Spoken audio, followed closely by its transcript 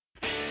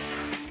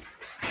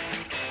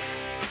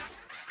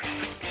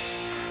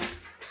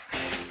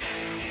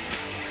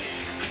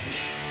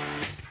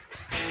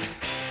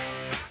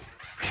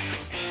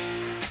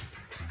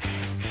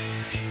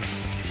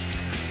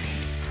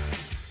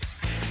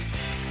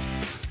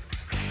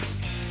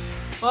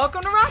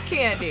Welcome to Rock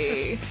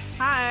Candy.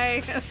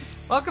 Hi.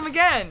 Welcome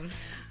again.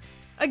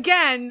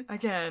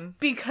 Again.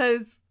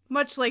 Because,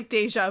 much like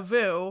Deja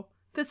Vu,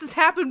 this has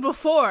happened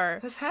before.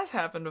 This has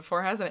happened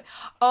before, hasn't it?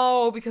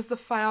 Oh, because the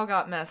file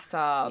got messed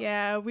up.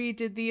 Yeah, we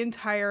did the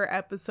entire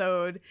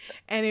episode,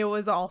 and it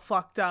was all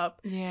fucked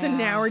up. Yeah. So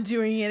now we're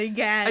doing it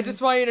again. I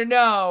just want you to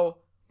know,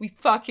 we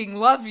fucking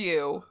love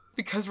you,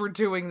 because we're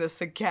doing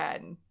this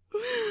again.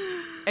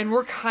 And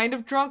we're kind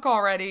of drunk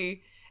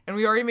already, and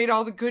we already made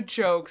all the good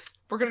jokes.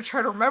 We're gonna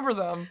try to remember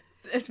them.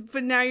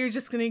 But now you're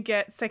just gonna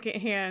get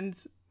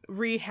secondhand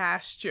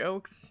rehash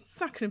jokes.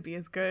 It's not gonna be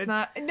as good. It's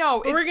not.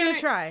 No, but we're gonna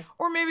try.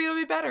 Or maybe it'll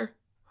be better.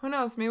 Who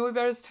knows? Maybe it'll be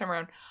better this time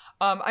around.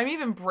 I'm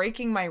even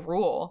breaking my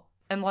rule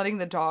and letting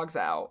the dogs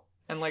out.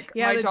 And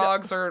my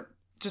dogs are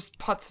just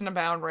putzing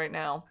about right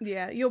now.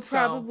 Yeah, you'll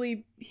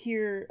probably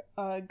hear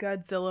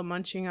Godzilla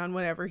munching on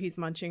whatever he's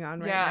munching on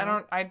right now.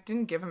 Yeah, I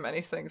didn't give him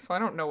anything, so I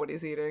don't know what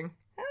he's eating.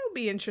 That'll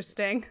be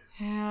interesting.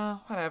 Yeah,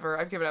 whatever.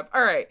 I've given up.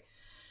 All right.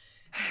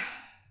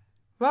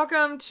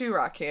 Welcome to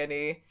Rock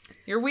Candy,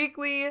 your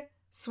weekly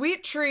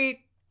sweet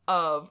treat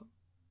of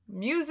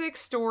music,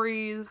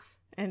 stories,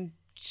 and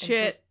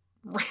shit.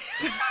 We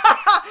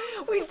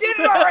did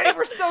it already.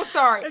 We're so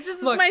sorry. This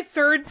is my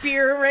third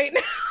beer right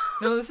now.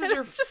 No, this is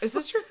your... Is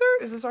this your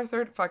third? Is this our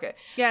third? Fuck it.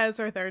 Yeah,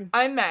 it's our third.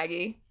 I'm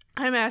Maggie.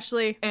 I'm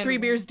Ashley. And 3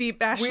 beers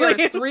deep, Ashley.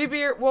 We are 3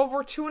 beer... Well,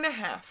 we're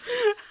 2.5.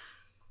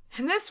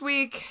 And this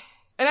week...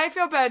 And I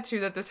feel bad, too,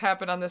 that this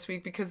happened on this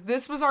week, because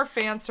this was our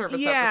fan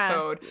service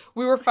episode.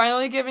 We were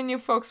finally giving you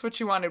folks what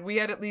you wanted. We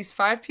had at least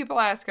 5 people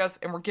ask us,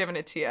 and we're giving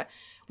it to you.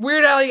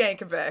 Weird Al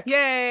Yankovic.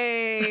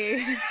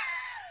 Yay!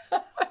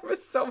 I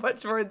was so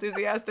much more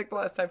enthusiastic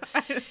last time.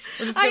 I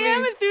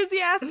am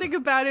enthusiastic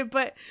about it,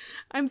 but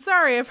I'm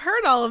sorry. I've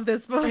heard all of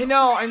this before. I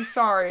know. I'm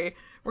sorry.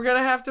 We're going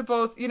to have to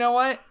both... You know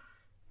what?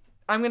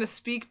 I'm going to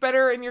speak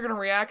better, and you're going to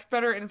react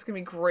better, and it's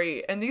going to be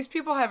great. And these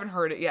people haven't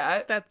heard it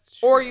yet. That's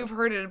true. Or you've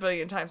heard it a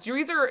billion times. You're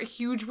either a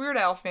huge Weird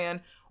Al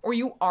fan, or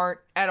you aren't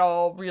at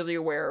all really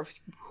aware of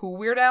who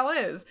Weird Al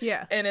is.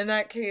 Yeah. And in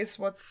that case,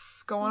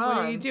 what's going on?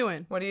 What are you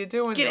doing? What are you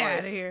doing? Get out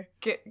of here.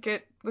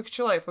 Look at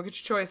your life. Look at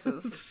your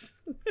choices.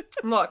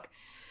 Look,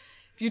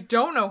 if you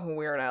don't know who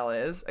Weird Al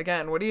is,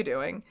 again, what are you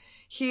doing?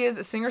 He is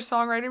a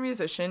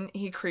singer-songwriter-musician.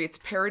 He creates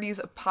parodies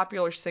of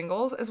popular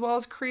singles, as well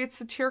as creates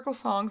satirical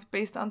songs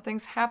based on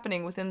things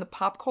happening within the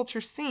pop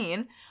culture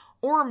scene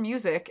or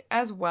music,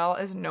 as well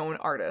as known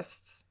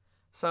artists.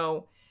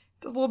 So,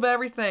 does a little bit of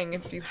everything.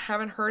 If you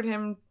haven't heard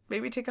him,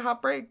 maybe take a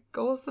hot break.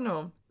 Go listen to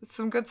him. It's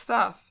some good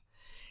stuff.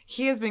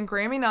 He has been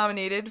Grammy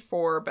nominated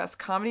for Best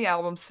Comedy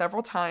Album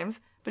several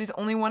times, but he's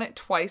only won it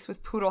twice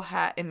with Poodle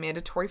Hat and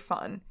Mandatory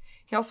Fun.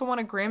 He also won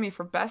a Grammy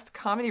for Best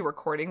Comedy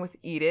Recording with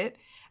Eat It,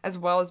 as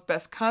well as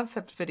Best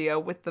Concept Video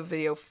with the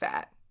video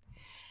Fat.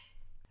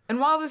 And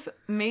while this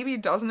maybe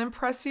doesn't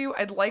impress you,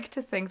 I'd like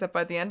to think that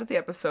by the end of the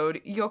episode,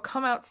 you'll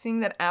come out seeing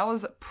that Al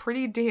is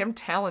pretty damn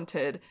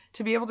talented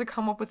to be able to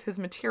come up with his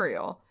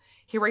material.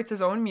 He writes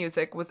his own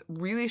music with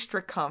really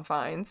strict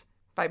confines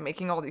by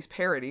making all these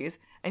parodies,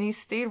 and he's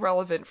stayed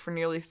relevant for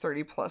nearly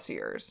 30 plus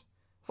years.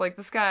 It's like,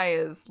 this guy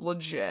is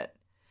legit.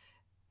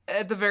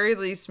 At the very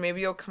least,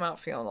 maybe you'll come out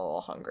feeling a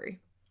little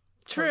hungry.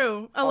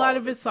 True. A lot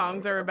of his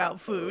songs are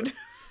about food.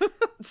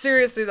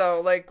 Seriously,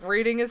 though,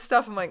 reading his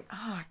stuff, I'm like,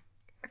 I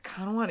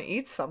kind of want to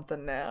eat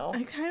something now.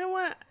 I kind of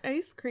want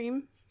ice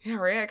cream. Yeah,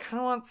 right? I kind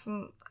of want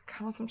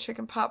some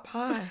chicken pot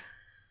pie.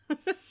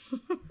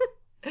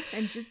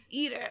 And just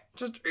eat it.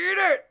 Just eat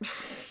it!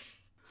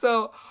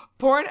 So,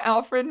 born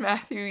Alfred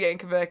Matthew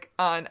Yankovic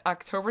on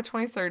October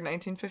 23rd,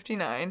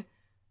 1959,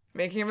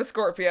 making him a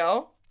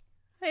Scorpio.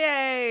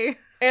 Yay!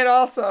 And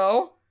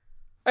also,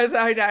 as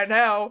I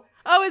know,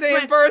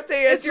 same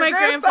birthday as your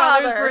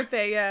grandfather's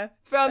birthday, yeah.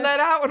 Found that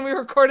out when we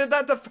recorded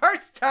that the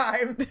first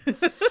time.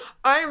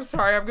 I am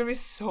sorry. I'm going to be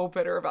so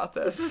bitter about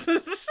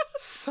this.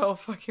 So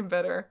fucking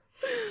bitter.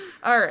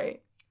 All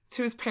right.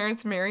 To his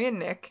parents, Mary and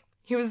Nick.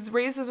 He was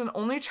raised as an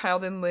only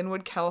child in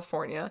Linwood,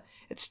 California.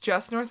 It's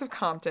just north of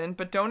Compton,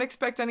 but don't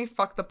expect any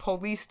fuck the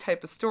police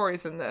type of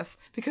stories in this,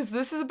 because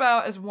this is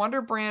about as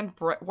Wonder Brand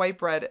white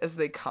bread as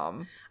they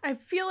come. I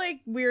feel like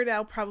Weird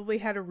Al probably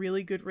had a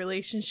really good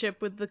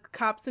relationship with the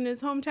cops in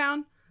his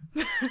hometown.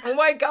 Oh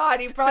my god,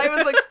 he probably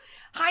was like,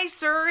 "Hi,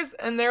 sirs,"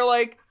 and they're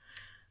like,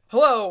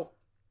 "Hello,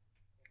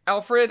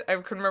 Alfred." I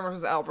couldn't remember if it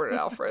was Albert or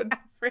Alfred.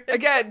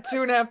 Again,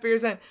 2.5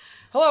 beers in.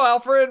 "Hello,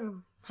 Alfred.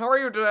 How are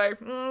you today?"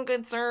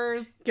 "Good,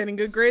 sirs." "Getting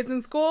good grades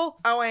in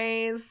school?"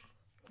 "Always."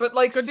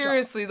 But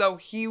seriously though,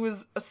 he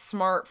was a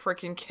smart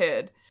freaking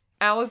kid.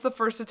 Al is the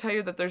first to tell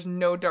you that there's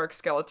no dark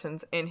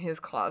skeletons in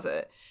his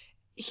closet.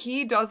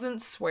 He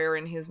doesn't swear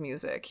in his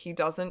music. He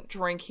doesn't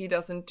drink. He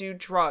doesn't do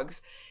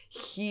drugs.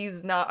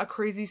 He's not a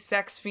crazy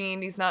sex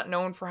fiend. He's not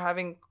known for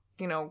having,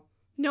 no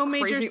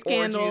crazy major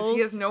scandals. Orgies.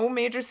 He has no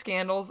major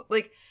scandals.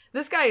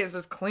 This guy is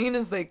as clean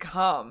as they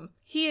come.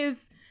 He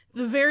is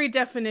the very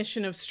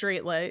definition of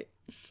straight life.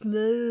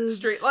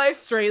 Straight life?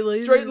 Straight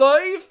life. Straight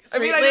life? I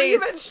mean, I know you Straight-laced.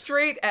 meant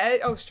straight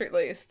edge. Oh,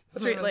 straight-laced.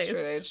 Straight-laced.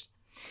 Straight-edged.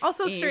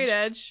 Also Aged. straight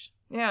edge.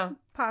 Yeah.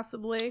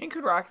 Possibly. You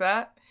could rock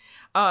that.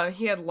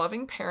 He had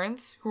loving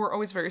parents who were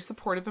always very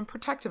supportive and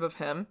protective of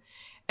him.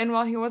 And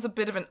while he was a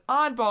bit of an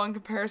oddball in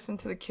comparison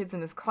to the kids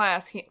in his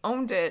class, he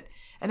owned it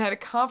and had a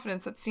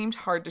confidence that seemed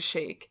hard to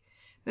shake.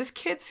 This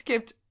kid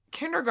skipped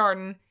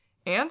kindergarten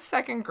and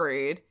second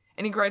grade,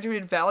 and he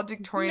graduated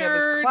valedictorian of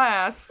his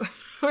class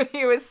when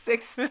he was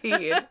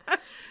 16.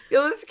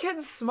 This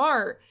kid's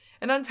smart.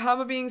 And on top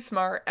of being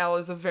smart, Al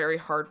is a very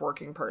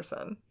hardworking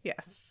person.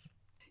 Yes.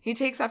 He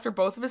takes after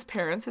both of his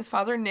parents. His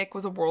father, Nick,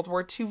 was a World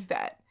War II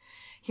vet.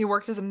 He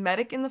worked as a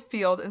medic in the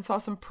field and saw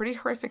some pretty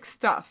horrific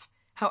stuff.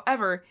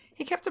 However,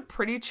 he kept a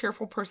pretty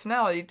cheerful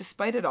personality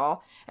despite it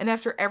all, and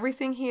after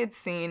everything he had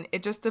seen,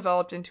 it just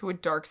developed into a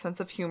dark sense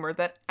of humor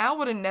that Al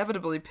would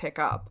inevitably pick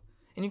up.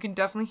 And you can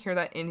definitely hear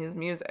that in his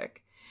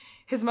music.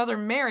 His mother,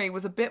 Mary,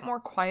 was a bit more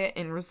quiet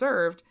and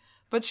reserved,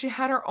 but she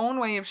had her own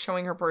way of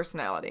showing her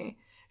personality.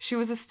 She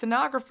was a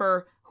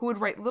stenographer who would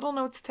write little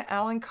notes to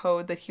Al in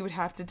code that he would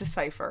have to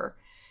decipher.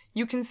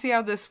 You can see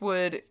how this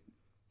would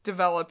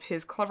develop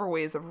his clever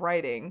ways of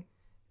writing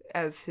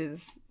as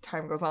his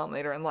time goes on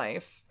later in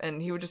life. And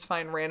he would just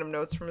find random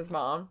notes from his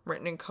mom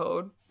written in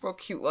code. Real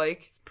cute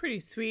like. It's pretty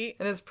sweet.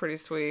 It is pretty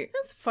sweet.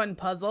 It's a fun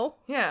puzzle.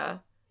 Yeah.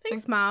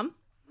 Thanks, Mom.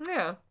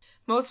 Yeah.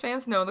 Most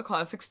fans know the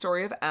classic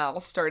story of Al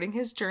starting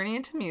his journey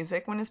into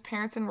music when his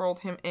parents enrolled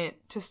him in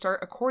to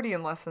start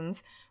accordion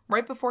lessons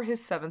right before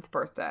his 7th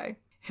birthday.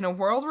 In a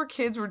world where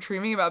kids were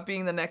dreaming about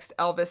being the next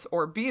Elvis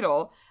or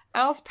Beatle,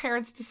 Al's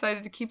parents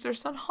decided to keep their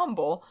son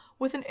humble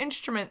with an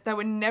instrument that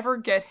would never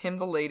get him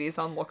the ladies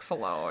on looks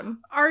alone.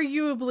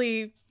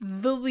 Arguably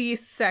the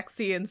least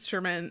sexy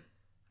instrument.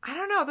 I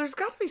don't know. There's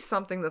got to be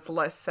something that's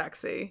less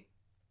sexy.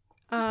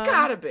 There's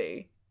got to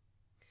be.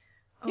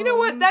 You know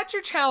what? That's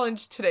your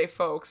challenge today,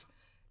 folks.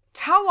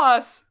 Tell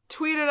us,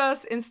 tweet at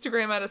us,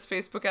 Instagram at us,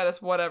 Facebook at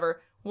us,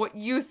 whatever, what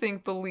you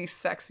think the least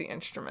sexy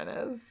instrument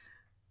is.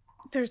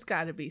 There's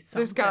got to be something.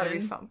 There's got to be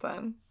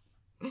something.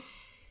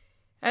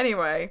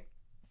 Anyway,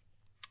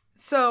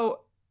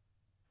 so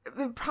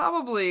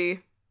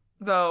probably,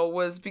 though,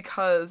 was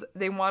because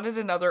they wanted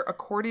another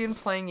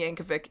accordion-playing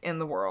Yankovic in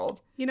the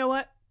world. You know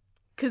what?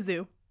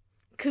 Kazoo.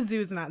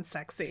 Kazoo's not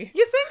sexy.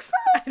 You think so?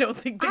 I don't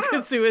think the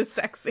kazoo is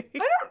sexy. I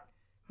don't...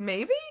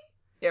 Maybe?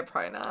 Yeah,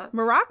 probably not.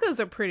 Maracas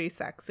are pretty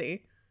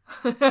sexy.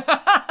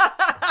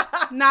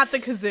 Not the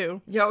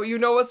kazoo. Yo, you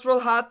know what's real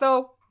hot,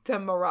 though?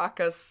 Them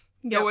maracas.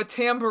 Yep. Yo, a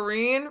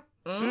tambourine.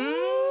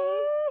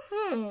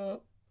 Mm-hmm.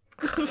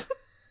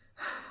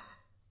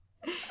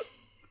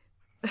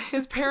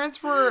 His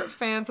parents were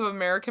fans of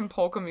American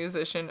polka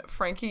musician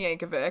Frankie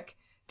Yankovic,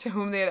 to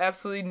whom they had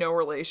absolutely no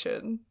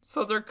relation.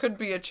 So there could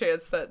be a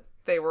chance that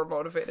they were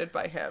motivated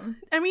by him.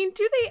 I mean,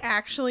 do they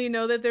actually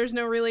know that there's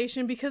no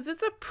relation? Because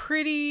it's a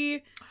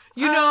pretty...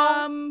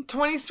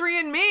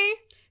 23andMe.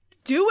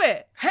 Do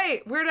it.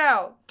 Hey, Weird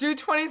Al, do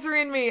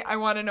 23andMe. I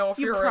want to know if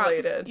you're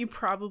related. You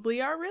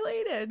probably are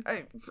related.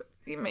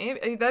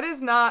 Maybe. That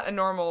is not a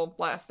normal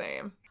last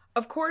name.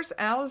 Of course,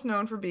 Al is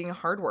known for being a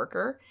hard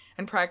worker,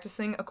 and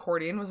practicing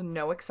accordion was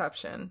no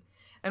exception.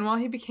 And while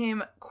he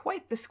became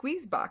quite the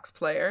squeeze box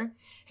player,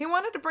 he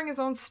wanted to bring his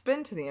own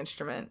spin to the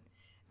instrument.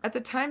 At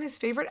the time, his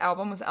favorite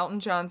album was Elton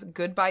John's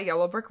Goodbye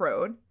Yellow Brick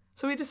Road,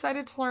 so he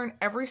decided to learn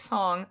every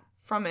song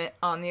from it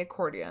on the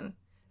accordion.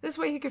 This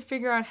way he could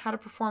figure out how to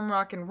perform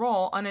rock and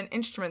roll on an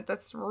instrument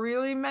that's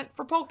really meant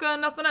for polka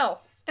and nothing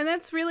else. And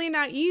that's really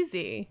not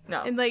easy.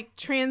 No. And like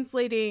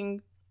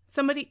translating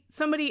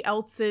somebody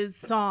else's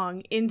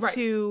song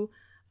into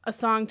a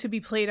song to be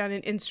played on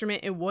an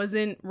instrument it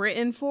wasn't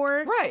written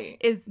for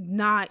is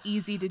not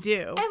easy to do.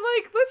 And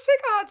like, let's take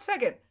a hot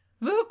second.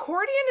 The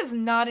accordion is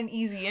not an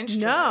easy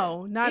instrument.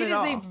 No, not at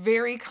all. It is a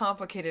very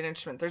complicated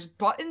instrument. There's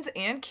buttons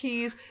and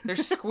keys.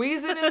 There's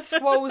squeezing and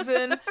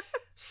squozin.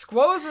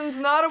 Squozin's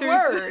not a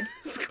word,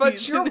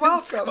 but you're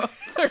welcome.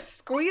 There's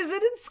squeezing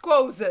and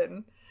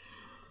squozin.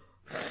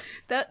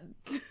 Those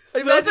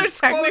are technical.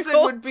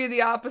 Squozin would be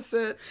the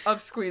opposite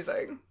of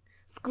squeezing.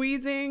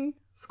 Squeezing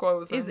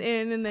Squozin is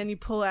in, and then you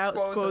pull out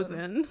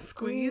Squozin.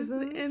 Squeeze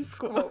and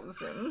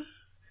squozin.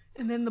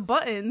 And then the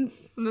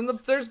buttons. And then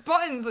there's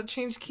buttons that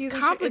change keys.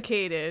 It's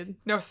complicated.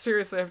 No,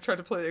 seriously, I've tried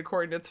to play the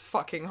accordion. It's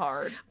fucking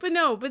hard.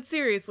 But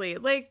seriously,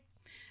 like,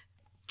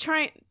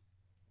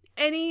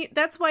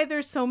 that's why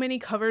there's so many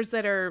covers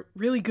that are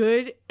really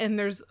good, and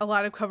there's a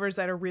lot of covers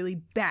that are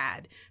really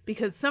bad.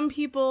 Because some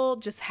people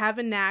just have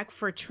a knack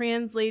for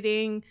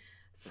translating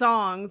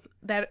songs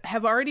that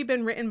have already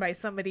been written by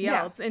somebody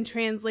else and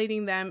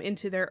translating them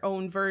into their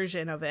own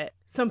version of it.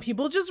 Some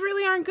people just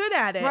really aren't good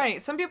at it.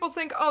 Right. Some people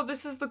think, oh,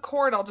 this is the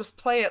chord, I'll just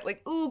play it.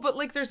 Like, ooh, but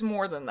like there's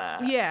more than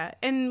that. Yeah,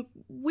 and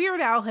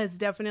Weird Al has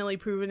definitely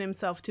proven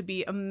himself to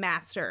be a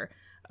master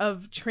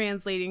of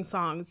translating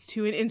songs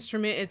to an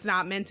instrument it's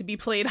not meant to be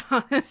played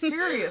on.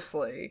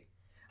 Seriously.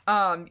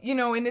 And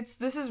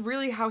this is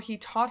really how he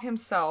taught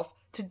himself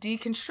to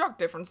deconstruct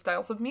different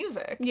styles of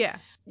music. Yeah.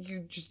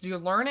 You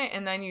learn it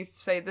and then you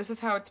say, this is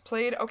how it's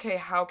played. Okay,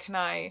 how can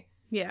I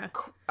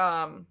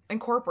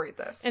incorporate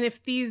this? And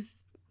if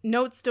these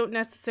notes don't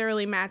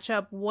necessarily match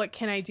up, what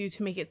can I do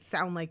to make it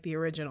sound like the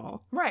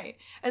original? Right.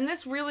 And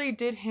this really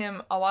did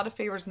him a lot of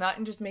favors, not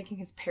in just making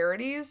his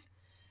parodies,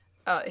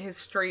 his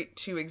straight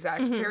to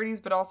exact parodies,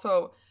 but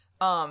also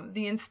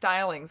the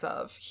in-stylings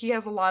of. He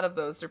has a lot of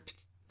those. They're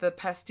the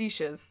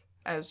pastiches,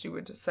 as you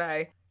would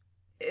say.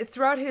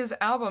 Throughout his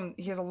album,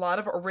 he has a lot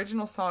of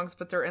original songs,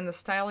 but they're in the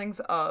stylings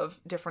of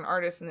different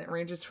artists, and it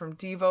ranges from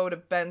Devo to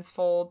Ben's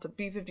Fold to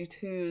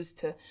B-52s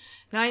to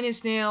Nine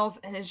Inch Nails,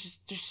 and it's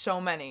just, there's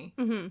so many.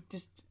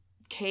 Just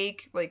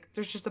Cake, like,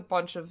 there's just a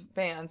bunch of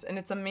bands, and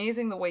it's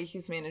amazing the way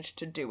he's managed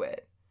to do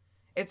it.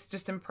 It's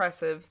just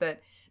impressive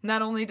that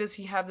not only does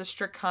he have the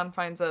strict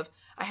confines of,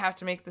 I have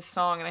to make this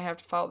song and I have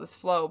to follow this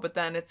flow, but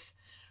then it's,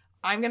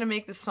 I'm going to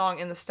make this song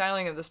in the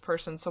styling of this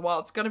person, so while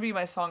it's going to be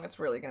my song, it's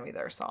really going to be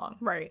their song.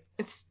 Right.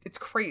 It's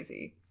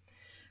crazy.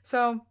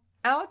 So,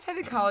 Al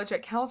attended college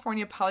at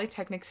California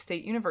Polytechnic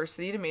State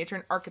University to major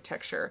in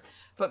architecture,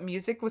 but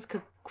music was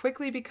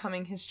quickly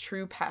becoming his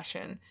true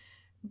passion.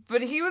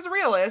 But he was a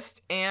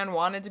realist and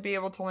wanted to be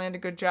able to land a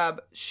good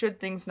job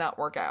should things not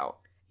work out.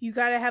 You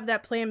gotta have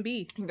that plan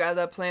B. You got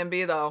that plan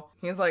B, though.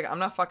 He's like, I'm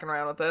not fucking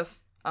around with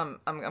this.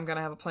 I'm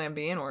gonna have a plan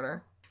B in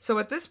order. So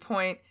at this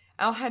point,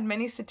 Al had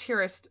many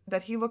satirists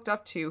that he looked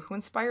up to who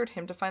inspired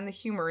him to find the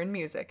humor in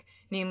music,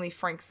 namely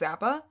Frank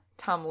Zappa,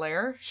 Tom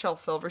Lehrer, Shel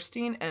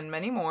Silverstein, and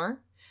many more.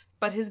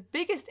 But his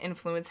biggest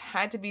influence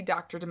had to be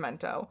Dr.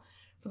 Demento.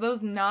 For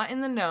those not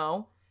in the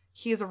know,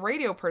 he is a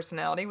radio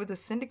personality with a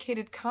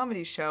syndicated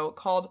comedy show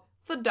called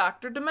The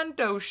Dr.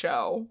 Demento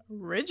Show.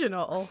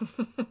 Original.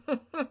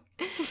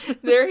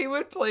 There he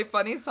would play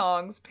funny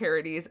songs,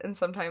 parodies, and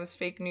sometimes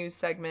fake news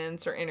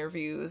segments or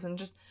interviews, and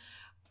just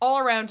all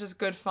around just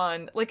good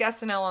fun, like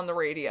SNL on the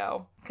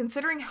radio.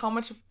 Considering how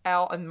much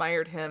Al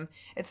admired him,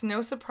 it's no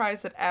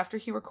surprise that after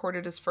he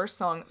recorded his first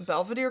song,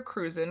 Belvedere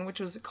Cruisin', which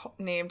was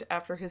named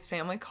after his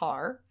family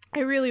car. I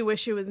really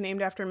wish it was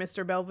named after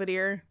Mr.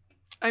 Belvedere.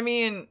 I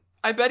mean,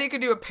 I bet he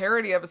could do a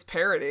parody of his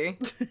parody.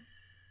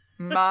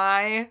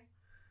 My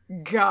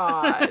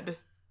God.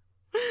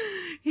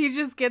 He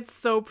just gets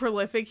so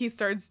prolific, he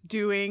starts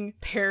doing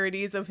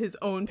parodies of his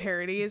own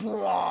parodies.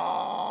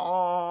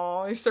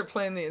 Oh, you start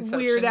playing the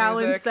Inception Weird Al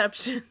music.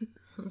 Inception.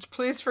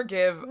 Please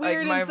forgive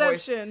Weird my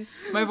Inception.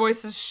 voice. My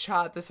voice is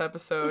shot this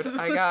episode.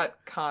 I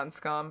got con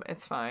scum.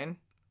 It's fine.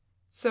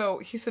 So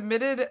he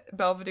submitted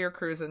Belvedere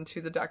Cruisin'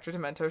 to the Dr.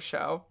 Demento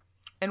show.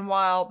 And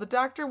while the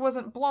doctor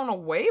wasn't blown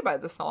away by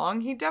the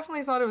song, he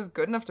definitely thought it was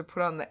good enough to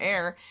put on the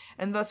air,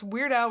 and thus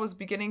Weird Al was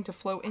beginning to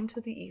flow into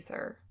the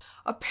ether.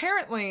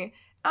 Apparently,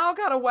 Al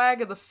got a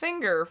wag of the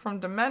finger from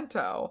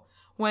Demento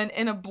when,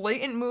 in a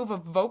blatant move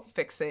of vote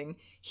fixing,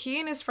 he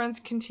and his friends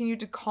continued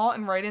to call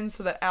and write in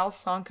so that Al's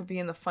song could be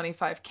in the Funny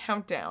Five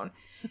countdown.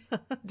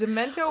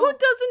 Demento... Who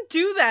doesn't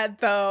do that,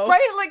 though?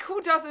 Right? Like,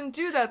 who doesn't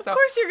do that, though? Of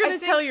course you're going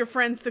to tell your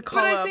friends to call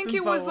up. But I think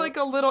it was like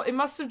a little... It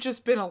must have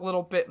just been a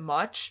little bit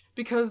much,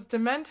 because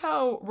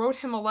Demento wrote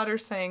him a letter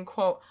saying,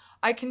 quote,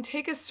 I can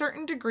take a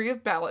certain degree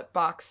of ballot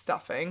box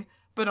stuffing,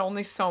 but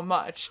only so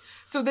much.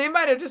 So they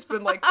might have just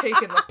been, like,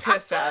 taking the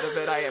piss out of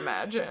it, I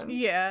imagine.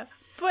 Yeah.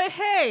 But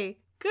hey,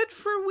 good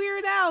for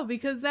Weird Al,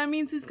 because that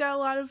means he's got a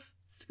lot of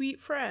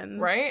sweet friends.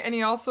 Right? And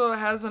he also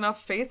has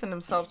enough faith in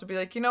himself to be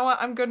like, you know what?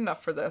 I'm good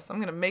enough for this. I'm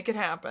going to make it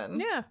happen.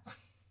 Yeah.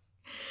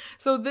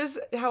 So this,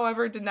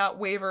 however, did not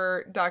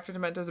waver Dr.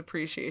 Demento's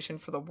appreciation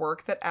for the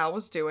work that Al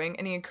was doing,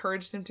 and he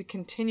encouraged him to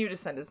continue to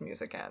send his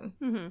music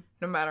in,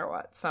 no matter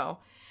what. So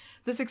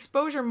this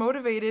exposure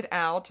motivated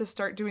Al to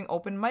start doing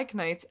open mic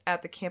nights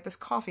at the campus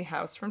coffee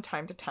house from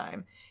time to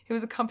time. He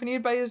was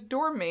accompanied by his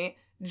dorm mate,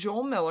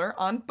 Joel Miller,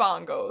 on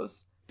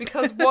bongos.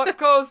 Because what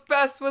goes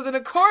best with an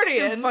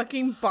accordion? The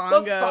fucking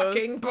bongos. The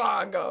fucking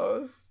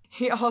bongos.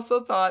 He also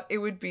thought it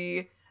would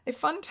be a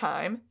fun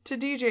time to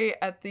DJ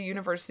at the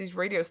university's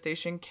radio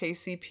station,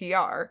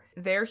 KCPR.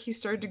 There he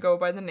started to go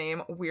by the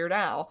name Weird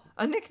Al,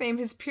 a nickname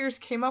his peers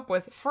came up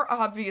with for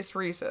obvious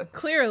reasons.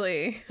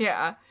 Clearly.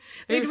 Yeah.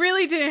 They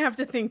really didn't have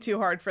to think too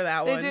hard for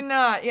that one. They did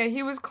not. Yeah,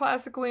 he was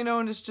classically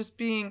known as just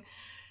being...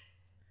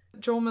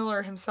 Joel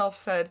Miller himself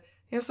said,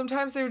 you know,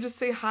 sometimes they would just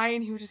say hi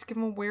and he would just give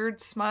them a weird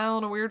smile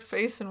and a weird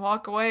face and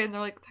walk away, and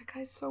they're like, that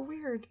guy's so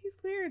weird. He's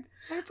weird.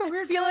 That's a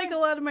weird I feel guy. like a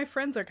lot of my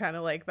friends are kind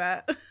of like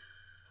that.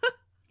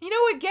 You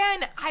know,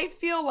 again, I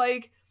feel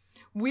like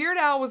Weird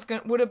Al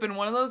would have been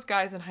one of those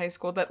guys in high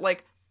school that,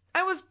 like,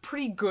 I was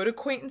pretty good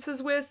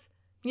acquaintances with.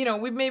 You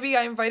know,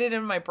 I invited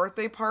him to my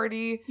birthday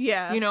party.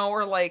 Yeah. You know,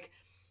 or, like,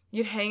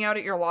 you'd hang out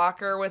at your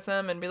locker with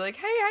him and be like,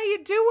 hey, how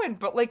you doing?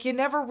 But, like, you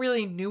never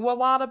really knew a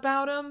lot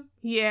about him.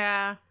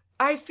 Yeah.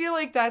 I feel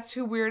like that's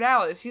who Weird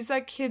Al is. He's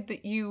that kid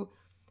that you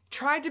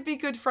tried to be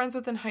good friends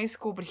with in high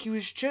school, but he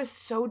was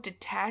just so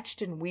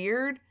detached and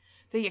weird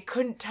that you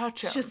couldn't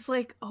touch him. Just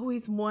like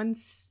always one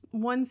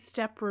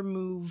step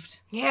removed.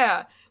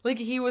 Yeah, like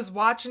he was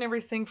watching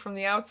everything from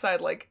the outside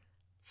like,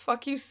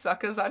 fuck you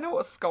suckers, I know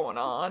what's going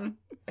on.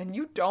 And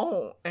you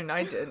don't, and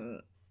I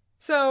didn't.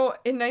 So,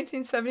 in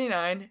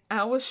 1979,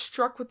 Al was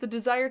struck with the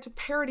desire to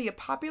parody a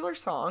popular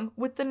song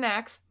with the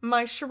Knack's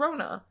My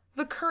Sharona,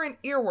 the current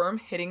earworm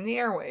hitting the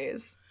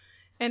airways.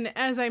 And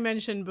as I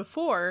mentioned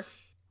before,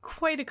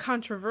 quite a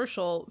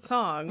controversial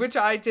song. Which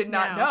I did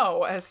not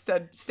know, as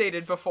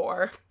stated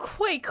before.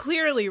 Quite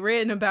clearly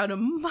written about a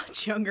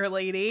much younger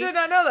lady. Did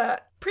not know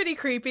that. Pretty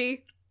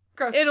creepy.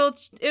 Gross.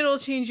 It'll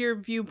change your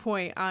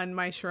viewpoint on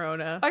My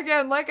Sharona.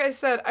 Again, like I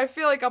said, I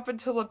feel like up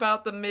until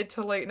about the mid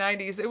to late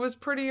 90s, it was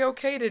pretty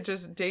okay to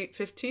just date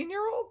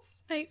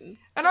 15-year-olds.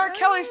 And R.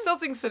 Kelly still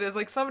thinks it is.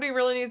 Like, somebody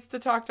really needs to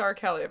talk to R.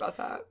 Kelly about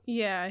that.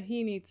 Yeah,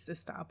 he needs to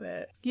stop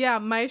it. Yeah,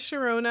 My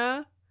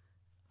Sharona.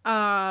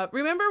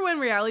 Remember when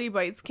Reality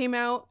Bites came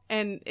out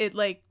and it,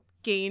 like,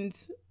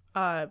 gained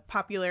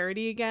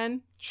popularity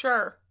again?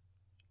 Sure.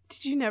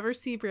 Did you never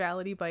see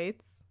Reality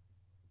Bites?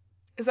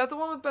 Is that the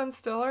one with Ben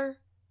Stiller?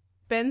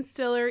 Ben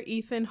Stiller,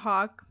 Ethan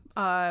Hawke,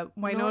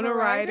 Winona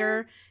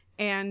Ryder,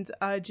 and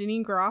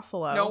Janine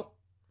Garofalo. Nope.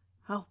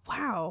 Oh,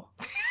 wow.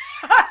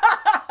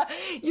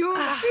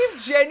 You seem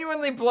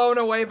genuinely blown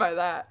away by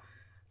that.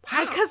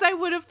 Because I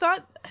would have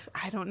thought,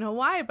 I don't know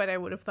why, but I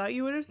would have thought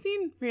you would have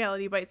seen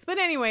Reality Bites. But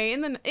anyway,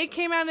 it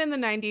came out in the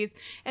 90s,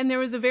 and there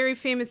was a very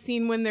famous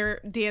scene when they're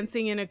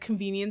dancing in a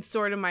convenience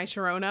store to My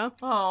Sharona.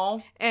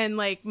 Oh. And,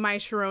 like, My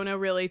Sharona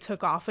really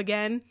took off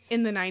again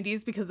in the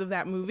 90s because of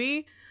that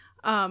movie.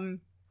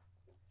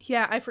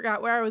 Yeah, I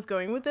forgot where I was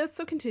going with this,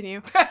 so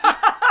continue.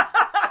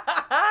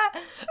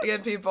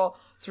 Again, people,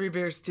 3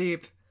 beers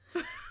deep.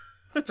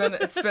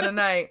 It's been a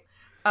night.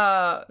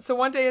 So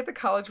one day at the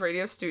college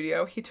radio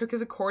studio, he took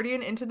his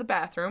accordion into the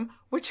bathroom,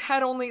 which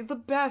had only the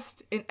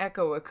best in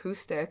echo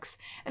acoustics,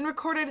 and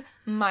recorded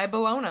My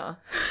Bologna.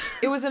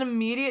 It was an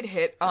immediate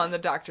hit on the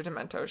Dr.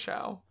 Demento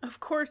show. Of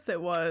course it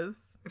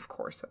was. Of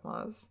course it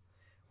was.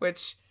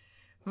 Which,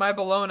 My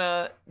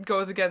Bologna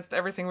goes against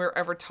everything we were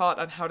ever taught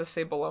on how to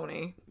say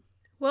baloney.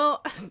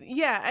 Well,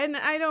 yeah, and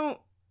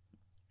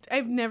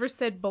I've never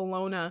said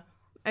Bologna.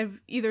 I've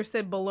either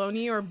said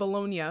bologna or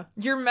Bologna.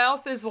 Your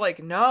mouth is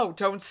like, no,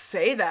 don't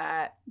say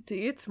that.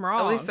 It's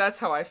wrong. At least that's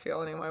how I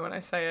feel anyway when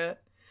I say it.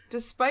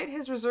 Despite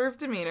his reserved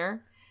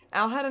demeanor,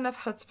 Al had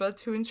enough chutzpah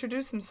to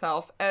introduce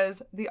himself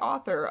as the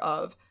author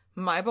of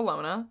My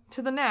Bologna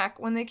to the Knack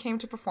when they came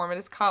to perform at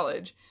his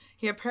college.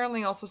 He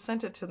apparently also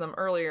sent it to them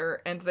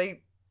earlier, and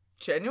they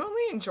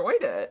genuinely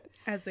enjoyed it.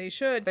 As they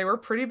should. They were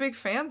pretty big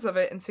fans of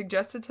it and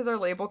suggested to their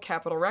label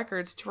Capitol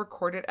Records to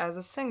record it as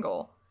a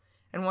single.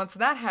 And once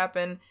that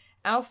happened,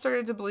 Al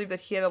started to believe that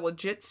he had a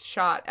legit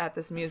shot at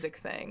this music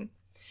thing.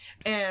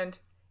 And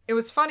it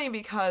was funny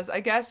because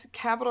I guess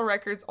Capitol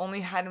Records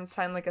only had him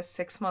sign like a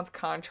 6-month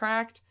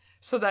contract,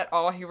 so that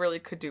all he really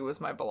could do was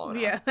My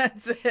Bologna. Yeah,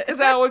 that's it. Because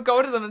Al would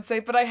go to them and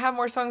say, but I have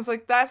more songs.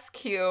 Like, that's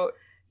cute.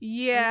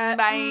 Yeah.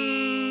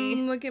 Bye.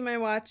 Look at my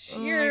watch.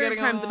 Your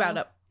time's about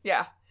up.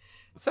 Yeah.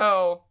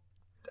 So,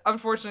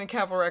 unfortunately,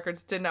 Capitol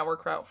Records did not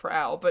work out for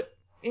Al, but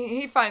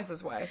he finds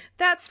his way.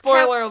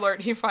 Spoiler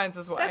alert, he finds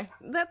his way.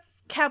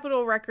 That's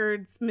Capitol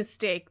Records'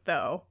 mistake,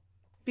 though,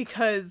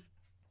 because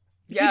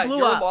yeah, he blew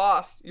you're up.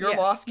 Lost. You're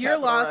lost, Capitol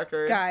You're lost,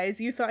 Records.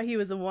 guys. You thought he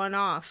was a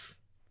one-off.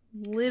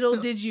 Little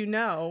did you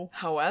know.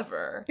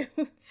 However,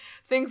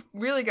 things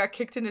really got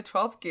kicked into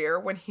 12th gear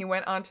when he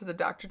went onto the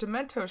Dr.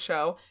 Demento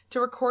show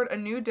to record a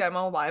new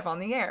demo live on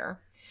the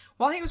air.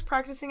 While he was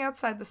practicing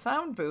outside the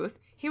sound booth,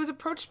 he was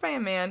approached by a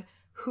man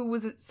who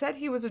said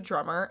he was a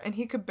drummer and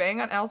he could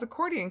bang on Al's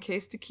accordion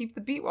case to keep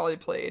the beat while he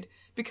played,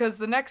 because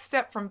the next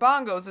step from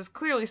bongos is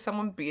clearly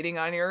someone beating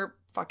on your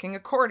fucking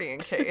accordion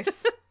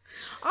case.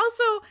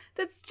 Also,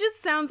 that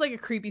just sounds like a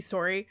creepy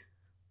story.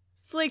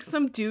 It's like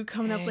some dude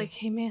coming up like,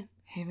 hey man,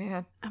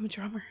 I'm a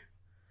drummer.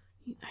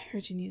 I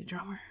heard you need a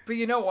drummer. But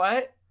you know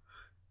what?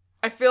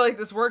 I feel like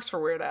this works for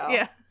Weird Al.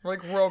 Yeah.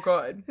 Like, real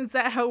good. Is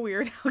that how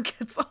Weird Al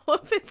gets all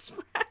of his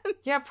friends?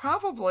 Yeah,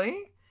 probably.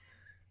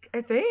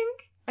 I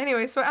think.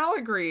 Anyway, so Al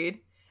agreed,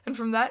 and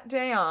from that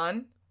day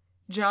on,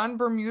 John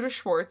Bermuda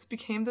Schwartz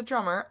became the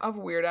drummer of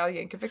Weird Al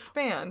Yankovic's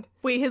band.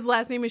 Wait, his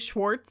last name is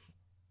Schwartz?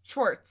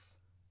 Schwartz.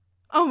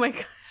 Oh my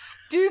god.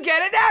 Do you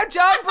get it now?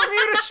 John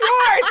Bermuda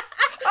Schwartz!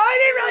 Oh, I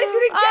didn't realize you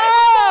didn't get it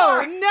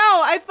before!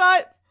 No,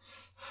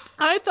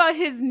 I thought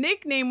his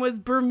nickname was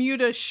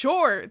Bermuda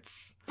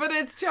Shorts. But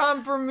it's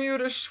John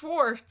Bermuda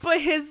Schwartz.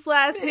 But his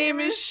last name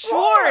is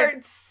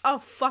Schwartz. Oh,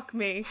 fuck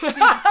me. Jesus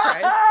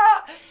Christ.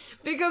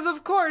 Because,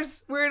 of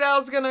course, Weird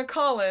Al's gonna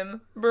call him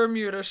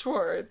Bermuda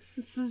Schwartz.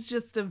 This is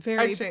just a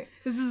very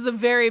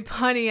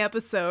punny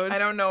episode. I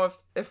don't know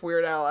if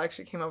Weird Al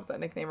actually came up with that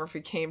nickname or if he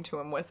came to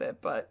him with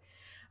it, but...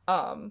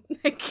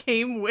 It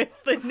came with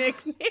the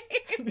nickname.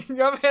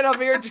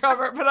 I'm your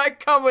drummer, but I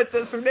come with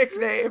this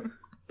nickname.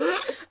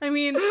 I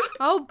mean,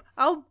 I'll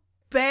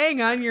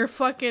bang on your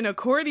fucking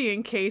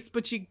accordion case,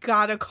 but you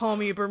gotta call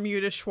me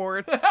Bermuda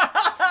Schwartz.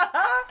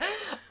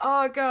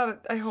 Oh god,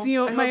 I hope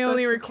my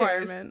only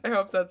requirement. I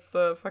hope that's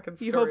the fucking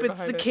story. You hope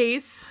it's the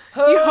case.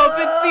 You hope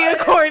it's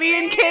the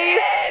accordion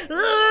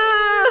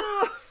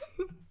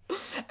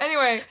case.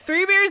 Anyway,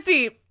 3 beers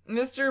deep.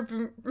 Mr.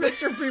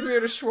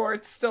 Bermuda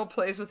Schwartz still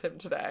plays with him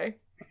today.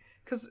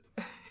 Because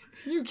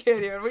we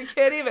can't even.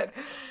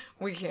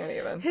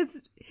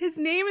 His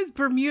name is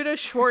Bermuda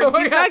Schwartz.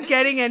 He's not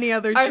getting any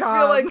other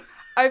job.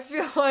 I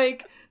feel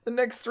like the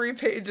next 3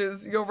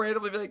 pages, you'll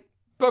randomly be like,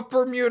 but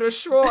Bermuda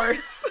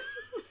Schwartz.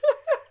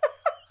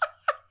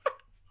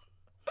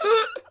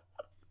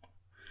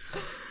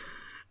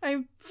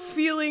 I'm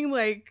feeling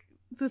like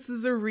this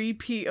is a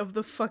repeat of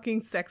the fucking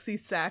Sexy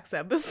Sax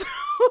episode.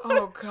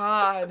 Oh,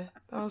 God.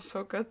 That was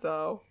so good,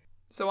 though.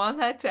 So on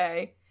that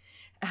day,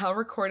 Al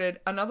recorded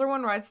Another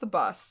One Rides the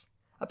Bus,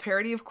 a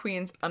parody of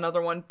Queen's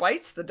Another One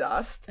Bites the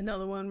Dust.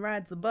 Another One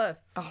Rides the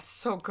Bus. Oh,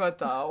 so good,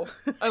 though.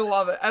 I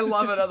love it. I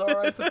love Another One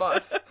Rides the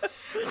Bus.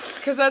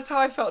 Because that's how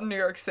I felt in New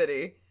York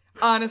City.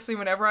 Honestly,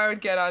 whenever I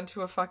would get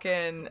onto a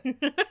fucking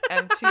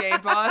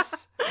MTA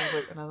bus, I was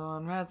like, Another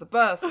One Rides the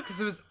Bus.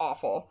 Because it was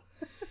awful.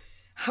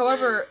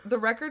 However, the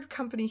record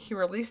company he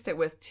released it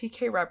with,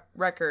 TK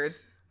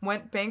Records,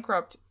 went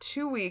bankrupt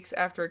 2 weeks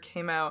after it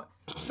came out,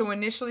 so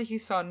initially he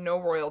saw no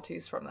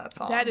royalties from that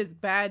song. That is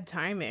bad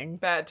timing.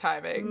 Bad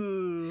timing.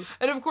 Ooh.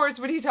 And of course,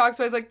 when he talks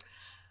about it, he's like,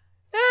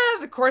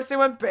 of course they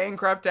went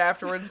bankrupt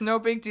afterwards, no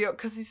big deal,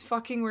 because he's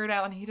fucking Weird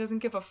Al and he doesn't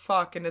give a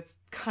fuck, and it's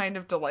kind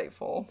of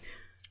delightful.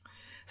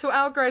 So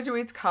Al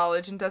graduates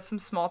college and does some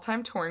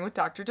small-time touring with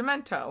Dr.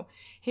 Demento.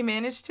 He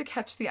managed to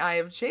catch the eye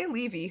of Jay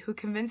Levy, who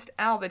convinced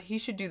Al that he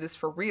should do this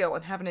for real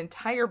and have an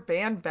entire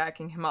band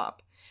backing him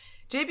up.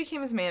 Jay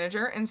became his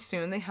manager, and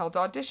soon they held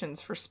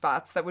auditions for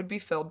spots that would be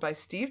filled by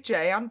Steve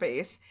J on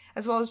bass,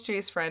 as well as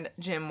Jay's friend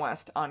Jim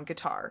West on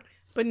guitar.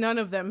 But none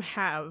of them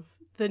have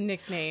the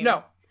nickname.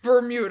 No,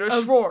 Bermuda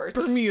Schwartz.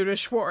 Bermuda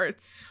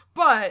Schwartz.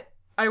 But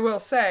I will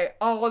say,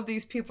 all of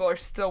these people are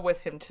still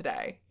with him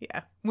today.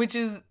 Yeah. Which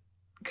is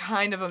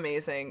kind of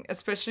amazing,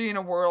 especially in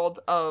a world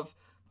of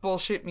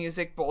bullshit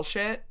music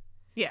bullshit.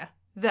 Yeah.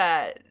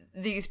 That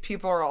these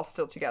people are all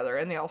still together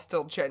and they all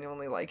still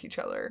genuinely like each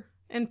other.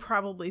 And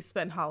probably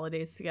spend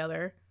holidays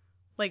together.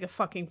 Like a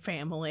fucking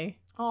family.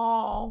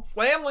 Oh,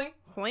 family.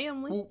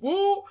 Family. Woo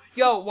woo.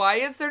 Yo, why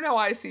is there no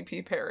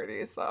ICP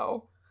parodies,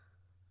 though?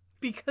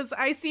 Because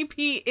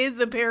ICP is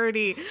a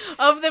parody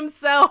of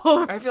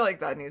themselves. I feel like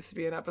that needs to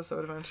be an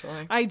episode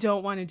eventually. I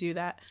don't want to do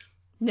that.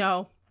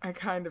 No. I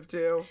kind of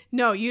do.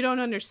 No, you don't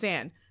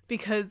understand.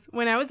 Because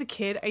when I was a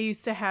kid, I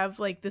used to have,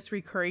 like, this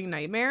recurring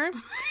nightmare.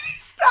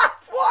 Stop!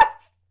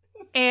 What?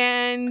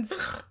 And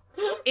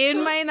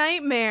in my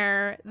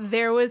nightmare,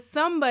 there was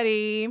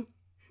somebody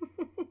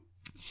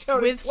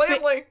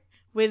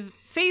with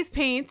face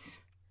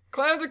paint.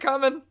 Clowns are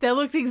coming. That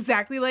looked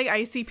exactly like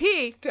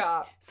ICP.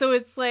 Stop. So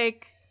it's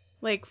like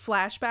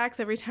flashbacks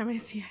every time I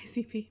see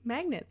ICP.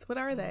 Magnets, what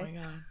are they?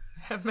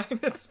 Oh my god.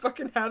 Magnets,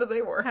 fucking how do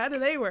they work? How do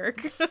they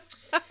work?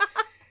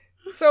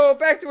 So,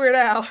 back to Weird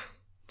Al.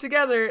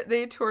 Together,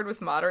 they toured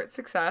with moderate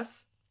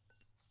success.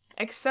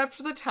 Except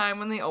for the time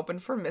when they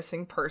opened for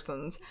Missing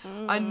Persons,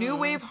 a new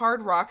wave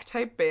hard rock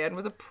type band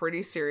with a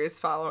pretty serious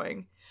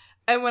following.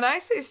 And when I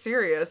say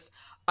serious,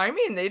 I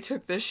mean they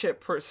took this shit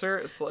pretty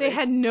seriously. They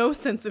had no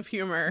sense of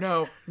humor.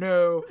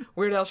 No.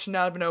 Weird Al should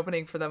not have been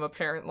opening for them,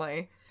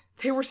 apparently.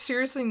 They were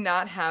seriously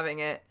not having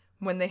it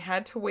when they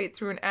had to wait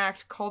through an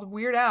act called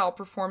Weird Al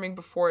performing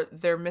before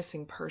their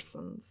Missing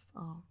Persons.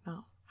 Oh,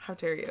 no. How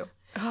dare you?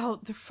 Oh,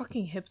 they're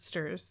fucking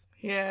hipsters.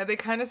 Yeah, they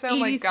kind of sound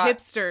like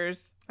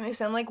hipsters. They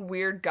sound like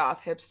weird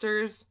goth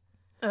hipsters.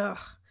 Ugh.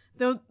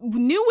 The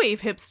new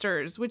wave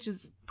hipsters, which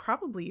is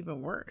probably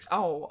even worse.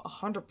 Oh,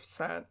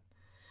 100%.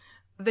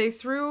 They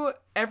threw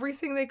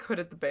everything they could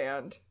at the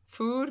band.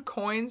 Food,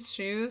 coins,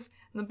 shoes,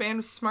 and the band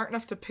was smart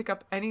enough to pick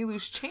up any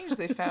loose change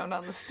they found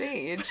on the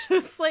stage.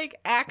 It's like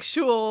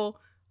actual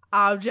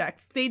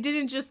objects. They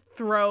didn't just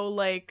throw,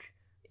 like,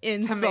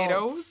 insults.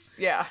 Tomatoes?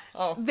 Yeah.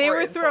 Oh, they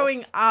were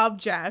throwing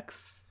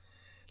objects.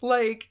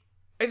 Like,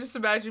 I just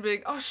imagine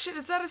being, oh shit,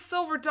 is that a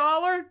silver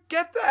dollar?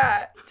 Get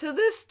that! To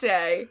this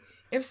day,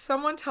 if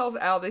someone tells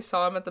Al they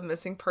saw him at the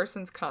Missing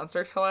Persons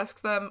concert, he'll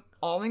ask them,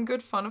 all in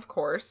good fun of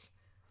course,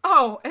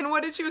 oh, and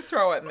what did you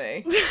throw at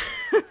me?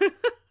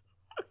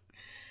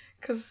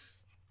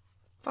 Because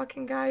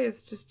fucking guy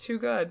is just too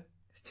good.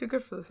 He's too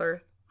good for this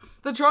earth.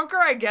 The drunker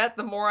I get,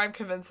 the more I'm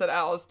convinced that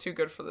Al is too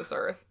good for this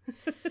earth.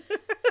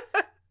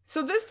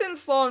 So this didn't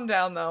slow him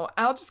down, though.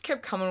 Al just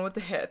kept coming with the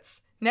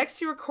hits. Next,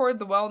 he recorded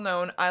the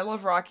well-known I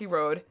Love Rocky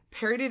Road,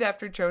 parodied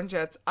after Joan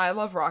Jett's I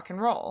Love Rock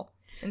and Roll.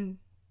 And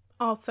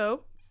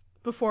also,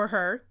 before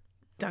her,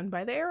 done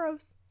by the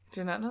Arrows.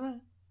 Did not know that.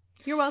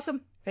 You're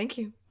welcome. Thank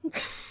you.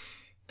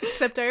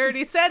 Except I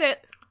already said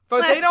it.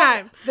 But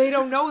they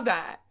don't know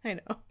that.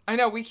 I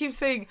know. We keep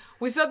saying,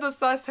 we said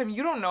this last time,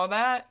 you don't know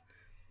that.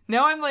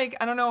 Now I'm like,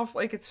 I don't know if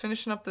like it's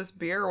finishing up this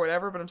beer or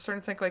whatever, but I'm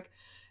starting to think like,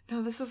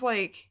 no, this is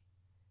like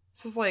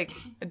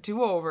a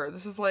do-over.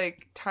 This is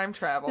like time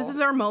travel. This is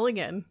our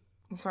mulligan.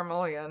 It's our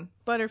mulligan.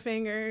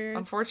 Butterfinger.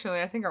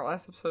 Unfortunately, I think our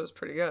last episode was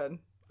pretty good.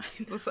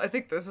 I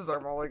think this is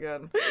our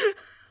mulligan.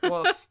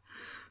 Woof.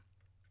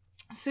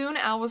 Soon,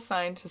 Al was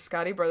signed to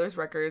Scotti Brothers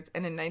Records,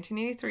 and in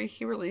 1983,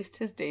 he released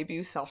his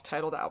debut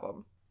self-titled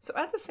album. So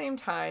at the same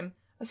time,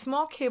 a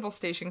small cable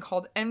station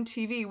called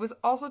MTV was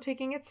also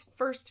taking its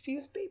first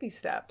few baby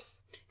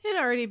steps. It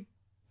had already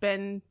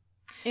been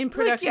In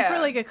production for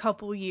like a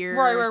couple years.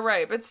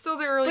 Right. But still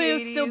the early 80s. But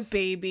it was still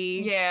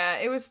baby. Yeah,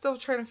 it was still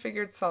trying to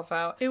figure itself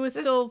out. It was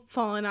still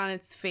falling on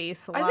its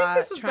face a lot. I think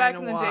this was back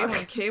in the day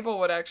when cable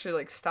would actually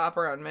like stop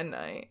around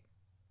midnight.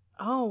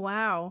 Oh,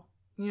 wow.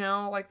 You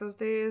know, like those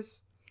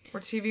days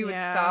where TV would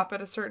stop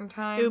at a certain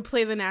time. It would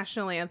play the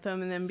national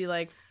anthem and then be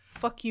like,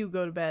 fuck you,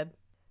 go to bed.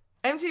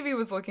 MTV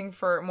was looking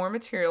for more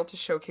material to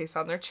showcase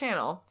on their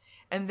channel,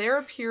 and there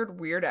appeared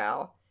Weird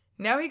Al.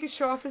 Now he could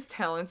show off his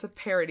talents of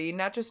parody,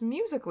 not just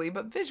musically,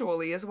 but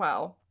visually as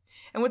well.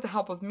 And with the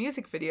help of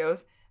music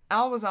videos,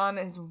 Al was on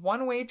his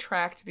one-way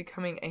track to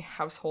becoming a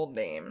household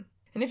name.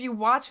 And if you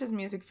watch his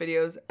music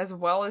videos as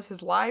well as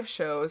his live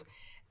shows,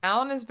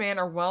 Al and his band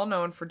are well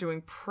known for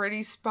doing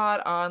pretty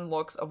spot-on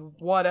looks of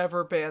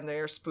whatever band they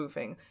are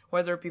spoofing,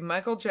 whether it be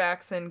Michael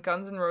Jackson,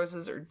 Guns N'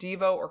 Roses, or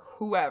Devo, or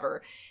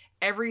whoever.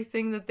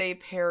 Everything that they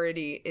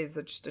parody is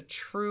just a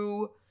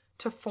true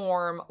to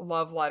form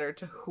love letter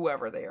to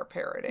whoever they are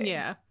parodying.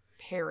 Yeah.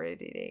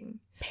 Parodying.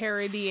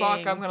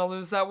 Fuck, I'm gonna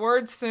lose that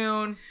word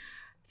soon.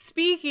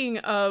 Speaking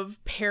of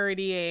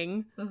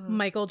parodying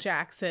Michael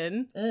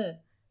Jackson,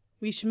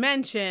 we should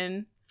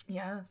mention...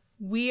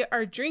 Yes. We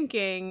are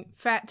drinking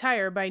Fat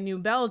Tire by New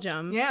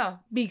Belgium. Yeah.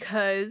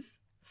 Because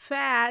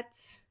fat.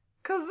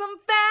 Cause I'm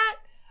fat.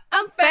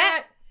 I'm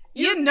fat.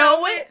 You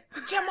know it.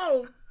 Come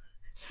on.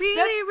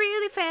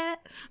 Really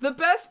fat. The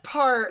best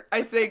part,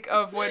 I think,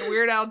 of when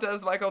Weird Al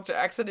does Michael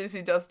Jackson is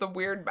he does the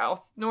weird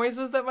mouth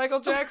noises that Michael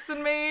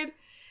Jackson made.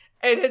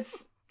 And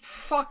it's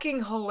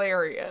fucking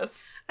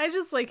hilarious. I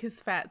just like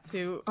his fat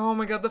suit. Oh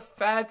my god, the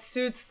fat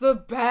suit's the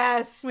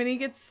best. When he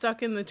gets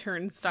stuck in the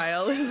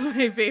turnstile is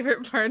my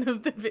favorite part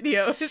of the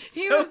video.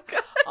 It's good.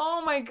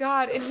 Oh my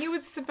god, and he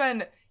would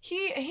spend...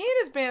 He and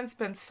his band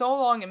spend so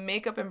long in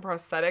makeup and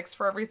prosthetics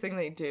for everything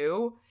they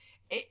do.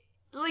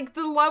 Like,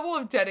 the level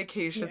of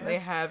dedication they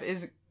have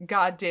is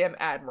goddamn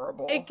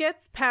admirable. It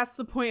gets past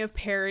the point of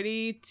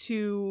parody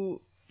to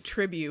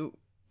tribute.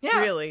 Yeah,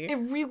 really. It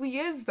really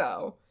is,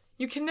 though.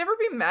 You can never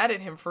be mad at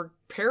him for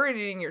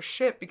parodying your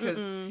shit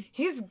because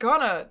he's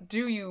gonna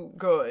do you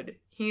good.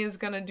 He is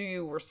gonna do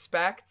you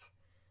respect.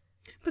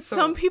 But so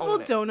some people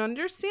don't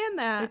understand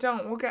that. They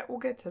don't. We'll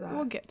get to that.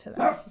 We'll get to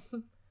that.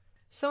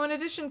 So in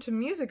addition to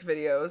music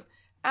videos,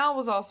 Al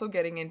was also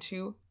getting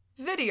into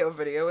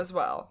video as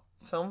well.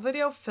 Film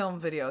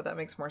video. That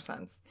makes more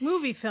sense.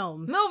 Movie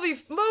films. Movie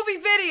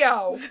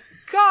video.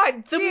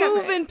 God damn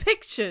the moving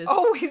pictures.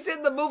 Oh, he's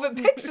in the moving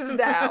pictures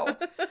now.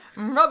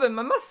 I'm rubbing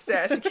my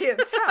mustache. You can't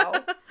tell.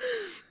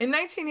 In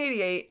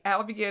 1988,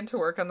 Al began to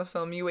work on the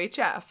film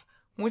UHF,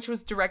 which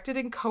was directed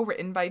and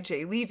co-written by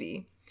Jay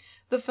Levy.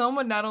 The film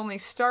would not only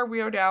star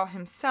Weird Al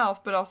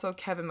himself, but also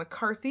Kevin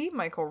McCarthy,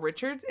 Michael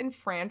Richards, and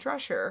Fran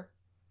Drescher.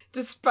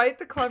 Despite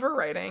the clever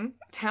writing,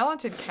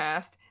 talented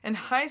cast, and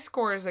high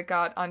scores it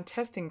got on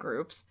testing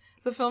groups,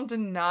 the film did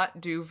not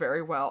do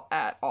very well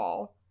at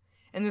all.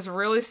 And this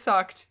really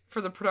sucked for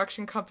the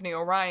production company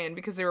Orion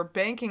because they were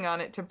banking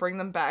on it to bring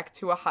them back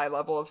to a high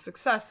level of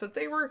success that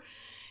they were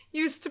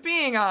used to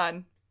being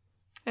on.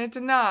 And it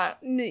did not.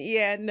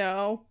 Yeah,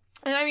 no.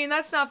 And I mean,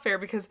 that's not fair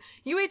because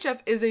UHF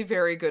is a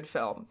very good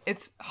film.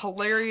 It's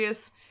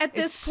hilarious.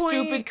 It's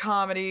stupid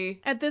comedy.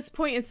 At this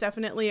point, it's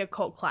definitely a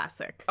cult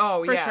classic.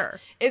 Oh, for yeah. sure.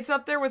 It's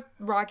up there with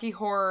Rocky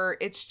Horror.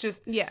 It's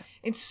just,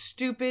 it's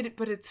stupid,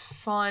 but it's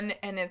fun.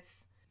 And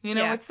it's,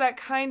 it's that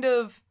kind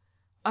of,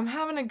 I'm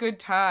having a good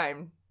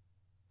time.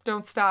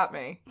 Don't stop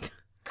me.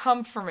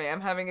 Come for me.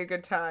 I'm having a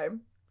good time.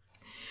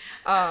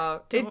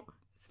 Don't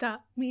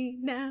stop me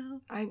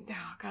now. Oh,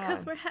 God.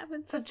 Because we're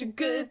having such a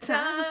good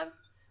time.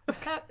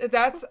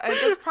 That's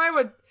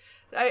probably what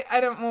I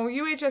don't. Well,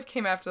 UHF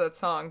came after that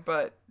song,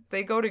 but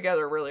they go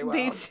together really well.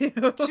 They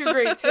do. Two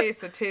great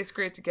tastes that taste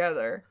great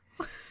together.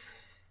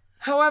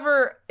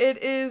 However,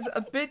 it is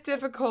a bit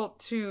difficult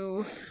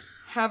to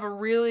have a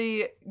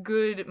really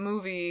good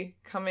movie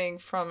coming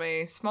from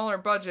a smaller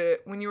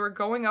budget when you are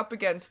going up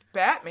against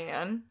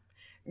Batman,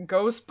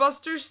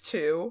 Ghostbusters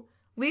 2,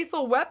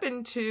 Lethal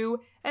Weapon 2,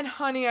 and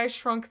Honey, I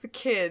Shrunk the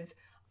Kids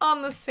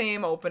on the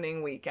same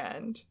opening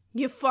weekend.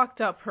 You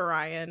fucked up,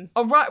 Orion.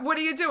 All right, what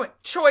are you doing?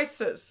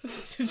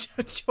 Choices.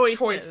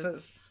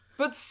 Choices.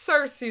 But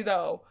Cersei,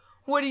 though,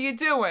 what are you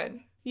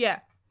doing?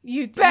 Yeah,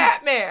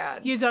 Batman.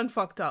 You done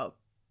fucked up.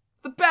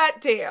 The Bat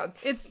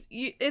dance.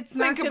 It's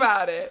Think not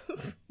about it.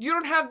 You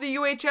don't have the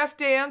UHF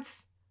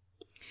dance.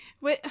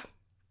 Wait,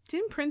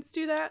 didn't Prince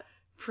do that?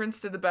 Prince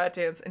did the Bat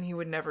dance, and he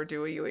would never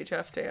do a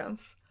UHF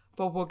dance.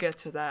 But we'll get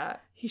to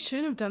that. He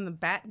shouldn't have done the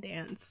Bat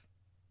dance.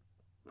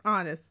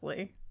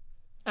 Honestly.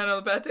 I know,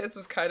 the Bat dance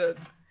was kind of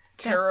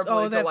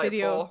terribly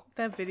delightful.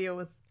 That video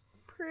was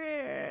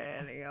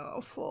pretty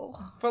awful.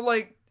 But,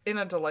 like, in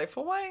a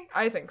delightful way?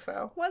 I think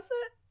so. Was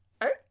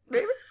it?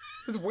 Maybe.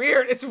 It's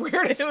weird. It's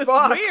weird as fuck. It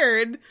was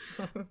weird.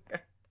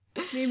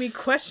 Made me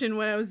question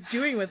what I was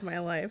doing with my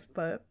life,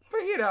 but...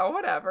 But,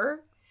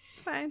 whatever.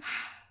 It's fine.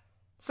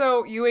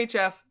 So,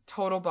 UHF,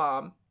 total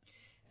bomb.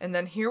 And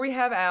then here we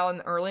have Al in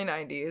the early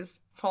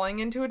 90s, falling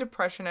into a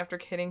depression after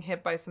getting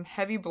hit by some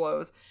heavy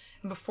blows.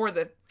 And before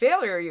the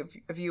failure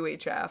of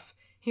UHF,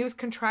 He was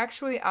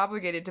contractually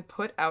obligated to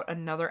put out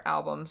another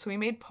album, so he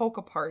made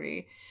Polka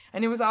Party,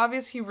 and it was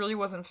obvious he really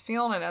wasn't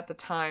feeling it at the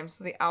time,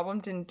 so the album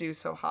didn't do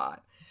so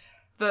hot.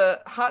 The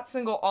hot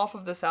single off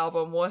of this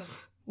album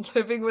was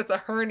Living with a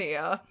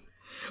Hernia,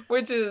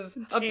 which is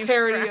a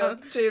parody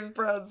of James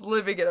Brown's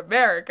Living in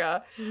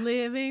America.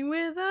 Living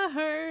with a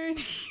hernia.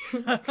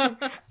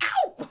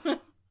 Ow!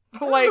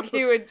 Like,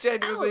 he would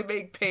genuinely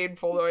make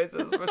painful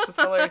noises, which is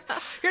hilarious.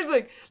 Here's the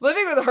thing.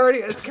 Living with a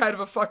Hernia is kind of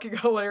a fucking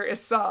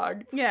hilarious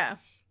song. Yeah.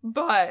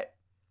 But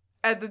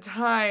at the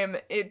time,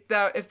 if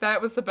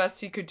that was the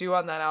best he could do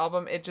on that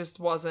album, it just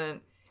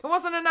wasn't... It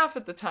wasn't enough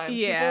at the time.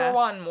 Yeah. People were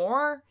wanting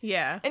more.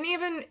 Yeah. And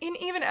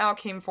even Al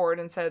came forward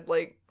and said,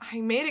 like, I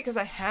made it because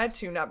I had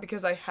to, not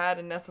because I had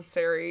a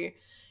necessary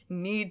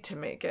need to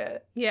make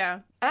it.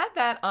 Yeah. Add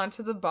that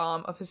onto the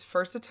bomb of his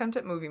first attempt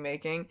at movie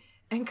making,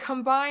 and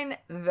combine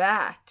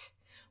that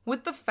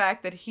with the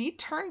fact that he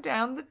turned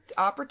down the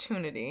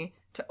opportunity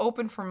to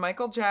open for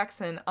Michael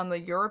Jackson on the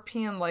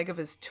European leg of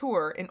his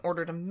tour in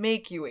order to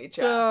make UHF.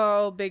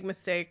 Oh, big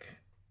mistake.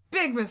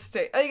 Big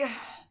mistake. Like,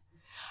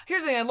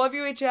 here's the thing, I love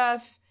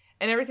UHF,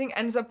 and everything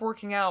ends up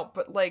working out,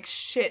 but, like,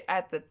 shit,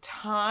 at the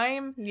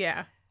time,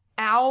 Yeah.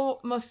 Al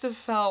must have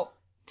felt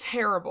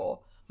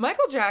terrible.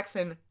 Michael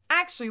Jackson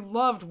actually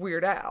loved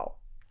Weird Al.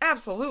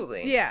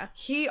 Absolutely. Yeah.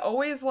 He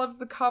always loved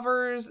the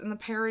covers and the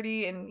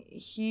parody, and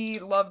he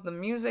loved the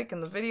music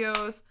and the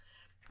videos.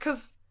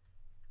 Because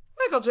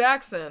Michael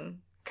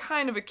Jackson,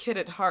 kind of a kid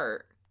at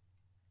heart.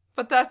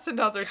 But that's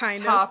another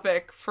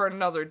topic for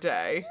another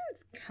day.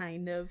 It's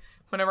kind of.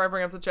 Whenever I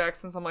bring up the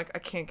Jacksons, I'm like, I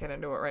can't get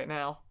into it right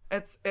now.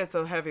 It's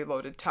a heavy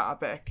loaded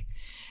topic.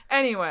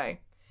 Anyway,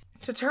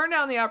 to turn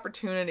down the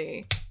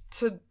opportunity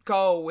to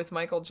go with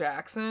Michael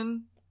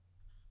Jackson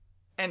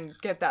and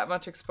get that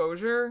much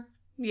exposure,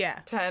 Yeah.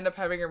 to end up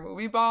having your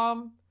movie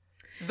bomb,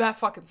 that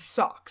fucking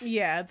sucks.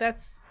 Yeah,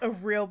 that's a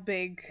real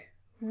big,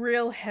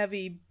 real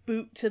heavy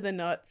boot to the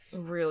nuts.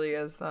 It really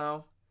is,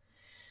 though.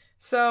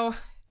 So,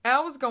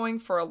 Al was going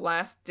for a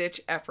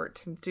last-ditch effort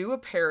to do a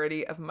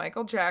parody of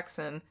Michael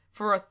Jackson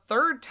for a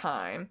third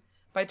time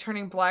by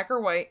turning Black or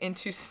White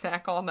into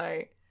Snack All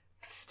Night.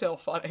 Still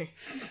funny.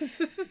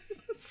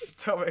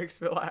 Still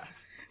makes me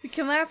laugh. We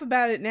can laugh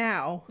about it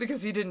now.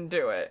 Because he didn't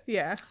do it.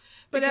 Yeah.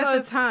 But at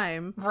the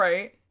time...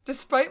 Right.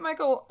 Despite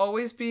Michael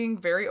always being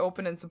very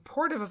open and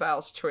supportive of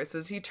Al's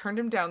choices, he turned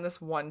him down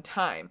this one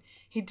time.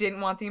 He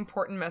didn't want the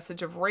important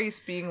message of race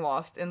being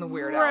lost in the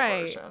Weird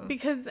Al version.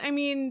 Because, I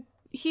mean,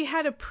 he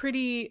had a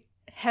pretty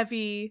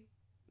heavy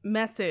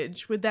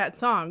message with that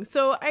song.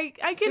 So I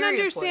can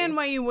understand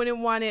why you wouldn't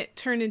want it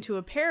turned into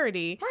a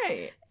parody.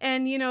 Right.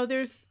 And, you know,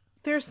 there's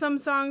some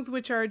songs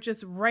which are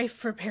just rife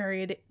for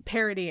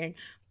parodying.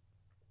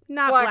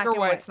 Not Black or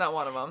White's not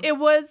one of them. It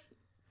was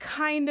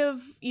kind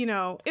of, you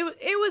know, it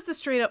was a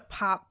straight up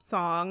pop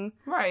song.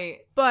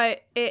 Right.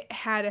 But it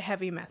had a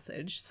heavy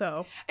message,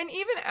 so. And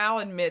even Al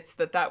admits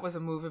that was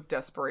a move of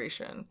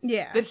desperation.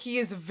 Yeah. That he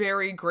is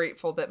very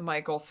grateful that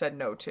Michael said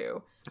no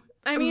to.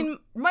 I mean,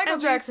 Michael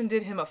Jackson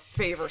did him a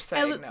favor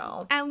saying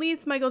no. At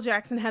least Michael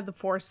Jackson had the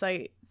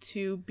foresight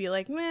to be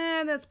like,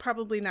 nah, that's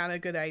probably not a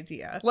good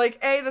idea. Like,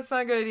 A, that's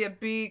not a good idea.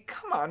 B,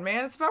 come on,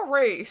 man, it's about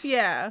race.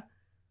 Yeah.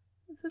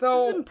 This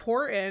is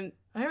important.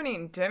 I haven't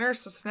eaten dinner,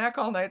 so Snack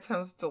All Night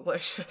sounds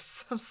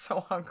delicious. I'm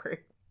so hungry.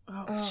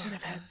 Oh, I should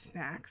have had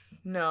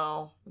snacks.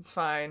 No, it's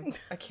fine.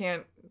 I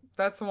can't.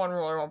 That's the one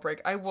rule I won't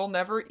break. I will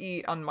never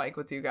eat on mic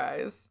with you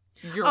guys.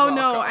 You're welcome.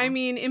 No, I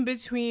mean in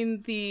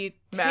between the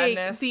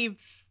madness, the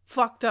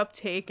fucked up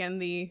take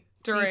and the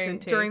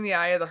decent take. During the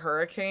Eye of the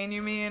Hurricane,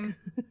 you mean?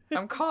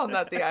 I'm calling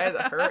that the Eye of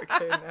the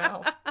Hurricane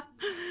now.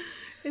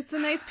 It's a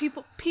nice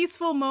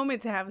peaceful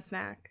moment to have a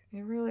snack.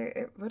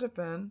 It would have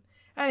been.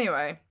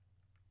 Anyway,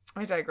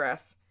 I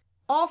digress.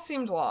 All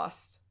seemed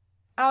lost.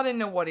 Al didn't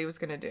know what he was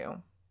going to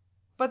do.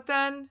 But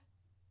then,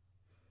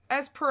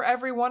 as per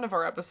every one of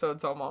our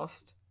episodes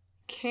almost,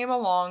 came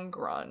along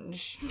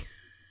grunge.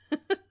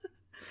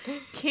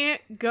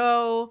 Can't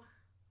go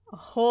a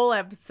whole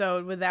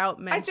episode without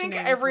mentioning I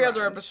think every grunge.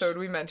 other episode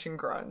we mention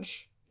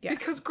grunge. Yes.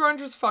 Because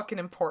grunge was fucking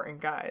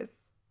important,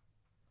 guys.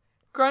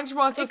 Grunge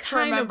wants us to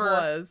remember,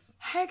 was.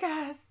 Hey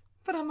guys,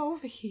 but I'm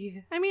over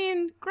here. I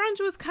mean,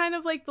 grunge was kind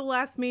of like the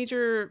last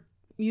major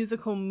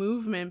musical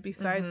movement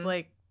besides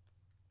like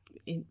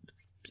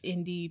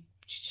indie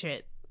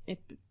shit.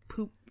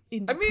 Poop.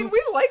 Indie I mean, poop.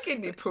 we like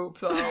indie poop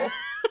though.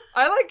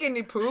 I like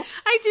indie poop.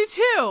 I do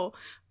too.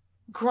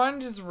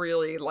 Grunge is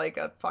really like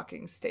a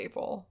fucking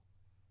staple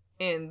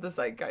in the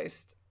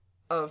zeitgeist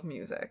of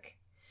music.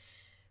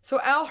 So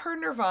Al heard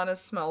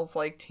Nirvana's Smells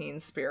Like Teen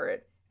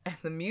Spirit, and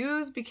the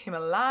muse became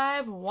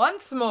alive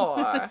once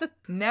more.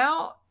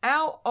 Now,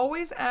 Al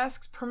always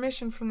asks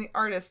permission from the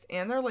artist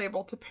and their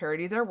label to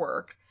parody their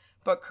work,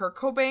 but Kurt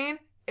Cobain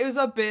is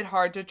a bit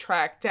hard to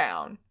track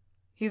down.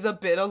 He's a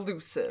bit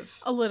elusive.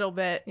 A little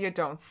bit. You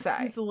don't say.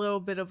 He's a little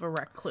bit of a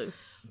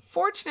recluse.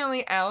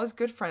 Fortunately, Al is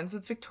good friends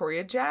with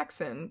Victoria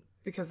Jackson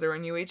because they're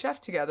in UHF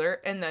together,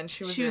 and then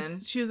she was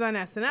on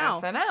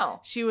SNL. SNL.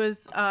 She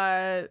was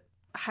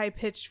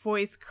high-pitched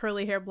voice,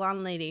 curly hair,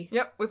 blonde lady.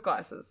 Yep, with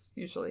glasses,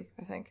 usually,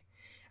 I think.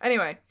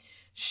 Anyway,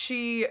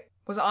 she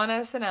was on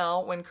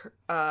SNL when,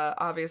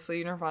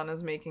 obviously,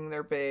 Nirvana's making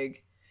their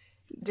big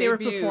They were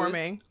debuts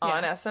performing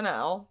on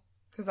SNL,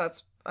 because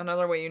that's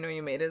another way you know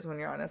you made it is when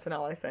you're on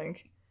SNL, I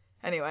think.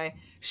 Anyway,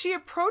 she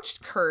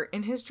approached Kurt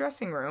in his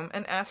dressing room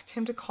and asked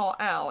him to call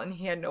Al, and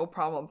he had no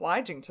problem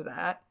obliging to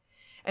that.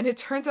 And it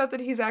turns out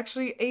that he's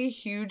actually a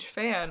huge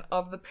fan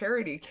of the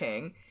Parody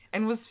King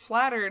and was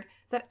flattered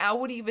that Al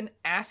would even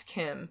ask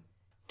him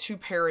to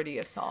parody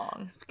a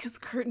song. Because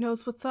Kurt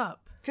knows what's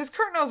up. Because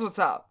Kurt knows what's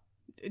up.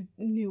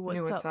 Knew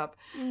what's up.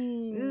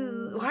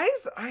 Why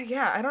is...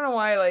 I don't know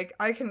why, like,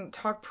 I can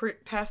talk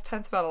past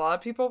tense about a lot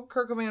of people.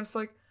 Kurt Cobain's just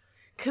like...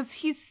 Because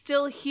he's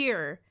still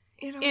here.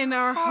 In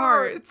our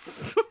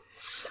hearts.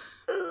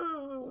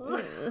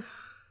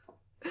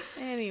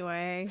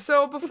 Anyway.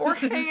 So before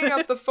hanging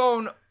up the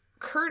phone,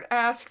 Kurt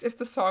asked if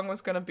the song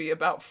was going to be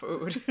about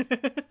food.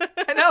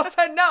 And Al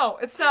said, no,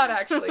 it's not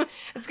actually.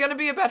 It's going to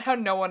be about how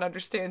no one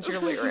understands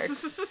your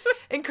lyrics.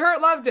 And Kurt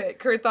loved it.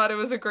 Kurt thought it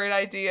was a great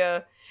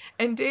idea.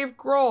 And Dave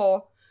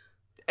Grohl,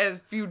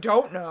 as you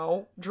don't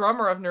know,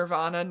 drummer of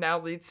Nirvana, now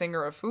lead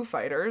singer of Foo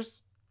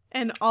Fighters.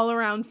 An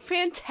all-around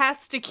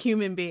fantastic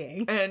human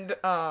being. And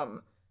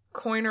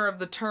coiner of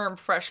the term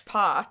fresh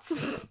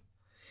pots.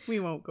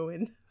 We won't go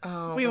in.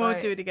 Oh, we won't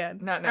do it again.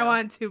 Not now. I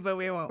want to, but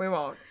we won't. We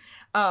won't.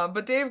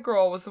 But Dave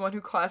Grohl was the one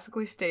who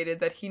classically stated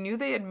that he knew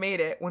they had made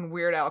it when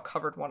Weird Al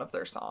covered one of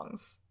their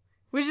songs.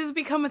 Which has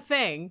become a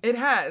thing. It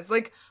has.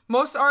 Like,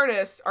 most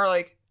artists are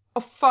like,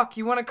 oh, fuck,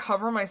 you want to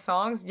cover my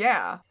songs?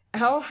 Yeah.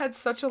 Al had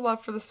such a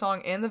love for the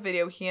song and the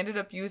video, he ended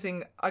up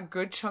using a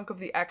good chunk of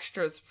the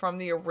extras from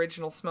the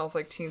original Smells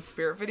Like Teen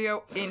Spirit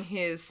video in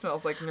his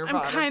Smells Like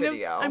Nirvana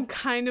video. I'm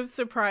kind of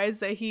surprised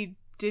that he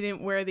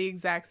didn't wear the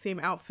exact same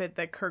outfit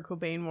that Kurt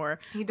Cobain wore.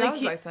 He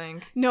does, I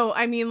think. No,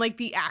 I mean like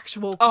the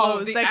actual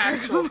clothes. Oh, the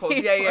actual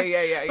clothes.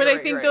 Yeah. But I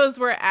think those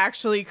were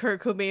actually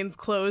Kurt Cobain's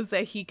clothes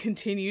that he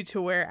continued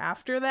to wear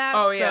after that.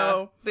 Oh,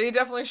 yeah. They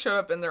definitely showed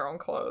up in their own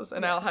clothes,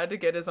 and Al had to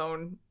get his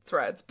own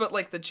threads. But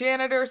like the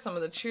janitor, some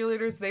of the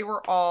cheerleaders, they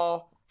were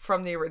all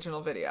from the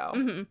original video.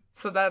 Mm-hmm.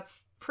 So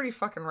that's pretty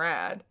fucking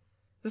rad.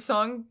 The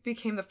song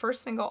became the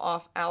first single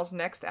off Al's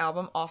next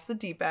album, Off the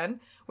Deep End,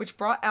 which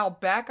brought Al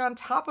back on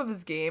top of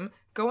his game,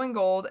 going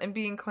gold and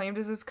being claimed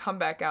as his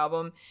comeback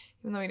album,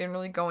 even though he didn't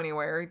really go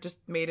anywhere. It just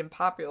made him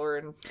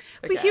popular.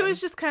 But he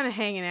was just kind of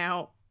hanging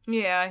out.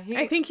 Yeah.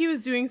 I think he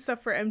was doing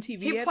stuff for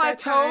MTV He at plateaued, that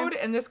time.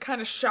 and this kind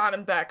of shot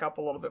him back up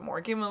a little bit more.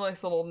 Gave him a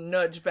nice little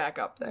nudge back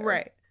up there.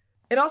 Right.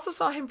 It also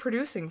saw him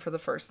producing for the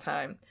first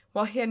time.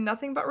 While he had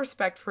nothing but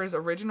respect for his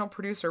original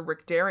producer,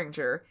 Rick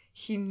Derringer,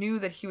 he knew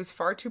that he was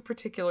far too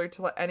particular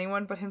to let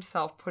anyone but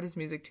himself put his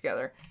music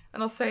together.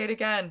 And I'll say it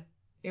again,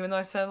 even though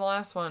I said in the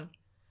last one.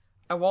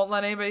 I won't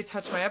let anybody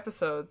touch my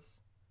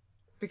episodes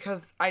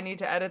because I need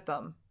to edit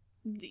them.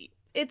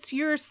 It's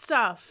your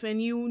stuff,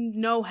 and you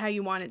know how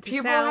you want it to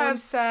sound. People have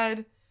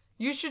said,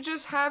 you should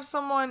just have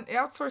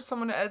outsource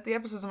someone to edit the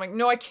episodes. I'm like,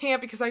 no, I can't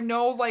because I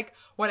know, like,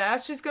 what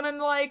Ashley's gonna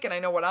like, and I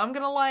know what I'm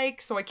gonna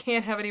like, so I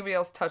can't have anybody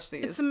else touch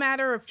these. It's a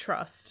matter of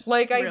trust.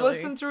 Like, really. I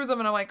listen through them,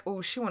 and I'm like, oh,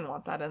 she wouldn't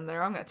want that in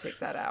there. I'm gonna take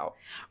that out.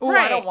 Oh,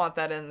 Right. I don't want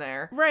that in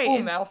there. Right.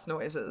 Oh, mouth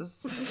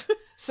noises.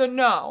 So,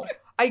 no.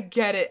 I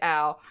get it,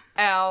 Al.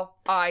 Al,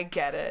 I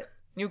get it.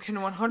 You can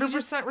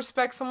 100%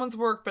 respect someone's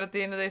work, but at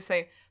the end of the day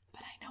say,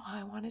 but I know how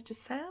I want it to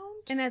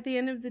sound. And at the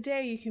end of the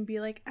day, you can be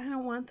like, I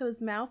don't want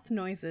those mouth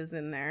noises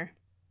in there.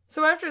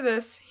 So after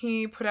this,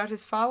 he put out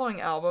his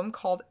following album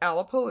called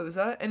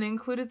Alapalooza and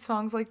included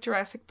songs like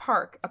Jurassic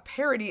Park, a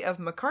parody of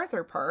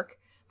MacArthur Park,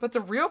 but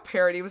the real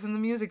parody was in the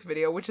music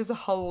video, which is a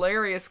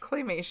hilarious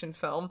claymation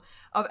film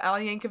of Al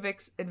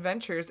Yankovic's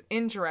adventures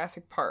in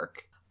Jurassic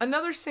Park.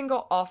 Another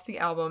single off the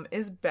album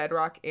is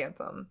Bedrock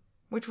Anthem,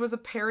 which was a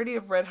parody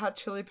of Red Hot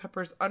Chili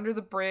Peppers' Under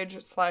the Bridge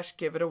 /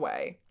 Give It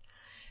Away,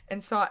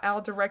 and saw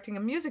Al directing a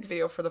music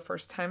video for the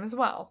first time as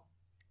well.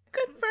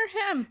 Good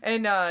for him.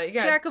 And,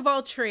 Jack of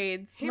all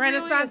trades.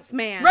 Renaissance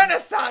man.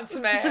 Renaissance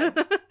man!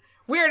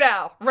 Weird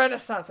Al.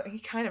 Renaissance. He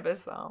kind of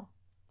is, though.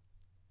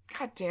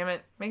 God damn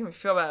it. Making me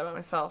feel bad about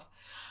myself.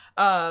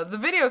 The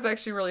video is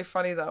actually really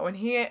funny, though. And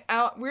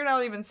Weird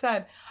Al even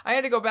said, I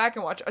had to go back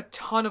and watch a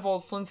ton of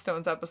old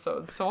Flintstones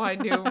episodes, so I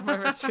knew my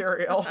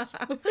material.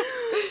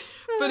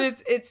 But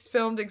it's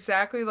filmed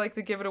exactly like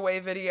the Give It Away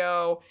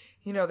video.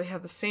 You know, they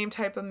have the same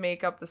type of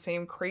makeup, the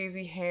same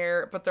crazy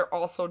hair, but they're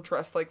also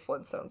dressed like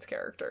Flintstones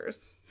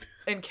characters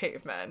and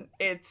cavemen.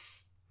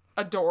 It's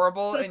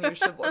adorable, and you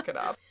should look it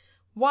up.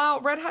 While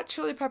Red Hot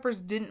Chili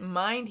Peppers didn't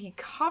mind he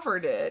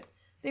covered it,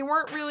 they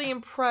weren't really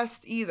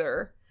impressed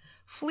either.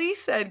 Flea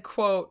said,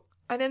 quote,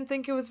 I didn't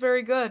think it was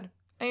very good.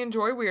 I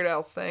enjoy Weird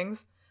Al's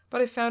things,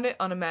 but I found it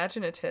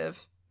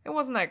unimaginative. It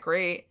wasn't that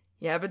great.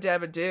 Yabba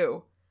dabba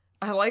do.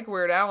 I like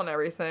Weird Al and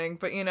everything,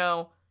 but you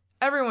know,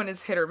 everyone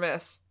is hit or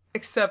miss.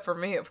 Except for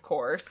me, of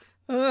course.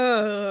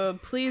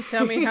 Please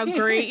tell me how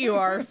great you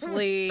are,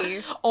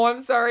 Flea. Oh, I'm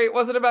sorry. It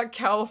wasn't about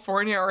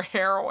California or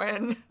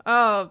heroin.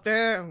 Oh,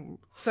 damn.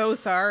 So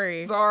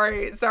sorry.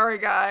 Sorry,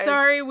 guys.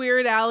 Sorry,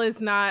 Weird Al is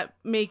not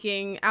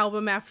making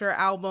album after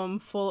album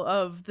full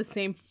of the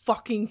same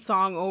fucking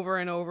song over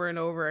and over and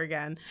over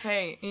again.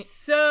 Hey.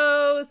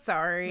 So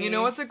sorry. You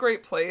know what's a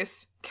great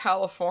place?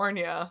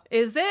 California.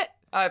 Is it?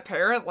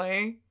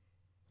 Apparently.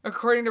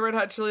 According to Red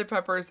Hot Chili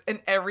Peppers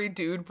and every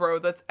dude bro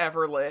that's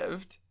ever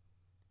lived.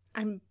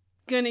 I'm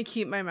gonna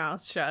keep my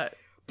mouth shut.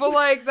 But,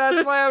 like,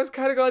 that's why I was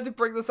kind of glad to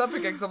bring this up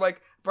again, because I'm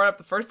like, brought up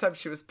the first time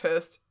she was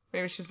pissed.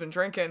 Maybe she's been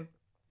drinking.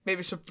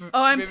 Maybe she'll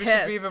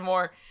be even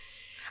more.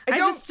 I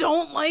just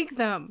don't like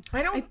them.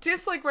 I don't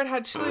dislike Red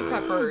Hot Chili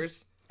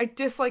Peppers. I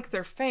dislike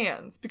their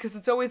fans, because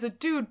it's always a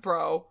dude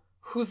bro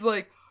who's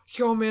like,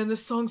 yo, man,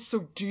 this song's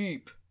so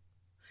deep.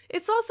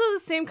 It's also the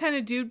same kind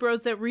of dude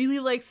bros that really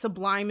like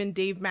Sublime and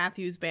Dave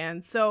Matthews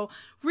Band. So,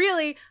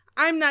 really,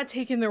 I'm not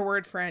taking their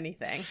word for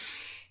anything.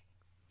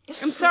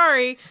 I'm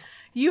sorry.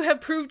 You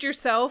have proved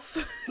yourself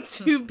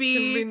to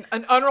be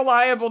an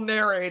unreliable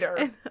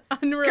narrator.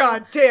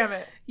 God damn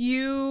it.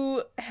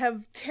 You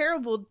have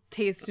terrible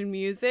taste in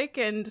music,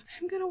 and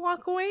I'm going to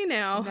walk away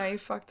now. Now you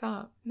fucked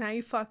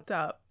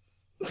up.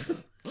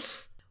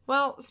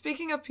 Well,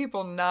 speaking of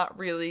people not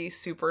really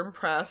super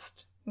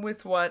impressed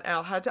with what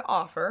Al had to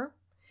offer,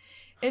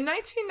 in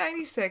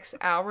 1996,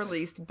 Al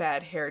released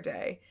Bad Hair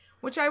Day,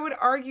 which I would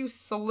argue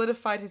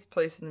solidified his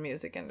place in the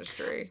music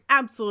industry.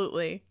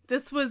 Absolutely.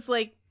 This was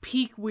like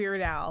peak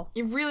Weird Al.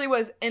 It really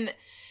was. And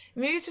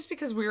maybe it's just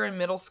because we were in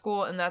middle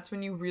school and that's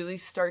when you really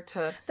start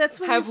to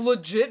have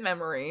legit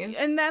memories.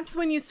 And that's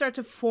when you start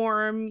to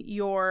form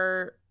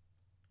your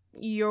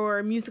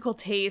musical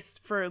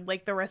taste for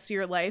like the rest of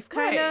your life,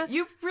 kind of. Right.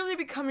 You really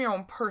become your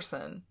own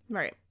person.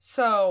 Right.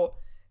 So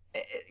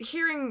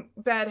hearing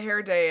Bad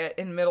Hair Day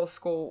in middle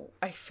school,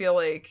 I feel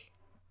like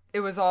it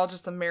was all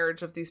just a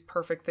marriage of these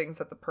perfect things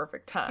at the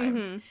perfect time.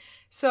 Mm-hmm.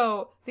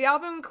 So the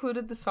album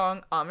included the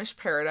song Amish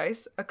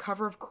Paradise, a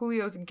cover of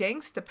Coolio's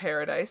Gangsta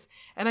Paradise,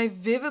 and I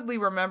vividly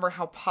remember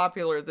how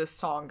popular this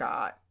song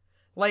got.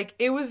 Like,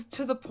 it was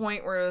to the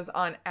point where it was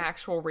on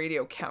actual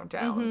radio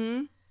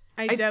countdowns.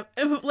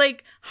 Mm-hmm.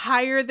 Like,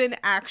 higher than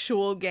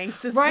actual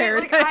Gangsta's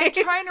Paradise. Like, I'm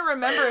trying to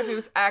remember if it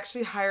was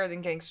actually higher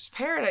than Gangsta's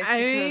Paradise,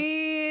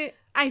 because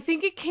I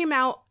think it came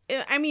out,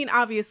 I mean,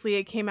 obviously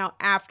it came out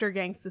after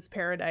Gangsta's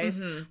Paradise,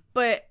 mm-hmm.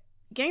 but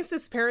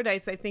Gangsta's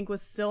Paradise, I think,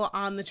 was still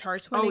on the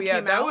charts when it came out. Oh,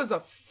 yeah, that was a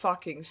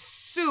fucking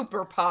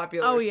super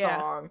popular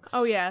song.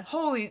 Oh, yeah.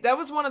 That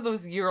was one of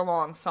those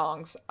year-long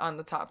songs on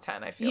the top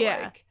 10, I feel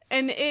like.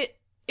 And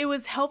it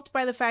was helped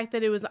by the fact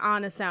that it was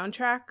on a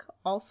soundtrack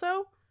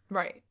also.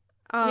 Right.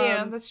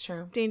 Yeah, that's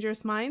true.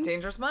 Dangerous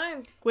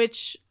Minds.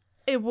 Which,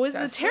 it was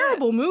a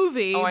terrible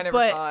movie. Oh, I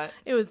never saw it.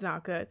 It was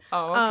not good.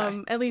 Oh,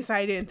 okay. At least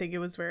I didn't think it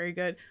was very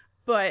good.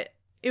 But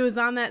it was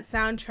on that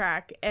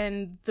soundtrack,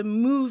 and the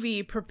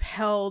movie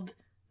propelled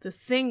the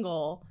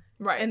single.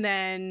 Right. And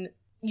then,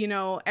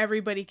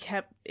 everybody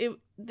kept it.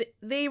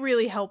 They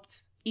really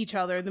helped each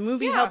other. The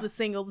movie helped the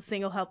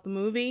single helped the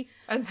movie.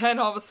 And then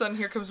all of a sudden,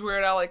 here comes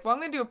Weird Al, like, well, I'm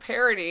going to do a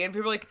parody. And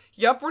people are like,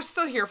 yep, we're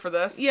still here for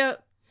this.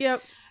 Yep.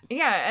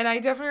 Yeah, and I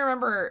definitely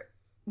remember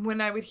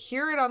when I would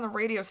hear it on the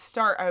radio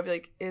start, I would be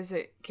like, is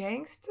it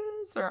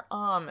Gangstas or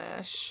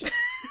Amish?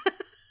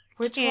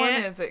 Which one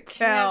is it?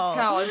 Can't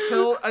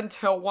tell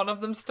until one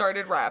of them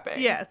started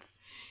rapping.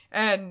 Yes.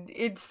 And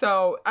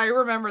I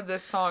remember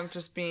this song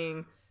just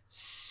being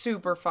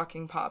super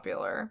fucking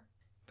popular.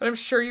 But I'm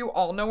sure you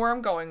all know where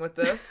I'm going with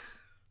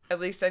this. At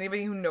least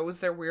anybody who knows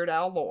their Weird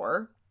Al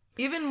lore.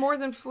 Even more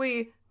than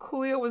Flea,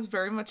 Coolio was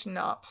very much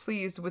not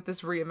pleased with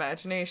this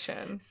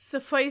reimagination.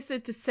 Suffice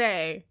it to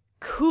say,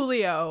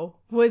 Coolio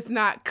was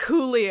not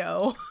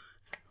Coolio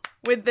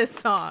with this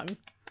song.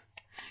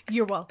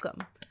 You're welcome.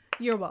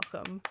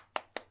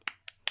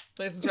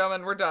 Ladies and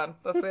gentlemen, we're done.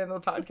 That's the end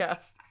of the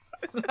podcast.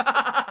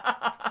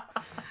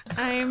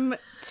 I'm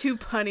too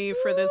punny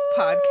for this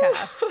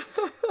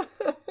podcast.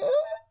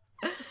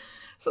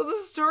 So the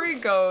story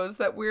goes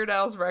that Weird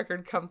Al's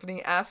record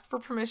company asked for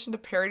permission to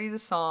parody the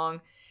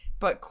song,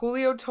 but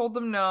Coolio told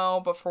them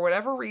no, but for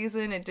whatever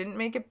reason, it didn't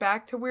make it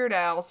back to Weird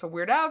Al, so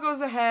Weird Al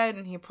goes ahead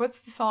and he puts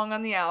the song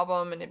on the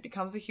album and it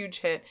becomes a huge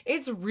hit.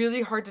 It's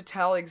really hard to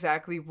tell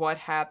exactly what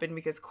happened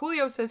because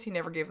Coolio says he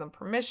never gave them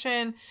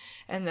permission,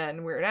 and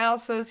then Weird Al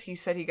says he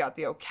said he got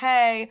the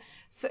okay.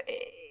 So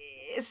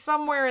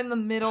somewhere in the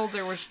middle,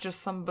 there was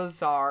just some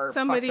bizarre fucked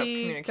up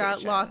communication. Somebody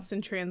got lost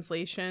in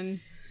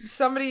translation.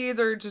 Somebody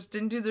either just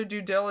didn't do their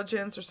due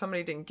diligence or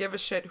somebody didn't give a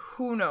shit.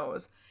 Who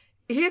knows?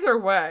 Either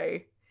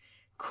way,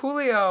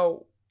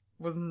 Coolio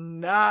was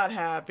not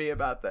happy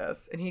about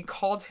this, and he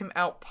called him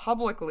out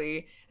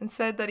publicly and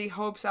said that he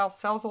hopes Al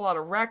sells a lot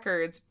of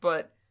records,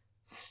 but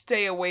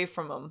stay away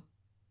from him.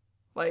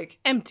 Like,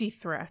 empty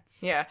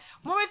threats. Yeah.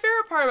 Well, my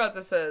favorite part about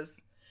this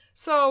is,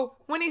 so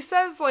when he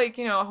says, like,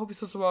 I hope he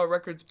sells a lot of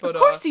records, but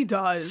of course he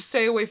does.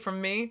 Stay away from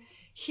me.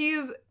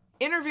 He's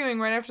interviewing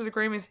right after the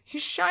Grammys.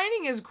 He's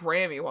shining his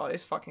Grammy while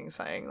he's fucking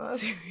saying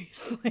this.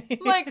 Seriously.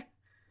 Like,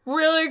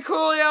 really,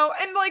 Coolio?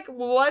 And, like,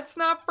 let's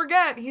not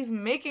forget, he's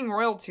making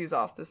royalties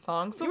off this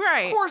song, so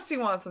of course he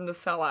wants him to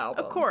sell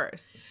albums. Of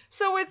course.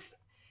 So it's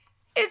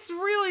it's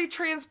really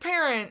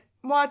transparent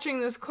watching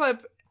this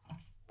clip.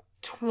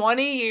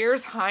 20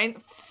 years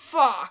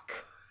fuck.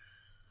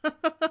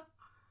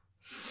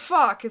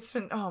 Fuck, it's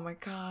been, oh my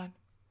god.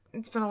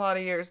 It's been a lot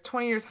of years.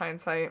 20 years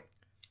hindsight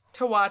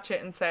to watch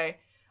it and say,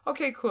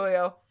 okay,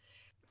 Coolio,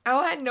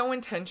 Al had no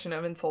intention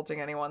of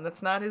insulting anyone.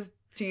 That's not his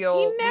deal.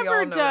 He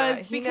never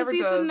does, He because never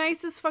he's does. the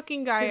nicest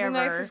fucking guy He's ever. the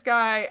nicest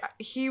guy.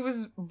 He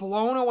was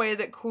blown away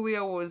that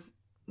Coolio was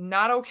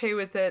not okay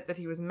with it, that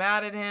he was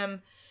mad at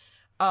him.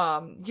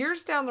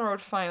 Years down the road,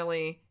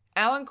 finally,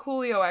 Al and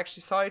Coolio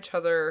actually saw each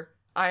other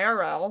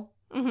IRL,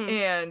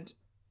 and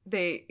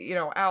they,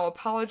 Al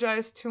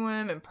apologized to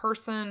him in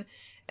person,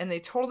 and they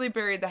totally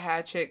buried the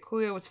hatchet.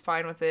 Coolio was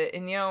fine with it,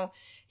 and,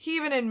 he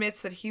even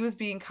admits that he was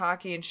being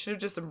cocky and should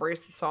have just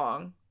embraced the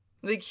song.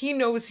 Like, he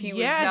knows he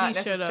was not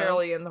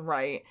necessarily in the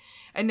right,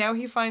 and now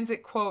he finds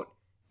it, quote,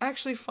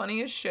 actually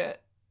funny as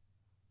shit.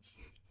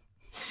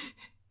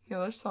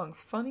 This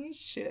song's funny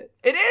as shit.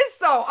 It is,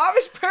 though.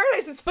 Amish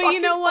Paradise is fucking hilarious. But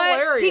you know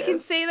what? He can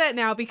say that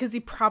now because he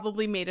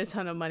probably made a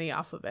ton of money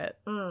off of it.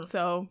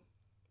 So,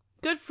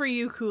 good for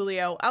you,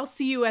 Coolio. I'll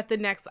see you at the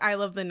next I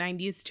Love the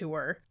 90s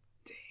tour.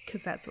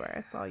 Because that's where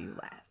I saw you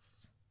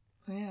last.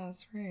 Oh, yeah,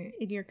 that's right.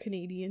 In your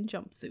Canadian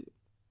jumpsuit.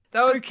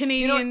 That was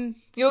Canadian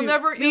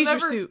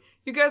suit.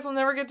 You guys will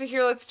never get to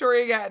hear that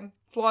story again.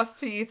 It's lost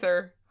to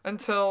ether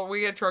until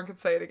we get drunk and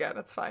say it again.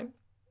 It's fine.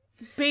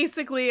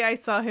 Basically, I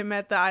saw him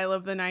at the I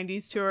Love the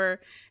 90s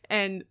tour,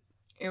 and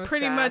it was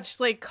pretty sad. much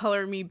like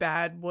Color Me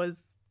Bad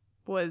was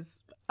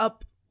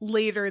up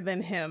later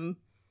than him.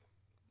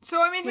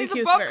 So, I mean, he's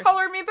above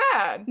Color Me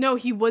Bad. No,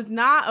 he was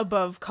not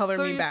above Color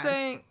Me Bad. So you're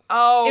saying,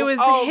 it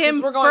was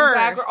him we're going first.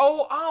 Backward.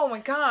 Oh my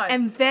god.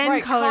 And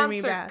then Color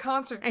Me Bad.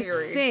 Concert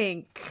theory. I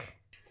think,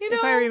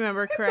 if I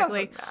remember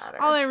correctly. It doesn't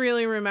matter. All I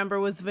really remember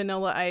was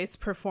Vanilla Ice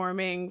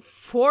performing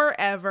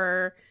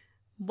Forever.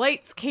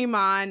 Lights came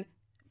on.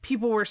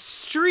 People were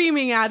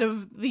streaming out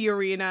of the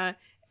arena,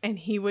 and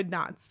he would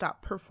not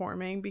stop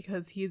performing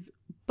because he's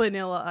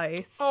Vanilla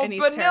Ice. Oh, and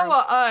he's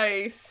Vanilla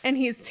Ice. And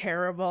he's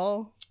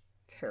terrible.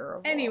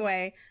 Terrible.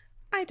 Anyway,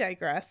 I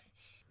digress.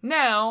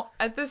 Now,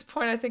 at this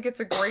point, I think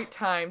it's a great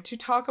time to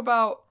talk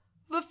about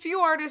the few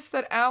artists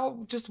that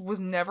Al just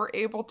was never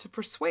able to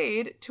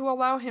persuade to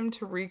allow him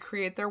to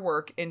recreate their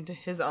work into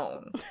his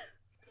own.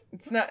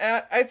 It's not.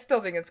 I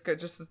still think it's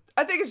good.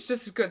 I think it's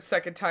just as good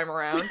second time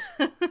around.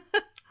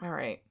 All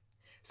right.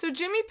 So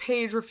Jimmy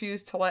Page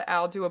refused to let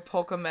Al do a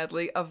polka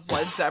medley of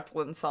Led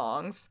Zeppelin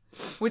songs,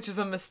 which is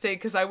a mistake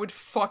because I would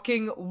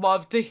fucking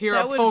love to hear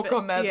a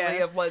polka medley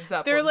of Led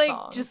Zeppelin songs.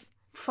 They're just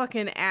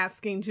fucking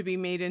asking to be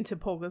made into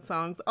polka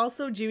songs.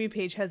 Also, Jimmy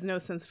Page has no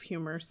sense of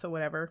humor, so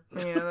whatever.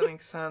 Yeah, that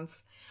makes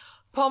sense.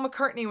 Paul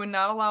McCartney would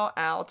not allow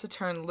Al to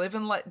turn Live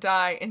and Let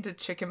Die into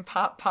Chicken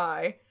Pot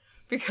Pie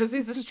because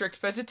he's a strict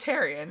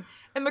vegetarian,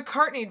 and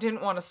McCartney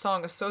didn't want a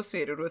song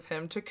associated with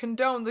him to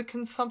condone the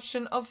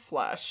consumption of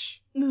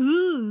flesh.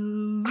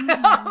 Ooh.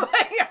 Oh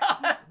my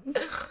god!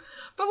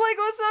 But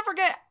let's not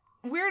forget,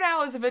 Weird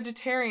Al is a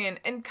vegetarian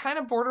and kind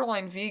of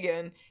borderline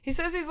vegan. He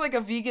says he's like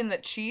a vegan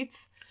that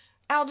cheats.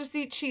 Al, just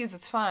eat cheese,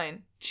 it's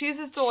fine. Cheese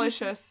is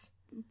delicious.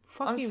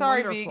 I'm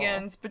sorry, wonderful.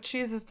 Vegans, but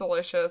cheese is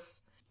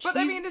delicious. But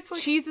I mean, it's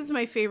like... Cheese is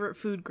my favorite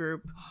food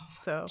group,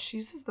 so...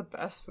 Cheese is the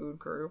best food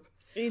group.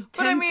 10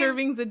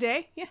 servings a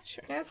day? Yeah,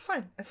 sure. Yeah, it's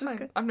fine. It's fine.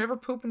 Good. I'm never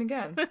pooping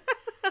again. But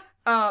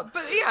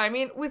yeah, I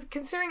mean,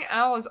 considering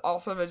Al is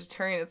also a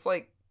vegetarian, it's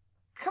like,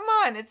 come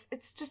on, it's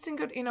just in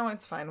good,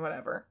 it's fine,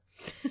 whatever.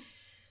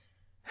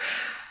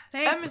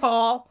 Thanks,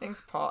 Paul.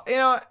 Thanks, Paul.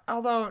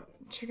 Although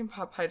chicken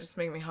pot pie just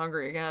made me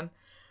hungry again.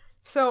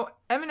 So,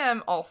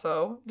 Eminem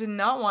also did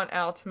not want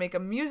Al to make a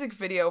music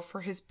video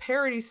for his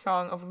parody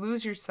song of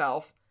Lose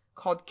Yourself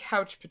called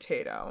Couch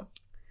Potato.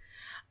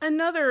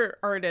 Another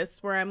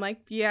artist where I'm like,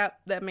 yeah,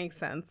 that makes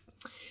sense.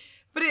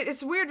 But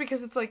it's weird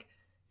because it's like,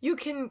 you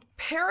can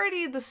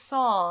parody the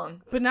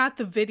song. But not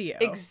the video.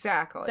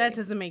 Exactly. That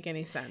doesn't make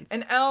any sense.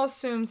 And Al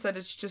assumes that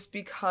it's just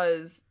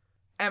because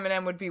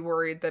Eminem would be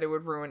worried that it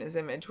would ruin his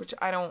image, which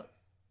I don't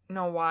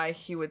know why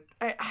he would...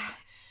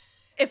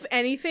 If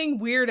anything,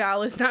 Weird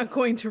Al is not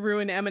going to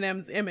ruin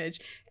Eminem's image.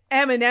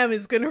 Eminem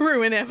is going to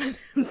ruin Eminem's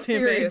image.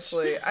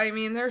 Seriously. I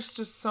mean, there's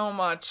just so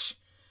much.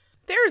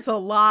 There's a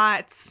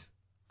lot.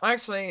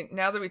 Actually,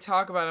 now that we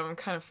talk about him, I'm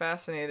kind of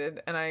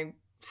fascinated, and I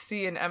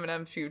see an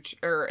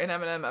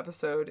Eminem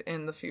episode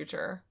in the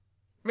future.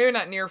 Maybe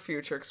not near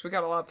future, because we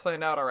got a lot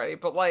planned out already,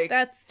 but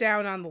that's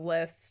down on the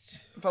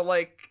list. But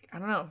I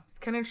don't know. It's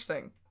kind of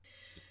interesting.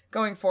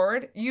 Going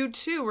forward,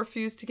 U2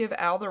 refused to give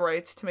Al the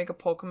rights to make a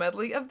polka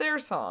medley of their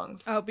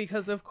songs. Oh,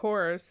 because of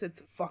course,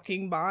 it's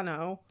fucking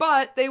Bono.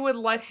 But they would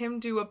let him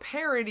do a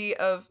parody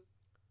of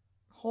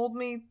Hold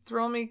Me,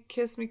 Thrill Me,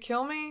 Kiss Me,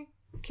 Kill Me?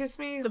 Kiss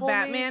Me, the Hold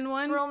Batman Me,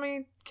 one? Thrill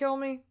Me, Kill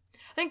Me?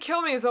 I think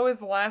Kill Me is always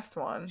the last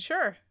one.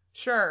 Sure.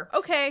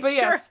 Okay, but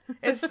yes,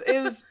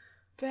 it was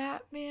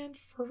Batman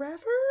Forever?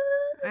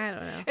 I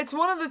don't know. It's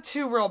one of the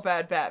two real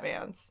bad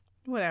Batmans.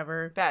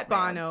 Whatever. Bad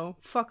Bono. mans.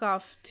 Fuck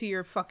off to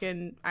your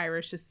fucking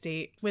Irish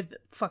estate with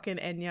fucking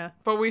Enya.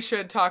 But we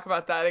should talk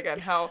about that again,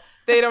 how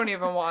they don't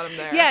even want him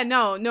there. Yeah,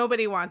 no,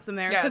 nobody wants them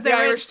there. Yeah, the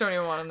Irish don't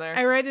even want him there.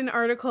 I read an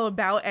article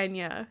about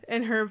Enya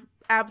and her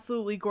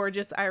absolutely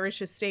gorgeous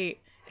Irish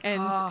estate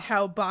and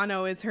how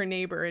Bono is her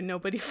neighbor and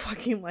nobody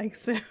fucking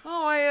likes him.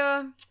 Oh,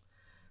 I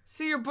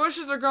see your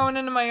bushes are growing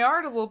into my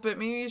yard a little bit.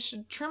 Maybe you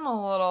should trim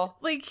a little.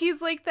 Like,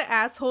 he's like the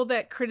asshole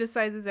that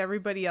criticizes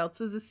everybody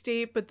else's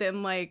estate, but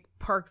then, like,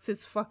 parks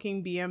his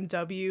fucking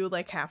BMW,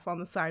 like, half on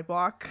the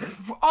sidewalk.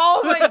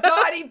 Oh my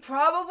god, he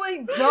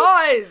probably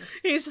does!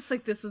 He's just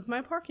like, this is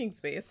my parking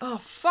space. Oh,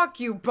 fuck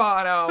you,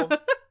 Bono.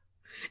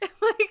 And,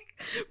 like,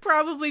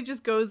 probably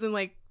just goes and,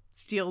 like,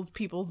 steals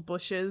people's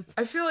bushes.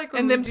 I feel like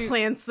and then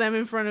plants them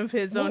in front of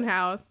his own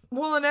house.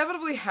 We'll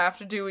inevitably have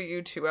to do a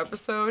U2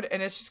 episode,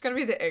 and it's just going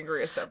to be the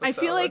angriest episode. I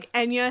feel like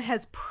Enya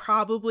has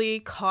probably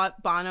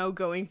caught Bono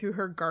going through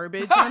her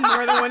garbage on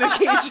more than one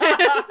occasion.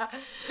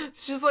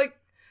 It's just like,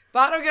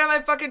 Bono, get out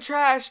my fucking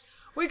trash.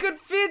 We could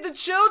feed the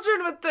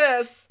children with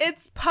this.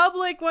 It's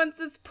public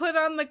once it's put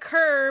on the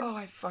curb. Oh,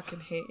 I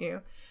fucking hate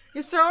you.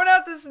 You're throwing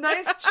out this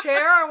nice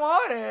chair. I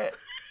want it.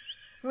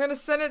 I'm going to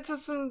send it to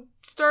some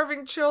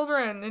starving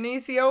children in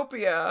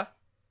Ethiopia.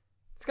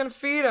 It's going to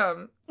feed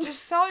them.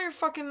 Just sell your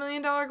fucking $1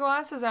 million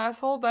glasses,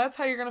 asshole. That's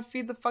how you're going to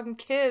feed the fucking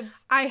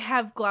kids. I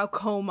have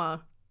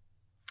glaucoma.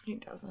 He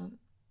doesn't.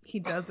 He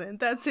doesn't.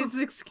 That's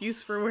his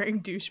excuse for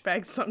wearing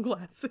douchebag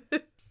sunglasses.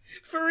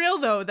 For real,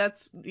 though,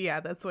 that's what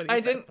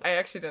he said. I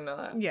actually didn't know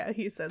that. Yeah,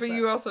 he said that. But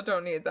you also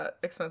don't need that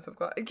expensive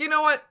glass. You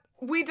know what?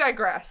 We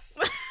digress.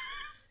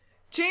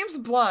 James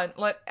Blunt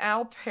let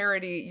Al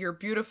parody You're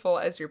Beautiful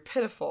as You're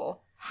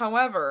Pitiful.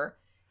 However,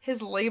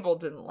 his label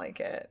didn't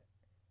like it.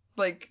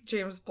 Like,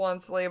 James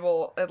Blunt's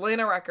label,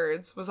 Atlantic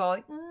Records, was all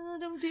like, oh,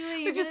 don't do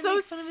it. Which is so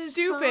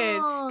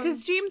stupid.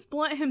 Because James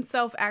Blunt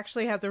himself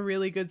actually has a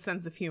really good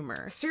sense of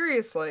humor.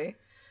 Seriously.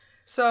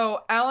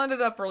 So, Al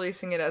ended up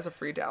releasing it as a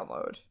free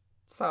download.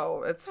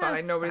 So, it's fine.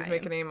 That's Nobody's fine.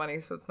 making any money,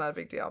 so it's not a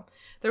big deal.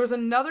 There was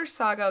another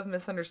saga of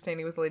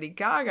misunderstanding with Lady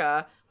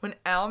Gaga when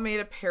Al made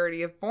a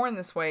parody of Born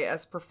This Way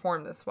as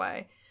Performed This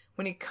Way.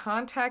 When he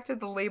contacted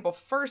the label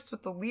first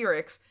with the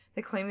lyrics,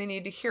 they claimed they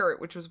needed to hear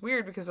it, which was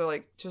weird because they're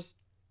like, it's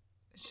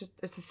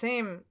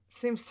the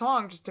same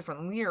song, just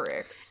different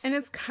lyrics. And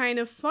it's kind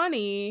of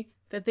funny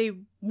that they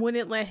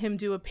wouldn't let him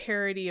do a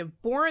parody of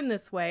Born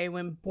This Way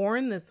when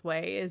Born This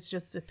Way is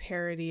just a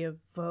parody of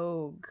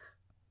Vogue.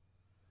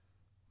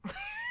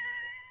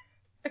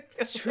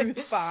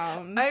 Truth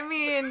bombs. I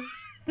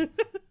mean...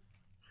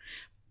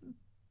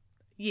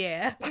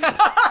 yeah.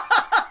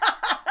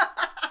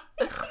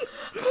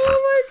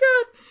 Oh my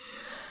god.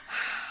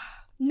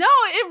 No,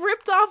 it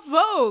ripped off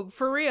Vogue,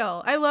 for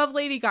real. I love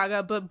Lady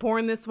Gaga, but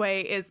Born This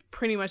Way is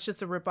pretty much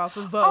just a ripoff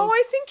of Vogue. Oh,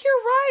 I think you're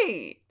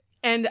right.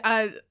 And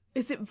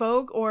is it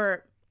Vogue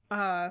or...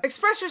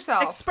 Express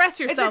Yourself. Express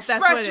Yourself, It's that's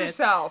Express what it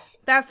Yourself. is.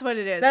 That's what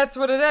it is. That's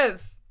what it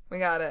is. We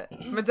got it.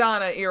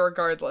 Madonna,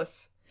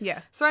 irregardless.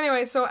 Yeah. So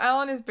anyway,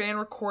 Al and his band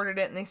recorded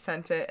it and they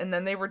sent it, and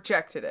then they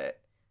rejected it.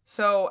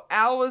 So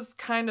Al was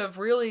kind of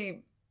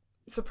really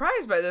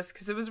surprised by this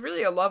because it was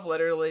really a love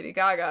letter to Lady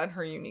Gaga and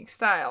her unique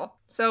style.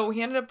 So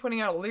he ended up putting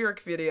out a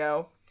lyric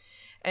video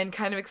and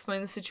kind of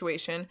explained the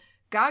situation.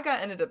 Gaga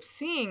ended up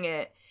seeing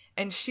it,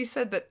 and she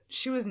said that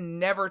she was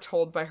never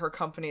told by her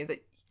company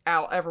that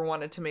Al ever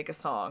wanted to make a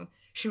song.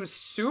 She was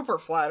super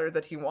flattered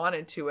that he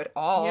wanted to at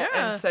all,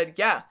 and said,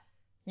 yeah,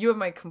 you have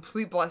my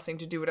complete blessing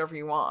to do whatever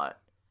you want.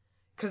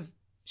 Because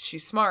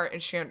she's smart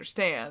and she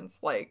understands,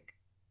 like,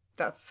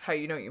 that's how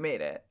you know you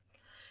made it.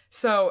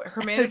 So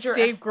her manager... As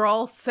Dave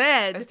Grohl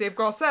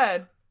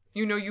said,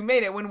 you know you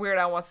made it when Weird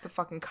Al wants to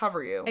fucking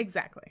cover you.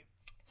 Exactly.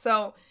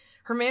 So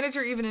her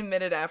manager even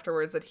admitted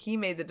afterwards that he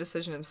made the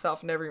decision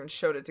himself and never even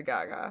showed it to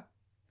Gaga.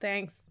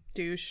 Thanks,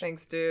 douche.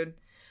 Thanks, dude.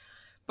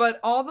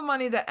 But all the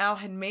money that Al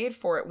had made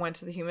for it went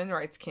to the Human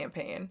Rights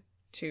Campaign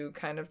to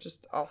kind of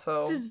just also...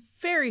 This is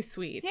very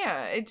sweet.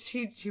 Yeah,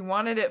 he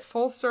wanted it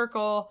full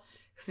circle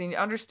because he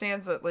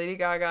understands that Lady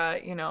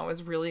Gaga,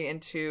 is really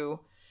into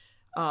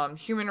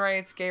human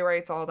rights, gay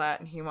rights, all that,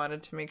 and he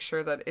wanted to make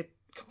sure that it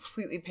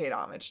completely paid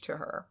homage to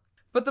her.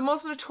 But the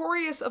most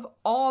notorious of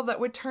all that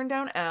would turn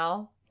down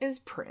Al is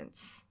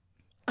Prince.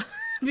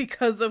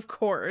 Because of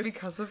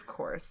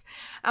course.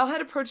 Al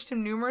had approached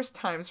him numerous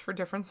times for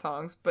different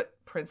songs, but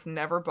Prince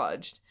never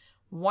budged.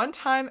 One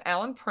time,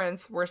 Al and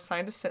Prince were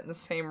assigned to sit in the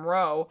same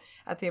row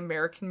at the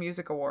American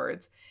Music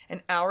Awards,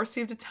 and Al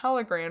received a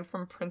telegram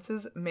from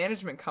Prince's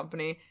management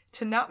company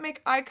to not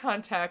make eye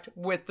contact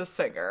with the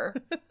singer.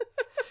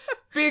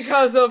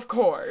 Because of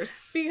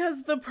course.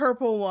 Because the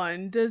purple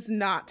one does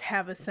not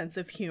have a sense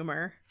of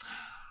humor.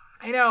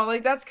 I know,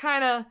 that's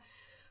kind of,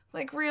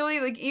 really,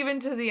 even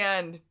to the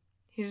end,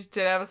 he just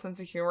did have a sense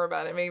of humor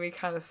about it. It made me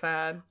kind of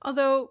sad.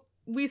 Although,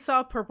 we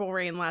saw Purple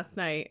Rain last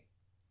night.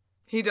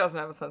 He doesn't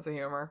have a sense of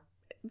humor.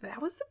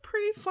 That was a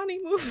pretty funny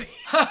movie.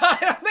 I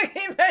don't think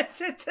he meant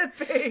it to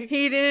be.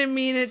 He didn't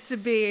mean it to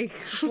be.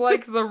 It's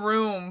like The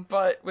Room,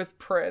 but with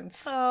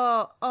Prince.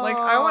 Oh.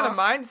 I wouldn't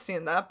mind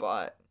seeing that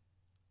butt.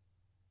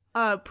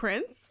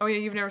 Prince? Oh, yeah,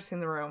 you've never seen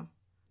The Room.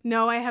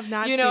 No, I have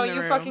not You seen know, The you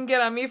Room. fucking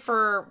get on me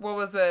for, what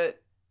was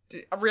it?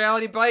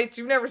 Reality Bites.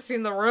 You've never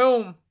seen The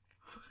Room.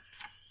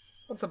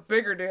 That's a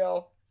bigger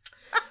deal.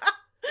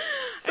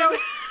 So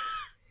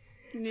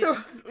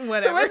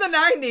Whatever. So in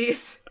the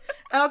 90s,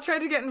 Al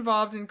tried to get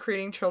involved in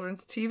creating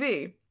children's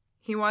TV.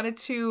 He wanted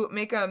to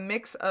make a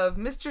mix of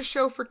Mr.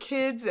 Show for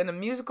kids and a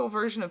musical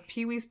version of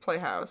Pee-wee's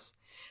Playhouse.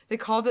 They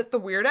called it The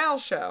Weird Al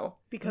Show.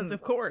 Because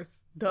of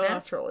course. Duh.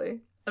 Naturally.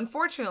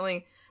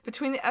 Unfortunately,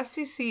 between the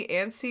FCC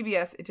and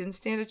CBS, it didn't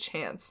stand a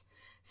chance.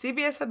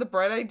 CBS had the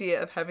bright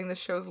idea of having the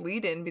show's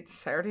lead-in be the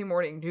Saturday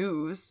morning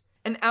news,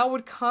 and Al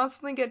would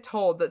constantly get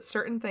told that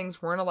certain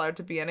things weren't allowed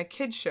to be on a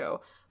kid's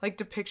show, like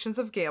depictions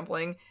of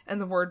gambling and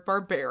the word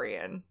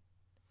barbarian.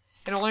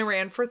 It only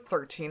ran for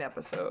 13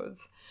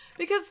 episodes.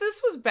 Because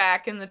this was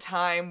back in the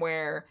time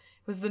where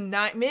it was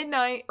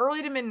the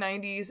early to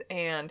mid-90s,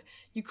 and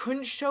you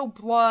couldn't show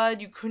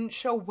blood, you couldn't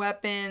show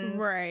weapons.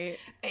 Right.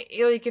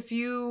 Like, if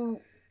you...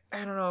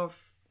 I don't know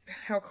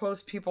how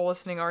close people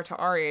listening are to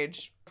our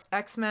age.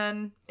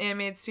 X-Men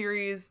animated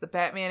series, the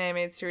Batman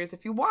animated series.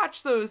 If you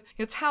watch those,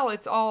 you'll tell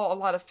it's all a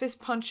lot of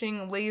fist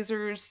punching,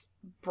 lasers,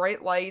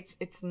 bright lights.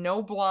 It's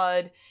no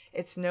blood.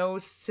 It's no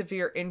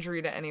severe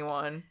injury to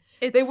anyone.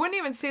 They wouldn't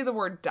even say the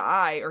word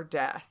die or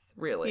death,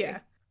 really. Yeah.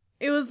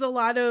 It was a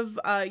lot of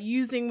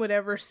using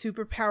whatever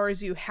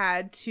superpowers you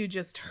had to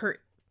just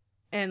hurt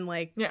and,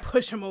 like,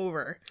 push them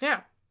over.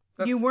 Yeah.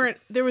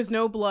 There was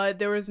no blood.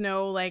 There was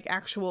no, like,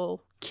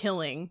 actual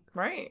killing.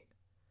 Right.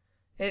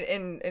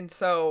 And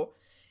so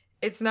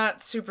it's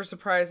not super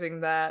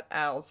surprising that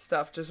Al's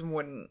stuff just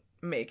wouldn't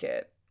make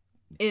it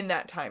in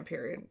that time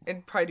period.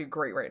 It'd probably do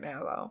great right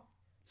now, though.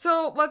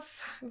 So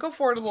let's go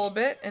forward a little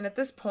bit. And at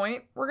this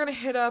point, we're going to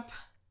hit up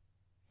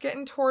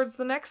getting towards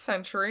the next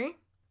century.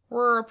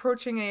 We're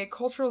approaching a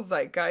cultural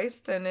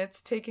zeitgeist, and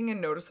it's taking a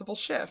noticeable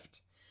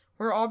shift.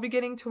 We're all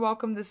beginning to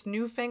welcome this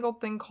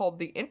newfangled thing called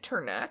the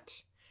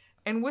internet,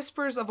 and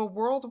whispers of a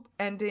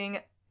world-ending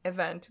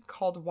event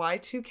called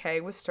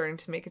Y2K was starting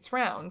to make its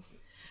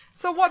rounds.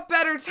 So what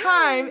better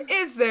time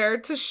is there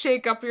to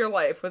shake up your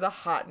life with a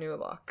hot new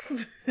look?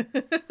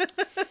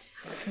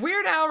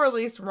 Weird Al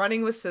released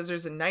Running with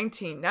Scissors in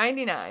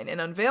 1999 and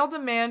unveiled a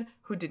man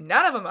who did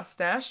not have a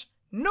mustache,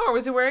 nor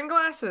was he wearing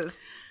glasses.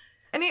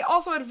 And he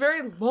also had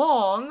very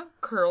long,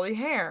 curly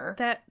hair.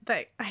 That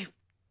I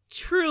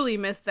truly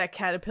missed that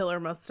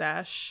caterpillar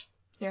mustache.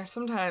 Yeah,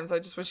 sometimes I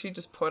just wish he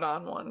just put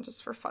on one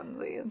just for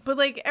funsies. But,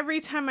 like, every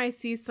time I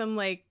see some,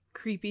 like,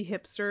 creepy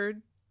hipster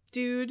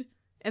dude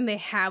and they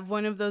have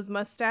one of those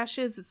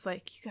mustaches, it's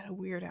like, you got a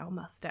Weird Al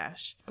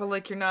mustache. But,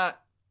 like, you're not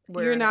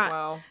wearing it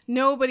well.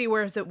 Nobody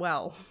wears it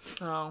well.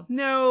 No.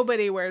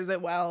 Nobody wears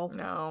it well.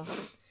 No.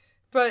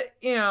 But,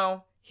 you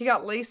know, he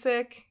got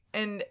LASIK,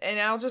 and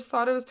Al just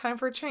thought it was time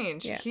for a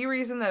change. Yeah. He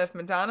reasoned that if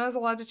Madonna is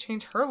allowed to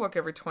change her look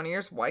every 20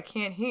 years, why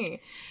can't he?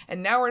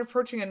 And now we're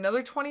approaching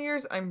another 20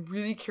 years. I'm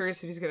really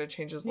curious if he's going to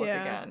change his look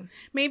again.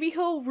 Maybe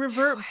he'll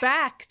revert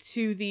back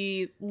to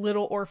the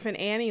Little Orphan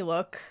Annie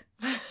look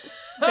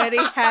that he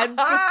had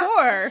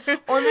before.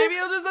 Or maybe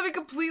he'll do something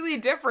completely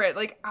different.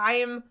 Like, I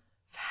am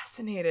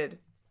fascinated.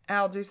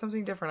 Al, do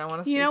something different. I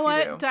want to see if you do. You know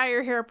what? Dye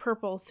your hair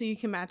purple so you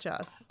can match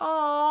us.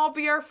 Oh,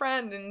 be our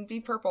friend and be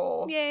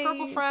purple. Yay.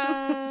 Purple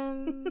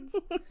friends.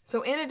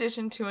 So in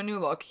addition to a new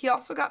look, he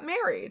also got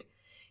married.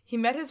 He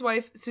met his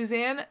wife,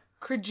 Suzanne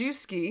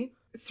Krajewski,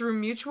 through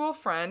mutual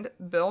friend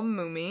Bill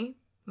Mumy.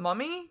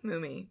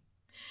 Mumy?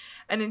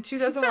 And in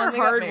 2001, they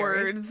got married.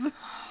 Words.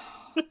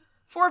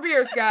 4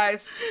 beers,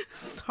 guys.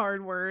 It's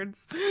hard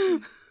words.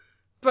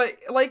 But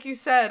like you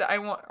said,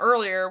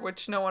 earlier,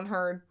 which no one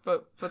heard,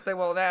 but they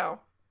will now.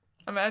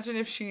 Imagine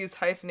if she's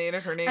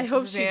hyphenated her name to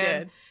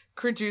Suzanne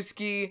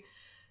Krajewski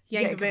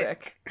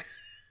Yankovic.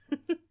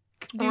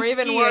 Or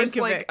even worse,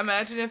 like,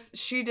 imagine if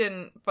she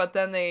didn't, but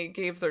then they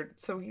gave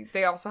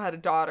they also had a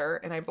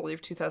daughter in, I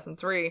believe,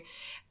 2003.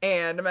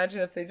 And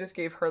imagine if they just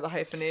gave her the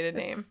hyphenated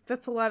name.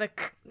 That's a lot of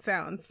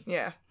sounds.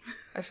 Yeah.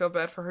 I feel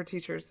bad for her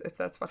teachers if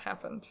that's what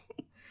happened.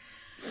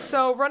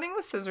 So, Running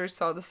with Scissors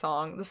saw the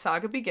song The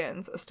Saga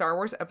Begins, a Star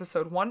Wars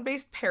Episode 1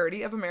 based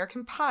parody of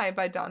American Pie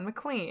by Don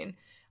McLean.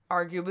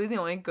 Arguably the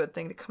only good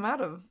thing to come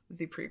out of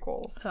the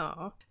prequels.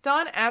 Aww.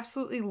 Don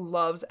absolutely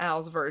loves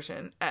Al's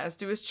version, as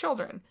do his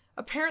children.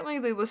 Apparently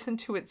they listen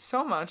to it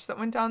so much that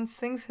when Don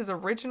sings his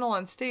original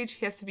on stage,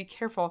 he has to be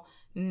careful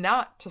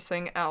not to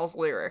sing Al's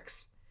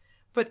lyrics.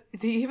 But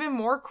the even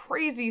more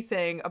crazy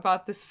thing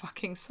about this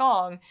fucking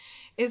song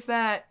is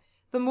that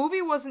the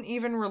movie wasn't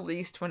even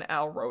released when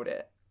Al wrote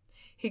it.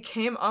 He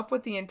came up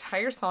with the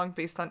entire song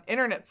based on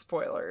internet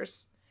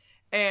spoilers.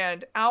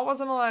 And Al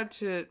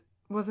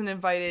wasn't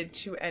invited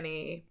to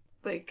any,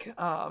 like,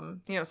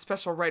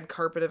 special red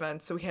carpet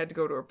events, so he had to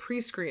go to a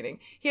pre-screening.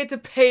 He had to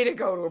pay to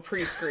go to a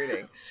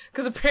pre-screening.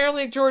 Because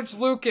apparently George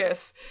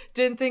Lucas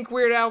didn't think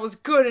Weird Al was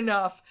good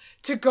enough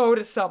to go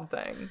to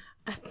something.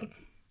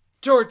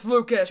 George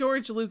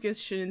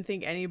Lucas shouldn't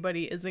think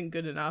anybody isn't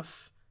good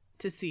enough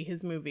to see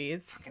his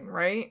movies.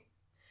 Right?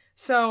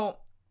 So,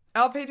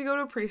 Al paid to go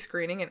to a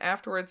pre-screening, and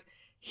afterwards,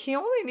 He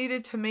only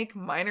needed to make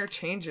minor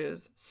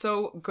changes.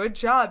 So good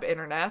job,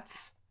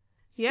 internets.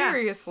 Yeah.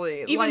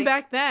 Seriously. Even like,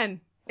 back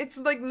then. It's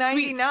like 99.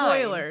 Sweet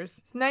spoilers.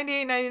 It's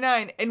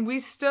 98.99, and we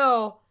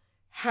still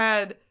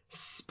had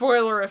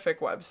spoilerific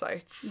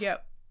websites.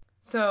 Yep.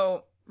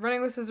 So,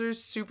 Running with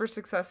Scissors, super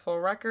successful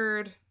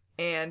record,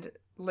 and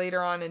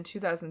later on in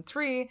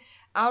 2003,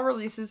 Al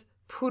releases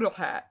Poodle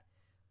Hat,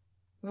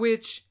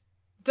 which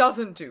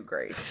doesn't do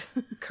great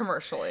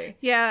commercially.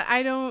 Yeah,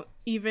 I don't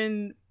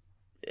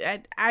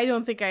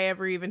think I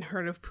ever even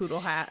heard of Poodle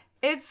Hat.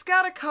 It's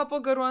got a couple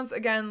good ones.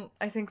 Again,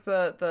 I think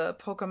the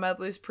polka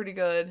medley's pretty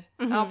good.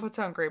 Mm-hmm. Al puts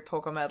on great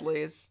polka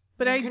medleys.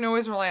 But you can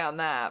always rely on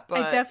that.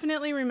 But I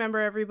definitely remember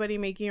everybody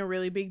making a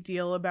really big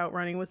deal about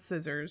Running with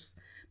Scissors.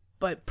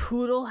 But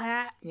Poodle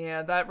Hat?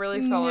 Yeah, that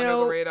really fell under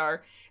the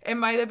radar. It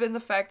might have been the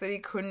fact that he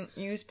couldn't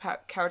use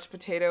Couch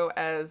Potato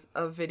as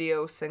a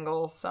video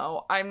single,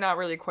 so I'm not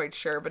really quite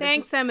sure. But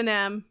Thanks,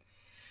 Eminem.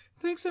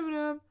 Thanks,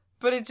 Eminem.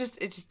 But it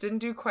just didn't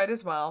do quite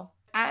as well.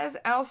 As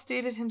Al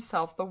stated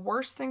himself, the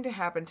worst thing to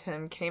happen to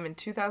him came in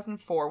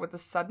 2004 with the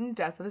sudden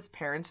death of his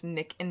parents,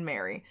 Nick and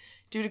Mary,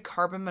 due to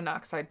carbon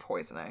monoxide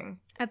poisoning.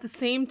 At the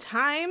same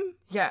time?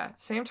 Yeah,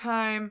 same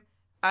time,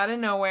 out of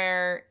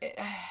nowhere.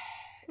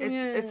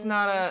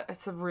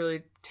 It's a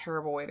really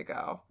terrible way to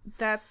go.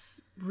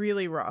 That's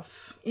really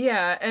rough.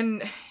 Yeah,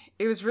 and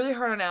it was really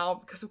hard on Al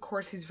because, of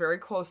course, he's very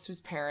close to his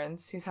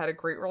parents. He's had a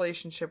great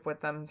relationship with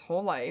them his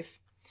whole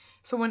life.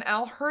 So when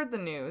Al heard the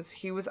news,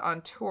 he was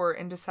on tour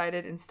and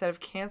decided instead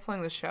of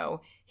canceling the show,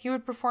 he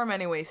would perform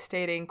anyway,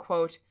 stating,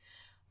 quote,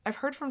 "I've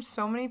heard from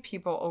so many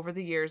people over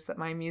the years that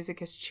my music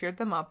has cheered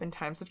them up in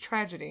times of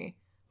tragedy.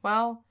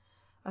 Well,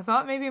 I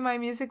thought maybe my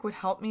music would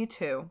help me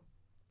too."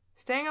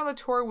 Staying on the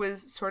tour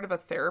was sort of a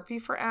therapy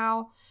for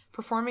Al.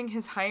 Performing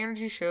his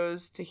high-energy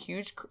shows to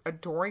huge,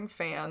 adoring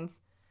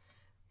fans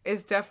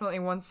is definitely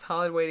one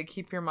solid way to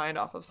keep your mind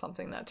off of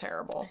something that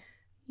terrible.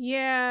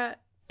 Yeah,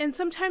 and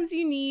sometimes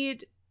you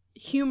need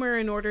humor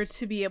in order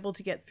to be able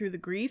to get through the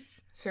grief.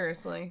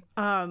 Seriously.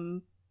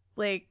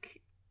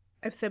 Like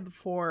I've said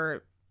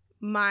before,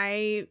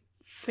 my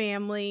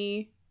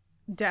family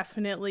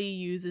definitely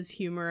uses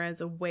humor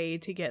as a way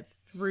to get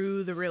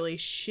through the really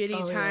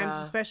shitty times,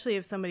 especially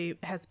if somebody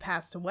has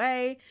passed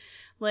away.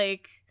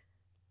 Like,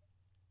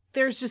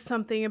 there's just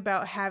something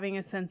about having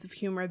a sense of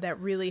humor that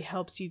really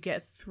helps you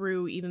get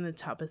through even the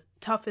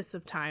toughest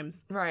of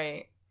times.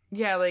 Right.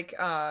 Yeah, like,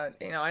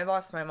 I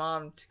lost my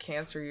mom to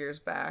cancer years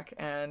back,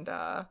 and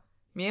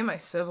me and my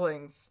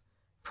siblings,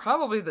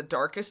 probably the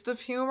darkest of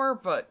humor,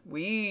 but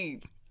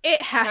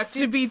it has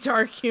to be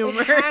dark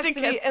humor. It has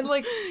to be, and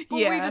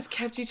we just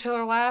kept each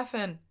other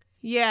laughing.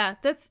 Yeah,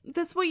 that's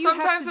what you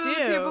Sometimes have to do. Sometimes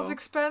at other people's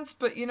expense,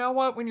 but you know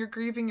what? When you're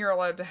grieving, you're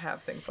allowed to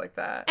have things like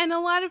that. And a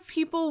lot of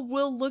people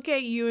will look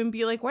at you and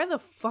be like, why the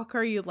fuck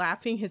are you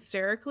laughing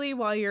hysterically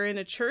while you're in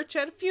a church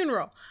at a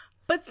funeral?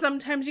 But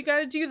sometimes you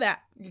gotta do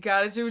that. You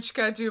gotta do what you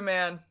gotta do,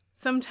 man.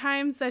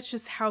 Sometimes that's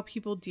just how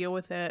people deal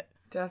with it.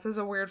 Death is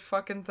a weird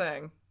fucking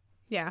thing.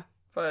 Yeah.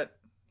 But,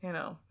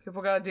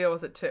 people gotta deal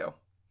with it too.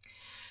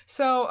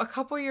 So, a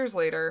couple years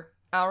later,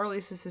 Al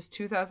releases his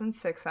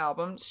 2006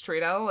 album,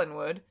 Straight Outta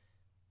Linwood.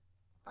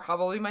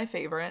 Probably my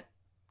favorite,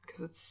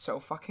 because it's so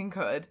fucking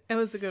good. It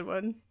was a good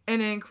one.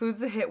 And it includes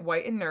the hit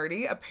White and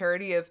Nerdy, a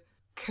parody of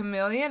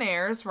Chameleon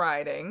Air's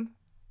Riding.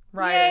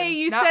 Yay,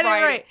 you said it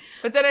right.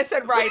 But then I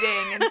said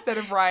riding instead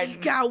of riding.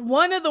 You got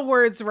one of the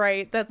words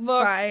right. That's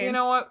fine. You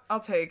know what? I'll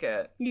take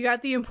it. You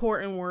got the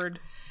important word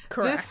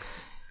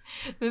correct.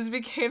 This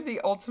became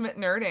the ultimate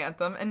nerd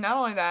anthem, and not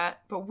only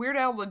that, but Weird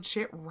Al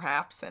legit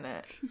raps in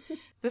it.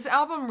 This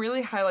album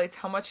really highlights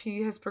how much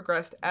he has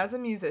progressed as a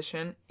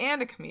musician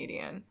and a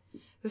comedian.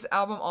 This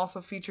album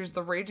also features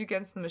the Rage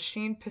Against the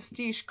Machine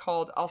pastiche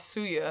called I'll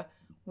Sue Ya,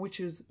 which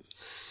is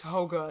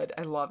so good.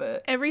 I love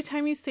it. Every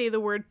time you say the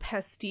word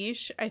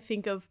pastiche, I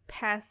think of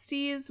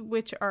pasties,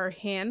 which are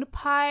hand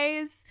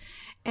pies,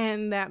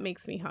 and that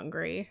makes me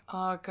hungry.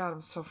 Oh, God,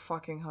 I'm so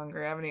fucking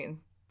hungry. I haven't eaten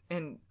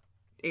in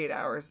 8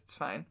 hours. It's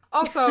fine.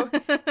 Also,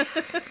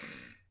 the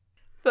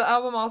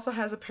album also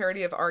has a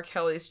parody of R.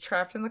 Kelly's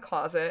Trapped in the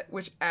Closet,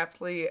 which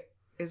aptly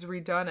is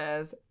redone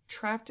as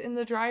Trapped in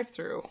the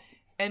Drive-Thru,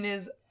 and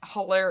is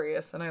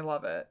hilarious, and I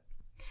love it.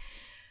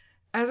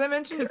 As I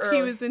mentioned earlier... Because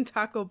he was in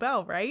Taco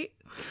Bell, right?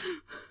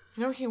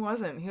 No, he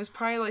wasn't. He was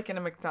probably like in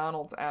a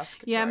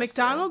McDonald's-esque Yeah, drive-thru.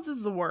 McDonald's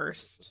is the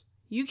worst.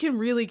 You can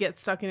really get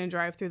stuck in a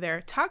drive-thru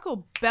there.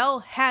 Taco Bell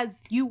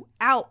has you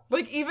out.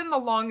 Like, even the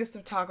longest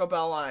of Taco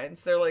Bell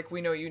lines, they're like, we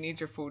know you need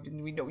your food,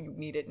 and we know you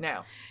need it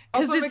now.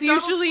 Also,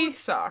 McDonald's food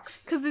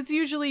sucks. Because it's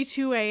usually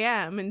 2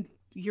 a.m., and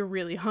you're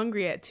really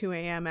hungry at 2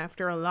 a.m.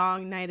 after a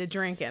long night of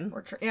drinking. I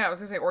was going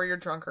to say, or you're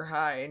drunk or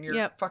high, and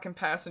you're fucking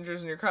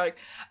passengers in your car like,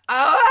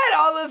 I want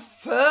all the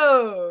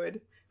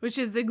food! Which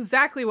is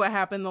exactly what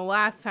happened the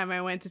last time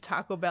I went to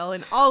Taco Bell,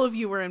 and all of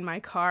you were in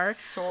my car.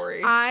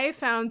 Sorry. I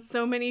found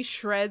so many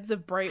shreds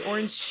of bright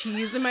orange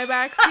cheese in my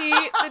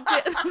backseat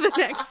the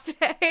next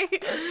day.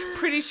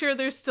 Pretty sure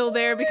they're still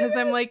there, because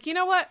I'm like, you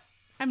know what?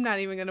 I'm not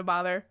even going to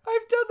bother.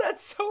 I've done that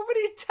so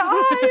many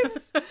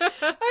times. I've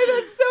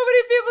had so many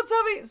many people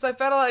tell me? So I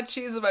found a lot of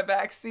cheese in my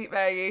back seat,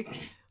 Maggie.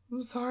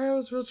 I'm sorry, I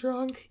was real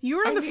drunk. You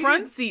were in the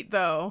front seat,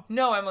 though.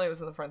 No, Emily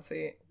was in the front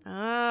seat.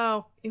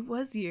 Oh, it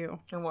was you.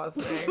 It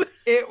was me.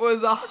 It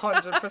was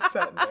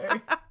 100%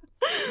 me.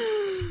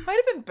 Might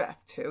have been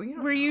Beth, too. You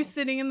don't know. You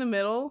sitting in the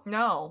middle?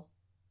 No.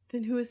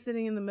 Then who was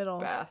sitting in the middle?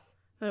 Beth.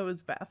 That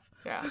was Beth.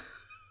 Yeah.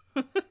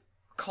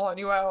 Calling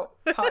you out,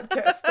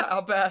 podcast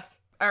style, Beth.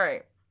 All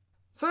right.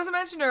 So as I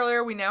mentioned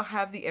earlier, we now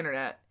have the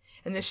internet,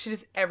 and this shit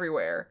is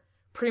everywhere.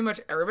 Pretty much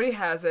everybody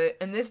has it,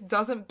 and this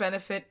doesn't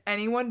benefit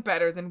anyone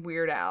better than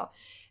Weird Al,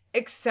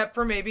 except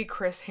for maybe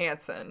Chris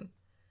Hansen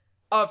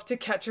of To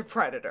Catch a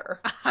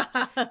Predator.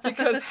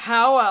 Because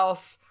how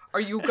else are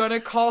you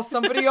gonna call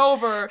somebody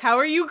over?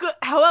 How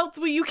else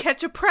will you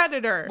catch a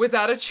predator?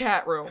 Without a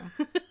chat room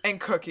and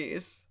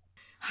cookies.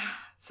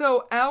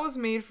 So Al was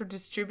made for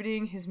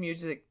distributing his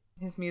music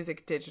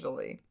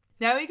digitally.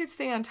 Now he could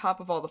stay on top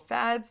of all the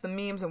fads, the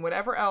memes, and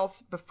whatever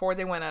else before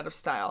they went out of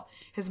style.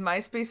 His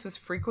MySpace was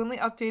frequently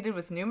updated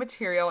with new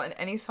material and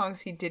any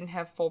songs he didn't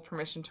have full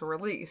permission to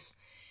release.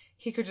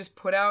 He could just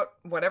put out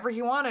whatever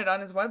he wanted on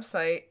his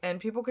website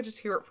and people could just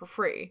hear it for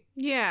free.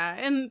 Yeah,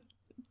 and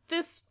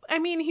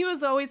he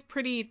was always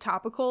pretty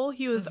topical.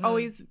 He was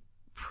always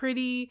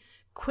pretty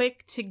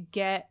quick to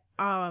get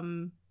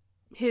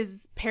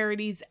his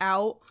parodies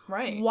out.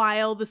 Right.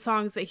 While the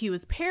songs that he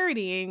was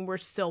parodying were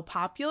still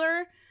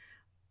popular.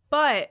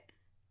 But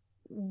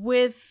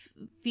with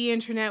the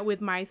internet,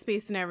 with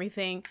MySpace and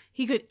everything,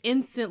 he could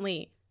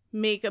instantly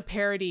make a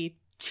parody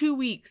 2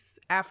 weeks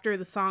after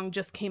the song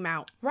just came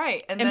out.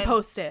 Right. And then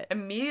post it.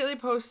 Immediately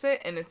post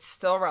it, and it's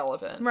still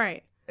relevant.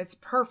 Right. It's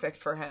perfect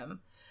for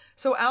him.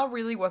 So Al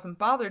really wasn't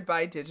bothered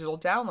by digital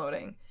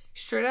downloading.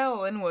 Straight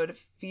Outta Linwood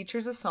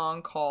features a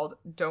song called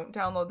Don't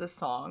Download This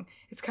Song.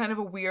 It's kind of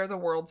a We Are the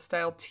World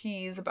style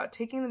tease about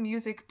taking the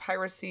music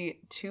piracy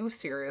too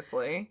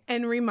seriously.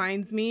 And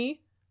reminds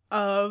me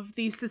of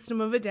the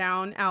System of a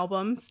Down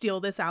album, Steal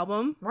This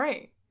Album.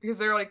 Right. Because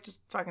they're like,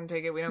 just fucking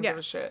take it. We don't give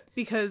a shit.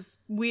 Because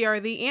we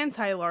are the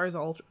anti-Lars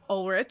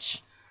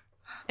Ulrich.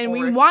 And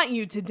we want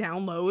you to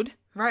download.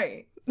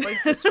 Right. Like,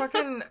 just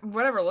fucking,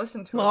 whatever,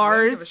 listen to Lars,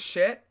 it. We don't give a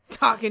shit.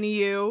 Talking to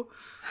you.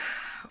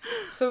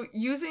 So,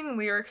 using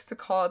lyrics to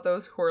call out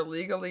those who are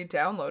legally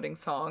downloading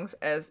songs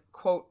as,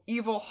 quote,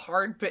 evil,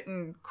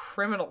 hard-bitten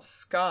criminal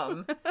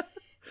scum...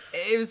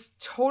 It was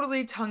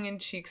totally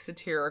tongue-in-cheek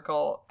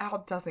satirical.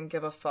 Al doesn't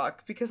give a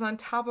fuck, because on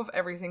top of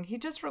everything, he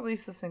just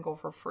released the single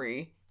for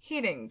free.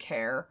 He didn't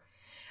care.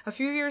 A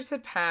few years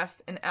had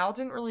passed, and Al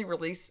didn't really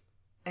release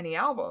any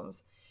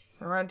albums.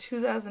 Around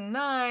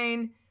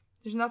 2009,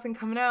 there's nothing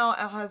coming out.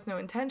 Al has no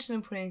intention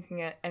of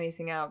putting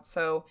anything out,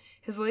 so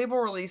his label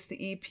released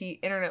the EP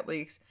Internet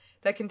Leaks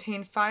that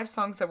contained 5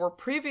 songs that were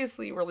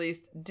previously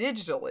released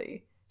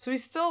digitally. So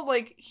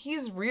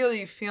he's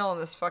really feeling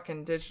this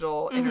fucking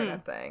digital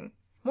internet thing.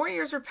 More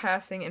years were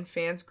passing and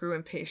fans grew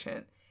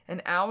impatient,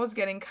 and Al was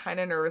getting kind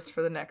of nervous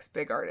for the next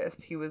big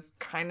artist. He was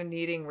kind of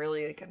needing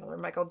really like another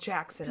Michael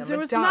Jackson, a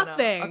Madonna,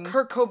 a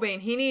Kurt Cobain.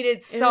 He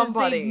needed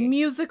somebody. It was a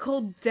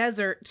musical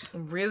desert. It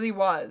really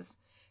was.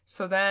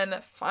 So then,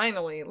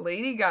 finally,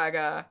 Lady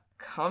Gaga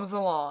comes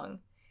along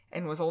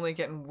and was only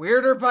getting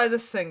weirder by the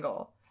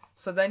single.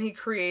 So then he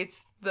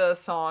creates the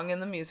song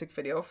and the music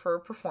video for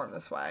Perform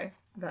This Way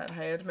that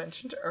I had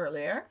mentioned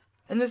earlier.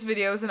 And this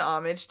video is an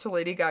homage to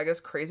Lady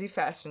Gaga's crazy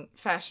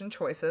fashion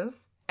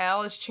choices.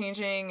 Al is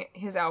changing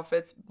his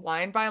outfits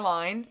line by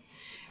line.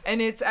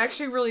 And it's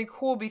actually really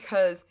cool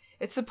because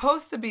it's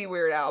supposed to be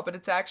Weird Al, but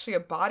it's actually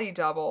a body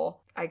double,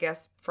 I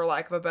guess, for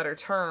lack of a better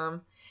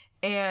term.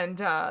 And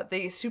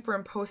they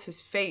superimpose his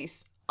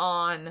face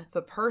on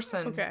the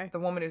person, the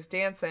woman who's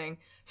dancing.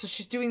 So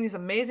she's doing these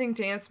amazing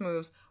dance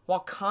moves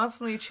while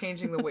constantly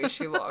changing the way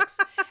she looks.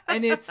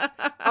 And it's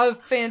a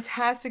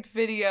fantastic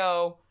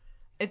video.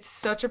 It's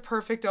such a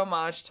perfect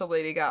homage to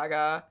Lady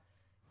Gaga.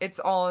 It's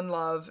all in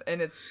love,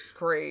 and it's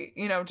great.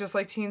 You know, just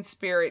like Teen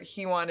Spirit,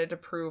 he wanted to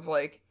prove,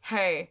 like,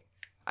 hey,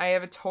 I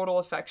have a total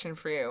affection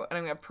for you, and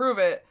I'm going to prove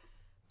it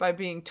by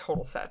being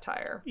total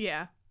satire.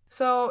 Yeah.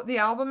 So, the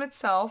album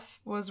itself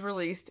was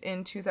released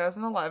in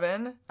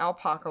 2011,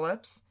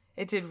 Alpocalypse.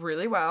 It did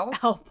really well.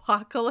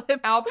 Alpocalypse.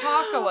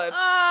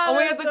 Oh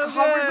my god, the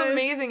cover's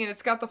amazing, and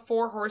it's got the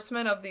 4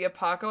 horsemen of the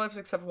apocalypse,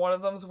 except one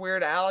of them's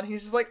Weird Al, and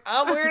he's just like,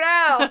 I'm Weird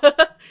Al!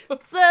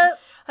 What's up?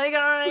 Hi,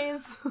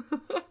 guys!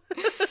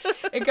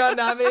 It got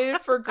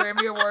nominated for a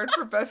Grammy Award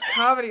for Best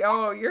Comedy.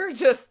 Oh, you're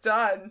just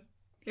done.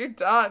 You're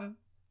done.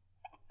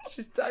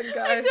 She's done, guys.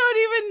 I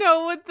don't even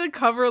know what the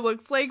cover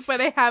looks like,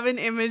 but I have an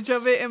image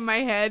of it in my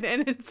head,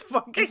 and it's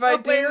fucking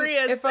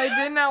hilarious. If I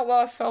didn't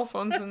outlaw cell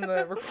phones in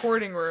the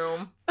recording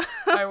room,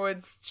 I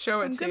would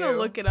show it to you. I'm gonna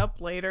look it up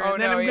later,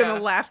 and then I'm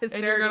gonna laugh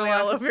hysterically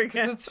all over again.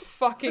 Because it's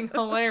fucking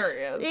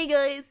hilarious. Hey,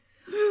 guys.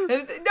 No, it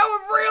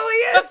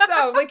really is,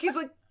 though. Like, he's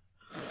like,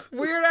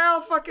 Weird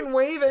Al fucking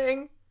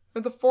waving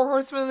with the 4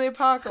 horsemen of the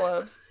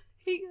apocalypse.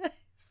 Hey, guys.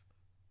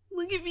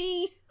 Look at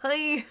me.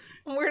 Hi.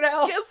 I'm Weird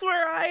Al. Guess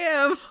where I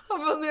am?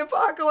 I'm in the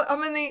apocalypse.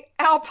 I'm in the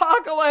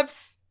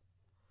Alpocalypse.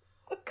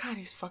 God,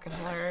 he's fucking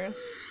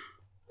hilarious.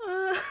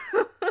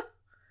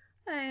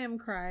 I'm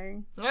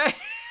crying.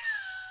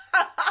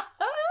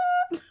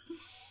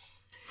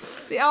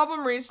 The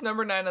album reached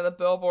number 9 on the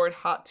Billboard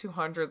Hot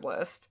 200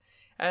 list.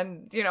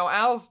 And,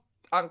 Al's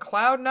on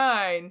cloud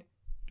 9,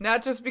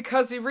 not just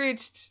because he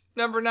reached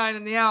number 9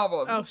 in the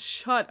albums. Oh,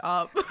 shut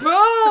up.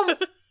 Boom!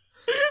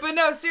 But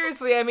no,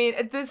 seriously, I mean,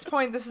 at this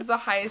point, this is the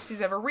highest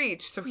he's ever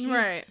reached. So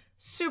he's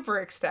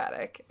super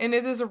ecstatic. And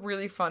it is a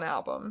really fun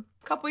album.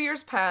 A couple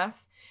years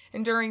pass,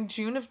 and during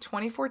June of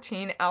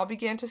 2014, Al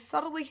began to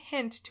subtly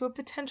hint to a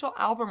potential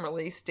album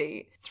release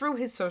date through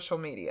his social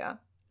media.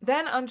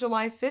 Then on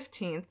July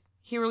 15th,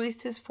 he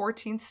released his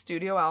 14th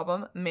studio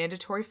album,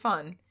 Mandatory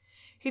Fun.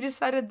 He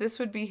decided this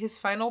would be his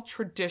final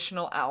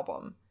traditional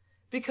album.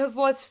 Because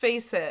let's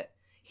face it,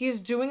 he's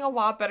doing a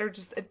lot better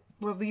just at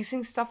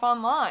releasing stuff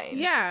online.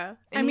 Yeah.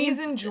 And he's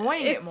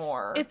enjoying it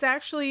more. It's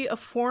actually a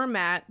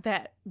format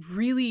that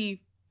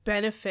really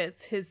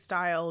benefits his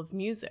style of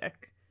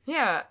music.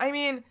 Yeah, I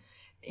mean,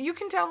 you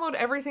can download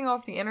everything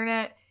off the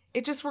internet.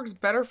 It just works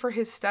better for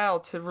his style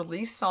to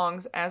release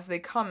songs as they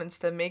come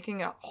instead of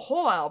making a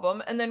whole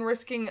album and then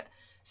risking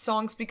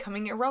songs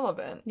becoming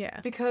irrelevant. Yeah.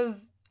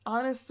 Because,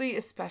 honestly,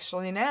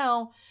 especially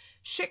now,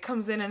 shit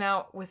comes in and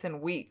out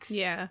within weeks.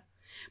 Yeah.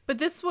 But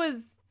this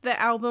was the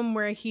album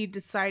where he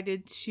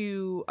decided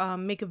to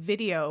make a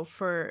video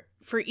for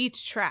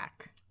each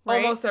track, right?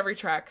 Almost every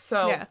track.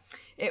 So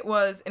it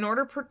was, in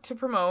order to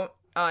promote,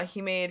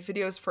 he made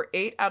videos for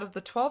 8 out of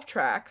the 12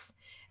 tracks,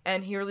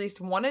 and he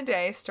released one a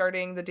day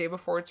starting the day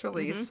before its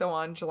release, so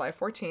on July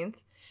 14th.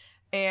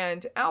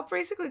 And Al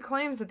basically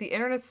claims that the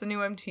internet's the new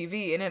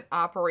MTV, and it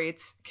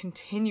operates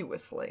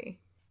continuously.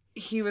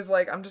 He was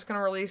like, I'm just going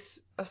to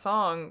release a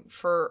song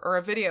or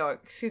a video,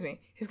 excuse me.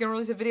 He's going to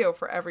release a video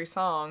for every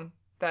song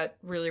that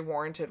really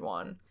warranted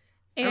one.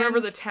 I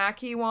remember the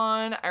Tacky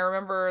one. I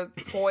remember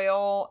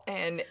Foil.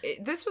 And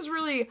this was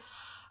really,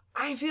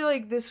 I feel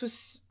like this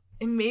was,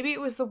 and maybe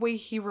it was the way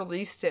he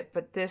released it,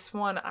 but this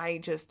one I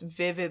just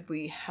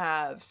vividly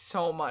have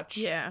so much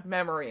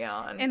memory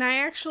on. And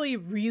I actually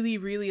really,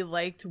 really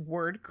liked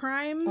Word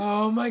Crimes.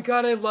 Oh my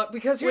god,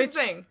 because here's the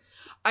thing.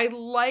 I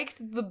liked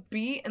the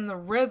beat and the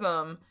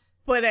rhythm,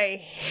 but I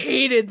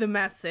hated the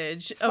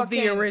message of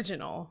the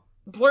original.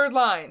 Blurred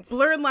Lines.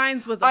 Blurred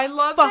Lines was a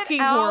fucking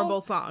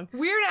horrible song.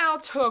 Weird Al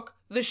took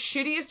the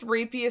shittiest,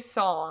 rapiest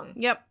song.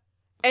 Yep.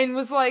 And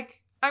was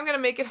like, I'm gonna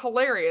make it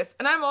hilarious.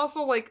 And I'm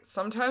also, like,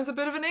 sometimes a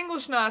bit of an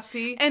English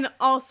Nazi. And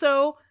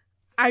also,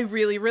 I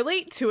really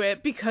relate to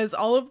it because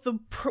all of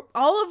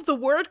the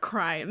word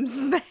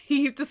crimes that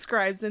he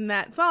describes in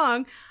that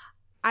song,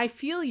 I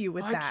feel you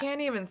with that. I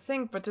can't even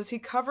think, but does he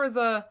cover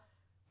the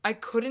I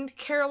couldn't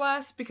care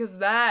less? Because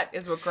that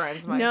is what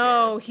grinds my gears.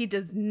 No, he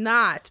does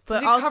not.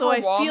 But also,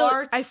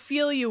 I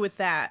feel you with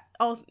that.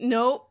 Also,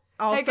 nope.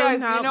 Also, hey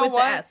guys, not with the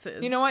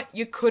S's. You know what?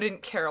 You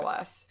couldn't care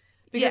less.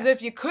 Because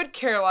if you could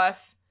care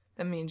less,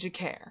 that means you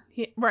care.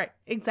 Right,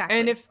 exactly.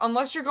 And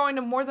unless you're going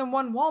to more than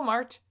one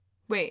Walmart,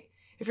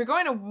 if you're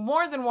going to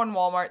more than one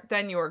Walmart,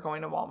 then you are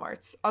going to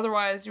Walmart's.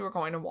 Otherwise, you are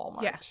going to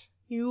Walmart. Yeah.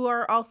 You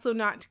are also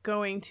not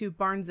going to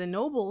Barnes &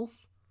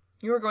 Noble's.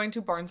 You are going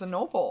to Barnes &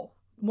 Noble.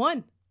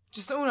 One.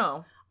 Just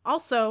uno.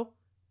 Also,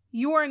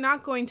 you are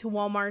not going to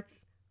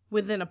Walmart's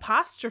with an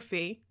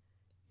apostrophe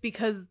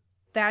because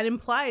that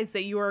implies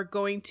that you are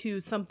going to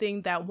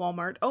something that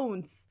Walmart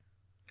owns.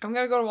 I'm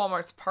going to go to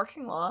Walmart's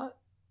parking lot.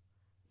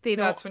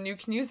 That's when you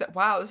can use it.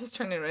 Wow, this is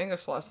turning into an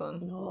English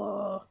lesson.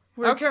 Oh,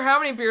 I don't care how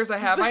many beers I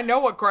have. I know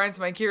what grinds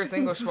my gears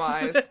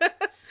English-wise.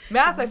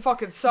 Math I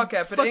fucking suck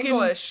at, but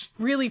English.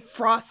 Really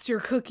frost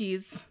your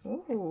cookies.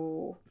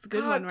 Ooh. It's a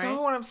good one, right?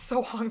 Don't. I'm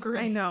so hungry.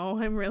 I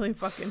know. I'm really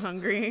fucking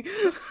hungry.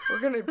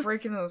 We're going to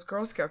break into those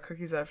Girl Scout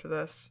cookies after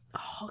this.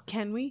 Oh,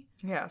 can we?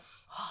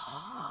 Yes.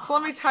 So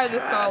let me tie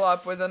this all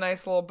up with a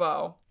nice little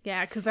bow.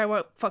 Yeah, because I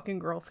want fucking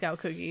Girl Scout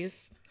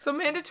cookies. So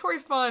Mandatory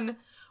Fun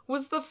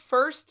was the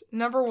first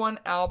 #1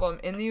 album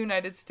in the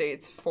United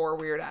States for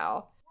Weird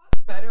Al.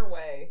 What better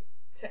way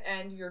to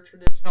end your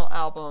traditional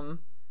album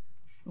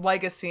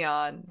legacy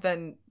on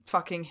than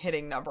fucking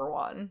hitting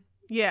 #1?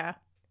 Yeah.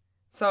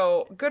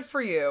 So, good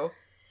for you.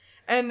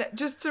 And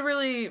just to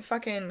really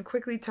fucking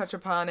quickly touch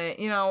upon it,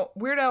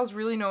 Weird Al's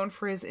really known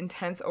for his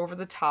intense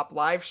over-the-top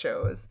live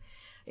shows.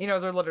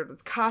 They're littered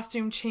with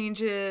costume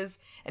changes,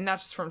 and not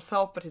just for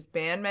himself, but his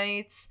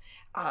bandmates.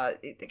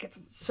 It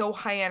gets so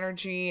high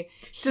energy.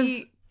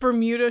 Does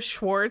Bermuda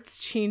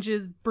Schwartz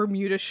changes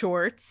Bermuda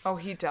shorts? Oh,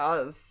 he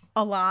does.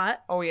 A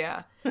lot. Oh,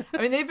 yeah. I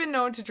mean, they've been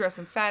known to dress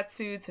in fat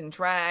suits and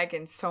drag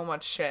and so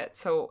much shit.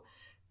 So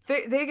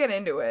they get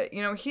into it.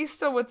 He's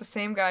still with the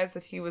same guys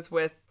that he was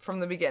with from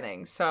the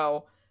beginning.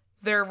 So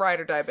they're ride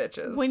or die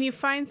bitches. When you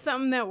find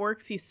something that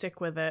works, you stick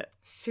with it.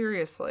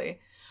 Seriously.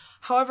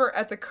 However,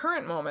 at the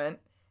current moment,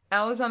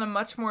 Al is on a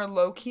much more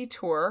low-key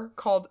tour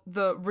called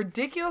the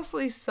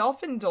ridiculously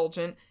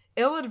self-indulgent,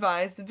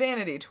 ill-advised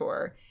Vanity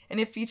Tour. And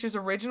it features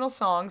original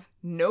songs,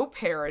 no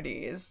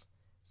parodies.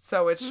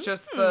 So it's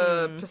just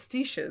the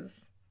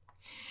pastiches.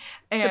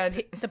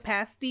 And the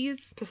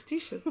pasties?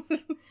 Pastiches.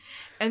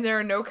 And there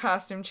are no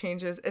costume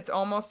changes. It's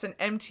almost an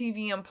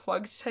MTV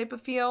Unplugged type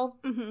of feel.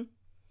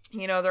 Mm-hmm.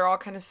 You know, they're all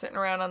kind of sitting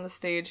around on the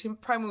stage. He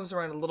probably moves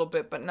around a little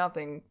bit, but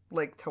nothing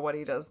like to what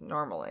he does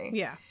normally.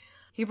 Yeah.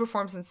 He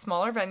performs in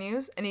smaller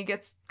venues, and he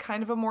gets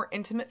kind of a more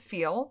intimate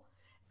feel.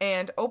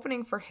 And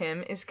opening for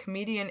him is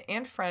comedian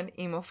and friend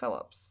Emo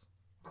Phillips.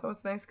 So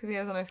it's nice because he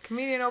has a nice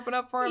comedian open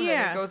up for him.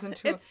 Yeah. And he goes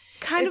into... It's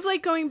kind of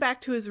like going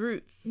back to his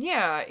roots.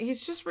 Yeah,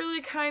 he's just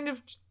really kind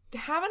of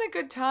having a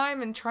good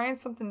time and trying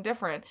something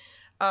different.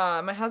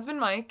 My husband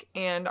Mike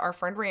and our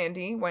friend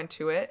Randy went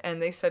to it,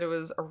 and they said it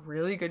was a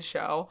really good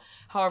show.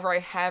 However, I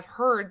have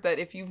heard that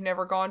if you've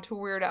never gone to a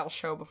Weird Al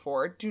show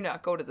before, do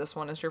not go to this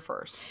one as your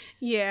first.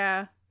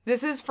 Yeah.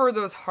 This is for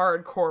those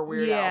hardcore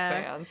Weird Al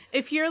fans.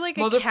 If you're like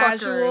a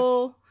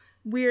casual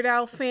Weird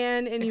Al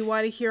fan and you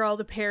want to hear all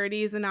the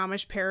parodies and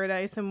Amish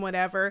Paradise and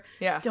whatever,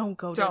 don't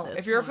go to this.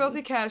 If you're a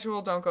filthy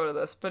casual, don't go to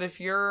this. But if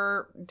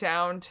you're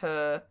down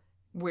to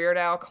Weird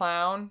Al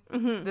clown,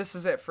 this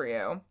is it for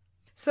you.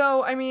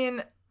 So, I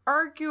mean,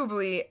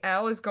 arguably,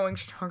 Al is going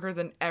stronger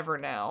than ever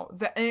now.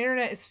 The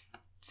internet is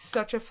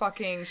such a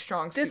fucking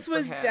strong suit for him. This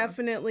was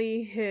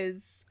definitely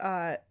his,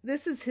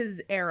 this is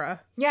his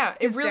era. Yeah,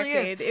 it really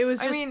decade. is. It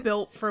was just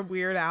built for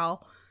Weird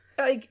Al.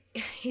 Like,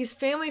 he's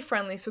family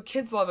friendly, so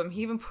kids love him.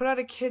 He even put out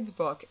a kid's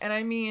book. And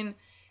I mean,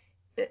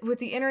 with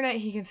the internet,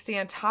 he can stay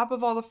on top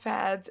of all the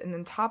fads and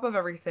on top of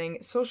everything.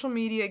 Social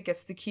media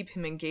gets to keep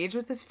him engaged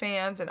with his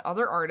fans and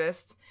other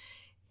artists.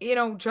 You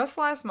know, just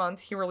last month,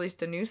 he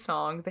released a new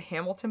song, the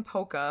Hamilton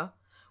Polka,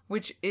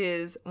 which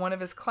is one of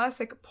his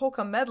classic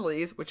polka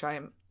medleys, which I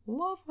am in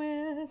love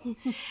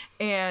with.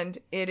 And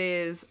it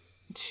is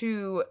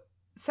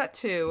set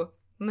to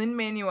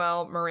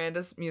Lin-Manuel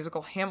Miranda's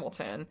musical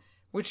Hamilton,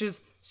 which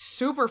is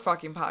super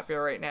fucking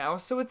popular right now.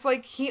 So it's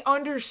like he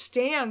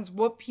understands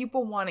what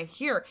people want to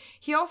hear.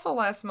 He also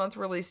last month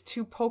released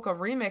 2 polka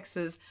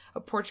remixes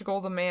of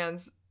Portugal the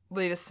Man's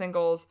latest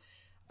singles,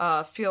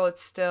 Feel It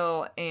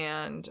Still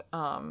and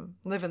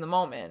Live in the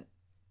Moment.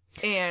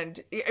 And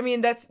I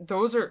mean,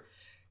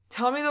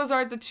 tell me those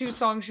aren't the 2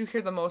 songs you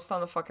hear the most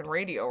on the fucking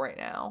radio right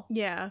now.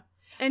 Yeah.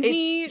 And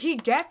he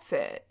gets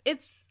it.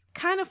 It's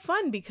kind of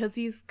fun because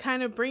he's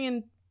kind of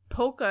bringing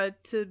polka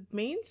to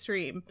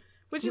mainstream,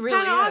 which is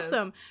kind of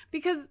awesome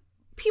because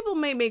people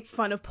may make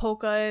fun of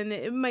polka and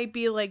it might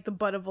be like the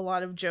butt of a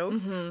lot of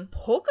jokes.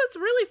 Polka's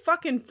really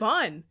fucking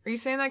fun. Are you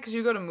saying that because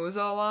you go to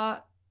Musa a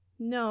lot?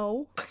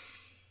 No.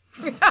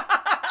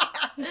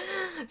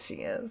 She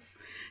is.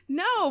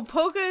 No,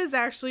 polka is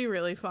actually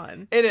really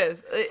fun. It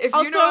is. If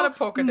you know how to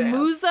polka dance.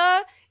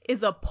 Musa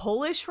is a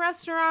Polish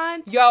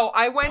restaurant. Yo,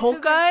 I went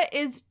polka to Polka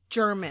is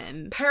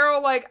German.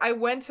 I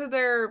went to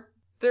their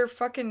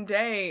fucking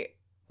day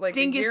like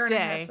Dingus a year and Day.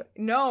 a half.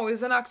 No, it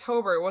was in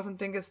October. It wasn't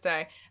Dingus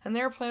Day. And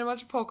they were playing a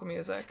bunch of polka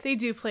music. They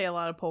do play a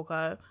lot of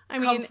polka. I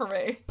mean, come for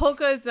me.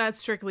 Polka is not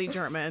strictly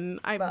German.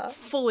 I'm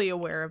fully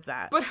aware of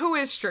that. But who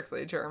is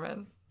strictly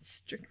German?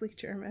 Strictly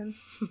German.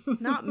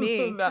 Not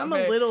me. I'm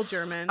me. A little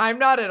German. I'm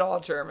not at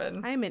all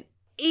German. I'm an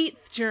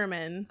 8th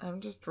German.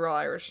 I'm just real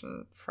Irish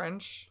and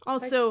French.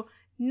 Also,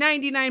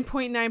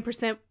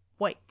 99.9%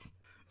 white.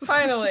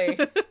 Finally.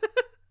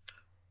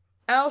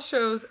 Al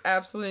shows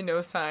absolutely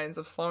no signs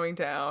of slowing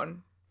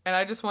down. And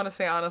I just want to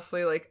say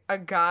honestly, like, a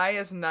guy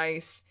as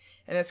nice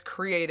and as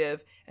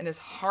creative and as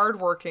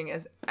hardworking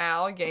as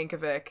Al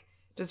Yankovic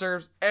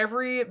deserves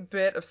every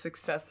bit of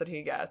success that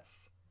he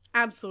gets.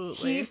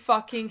 Absolutely. He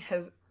fucking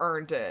has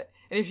earned it.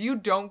 And if you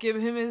don't give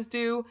him his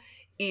due,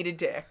 eat a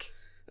dick.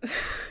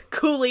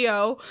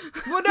 Coolio.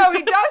 Well, no,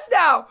 he does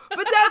now.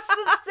 But that's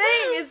the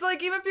thing. It's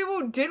like, even people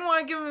who didn't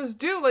want to give him his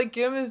due, like,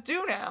 give him his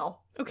due now.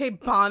 Okay,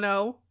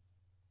 Bono.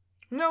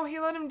 No, he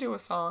let him do a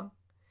song.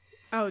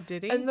 Oh,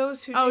 did he? And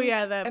those who didn't,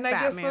 yeah, the and Batman I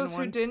guess those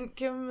one. who didn't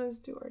give him his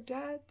due are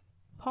dead.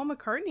 Paul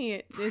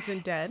McCartney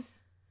isn't dead.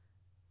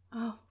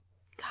 Oh,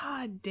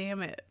 god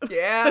damn it.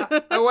 Yeah,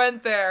 I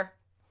went there.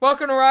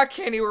 Welcome to Rock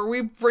Candy, where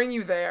we bring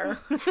you there.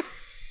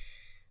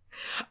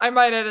 I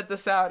might edit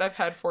this out. I've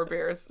had 4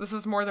 beers. This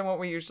is more than what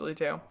we usually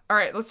do. All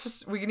right,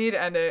 we need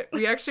to end it.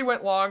 We actually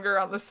went longer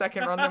on the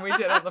second run than we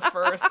did on the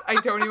first. I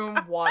don't even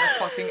want to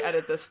fucking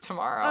edit this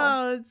tomorrow.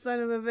 Oh, son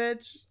of a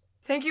bitch.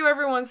 Thank you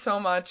everyone so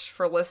much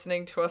for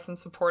listening to us and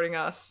supporting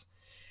us.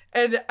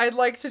 And I'd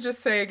like to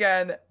just say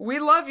again, we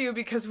love you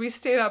because we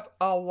stayed up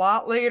a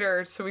lot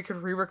later so we could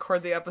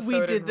re-record the episode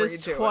and redo it. We did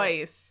this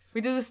twice.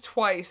 We did this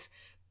twice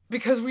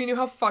because we knew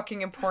how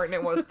fucking important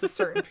it was to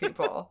certain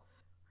people.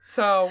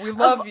 So, we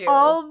love you.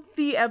 All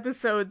the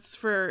episodes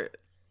for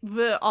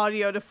the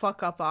audio to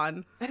fuck up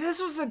on. And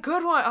this was a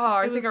good one. Oh,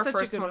 I think our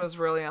first one was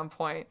really on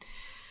point.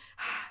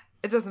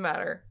 It doesn't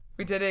matter.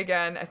 We did it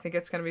again. I think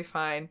it's going to be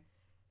fine.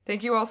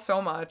 Thank you all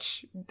so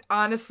much.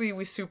 Honestly,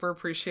 we super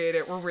appreciate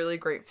it. We're really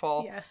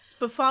grateful. Yes,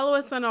 but follow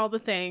us on all the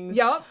things.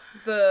 Yup.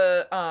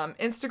 The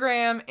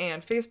Instagram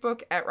and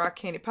Facebook at Rock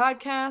Candy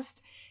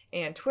Podcast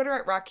and Twitter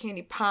at Rock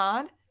Candy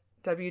Pod.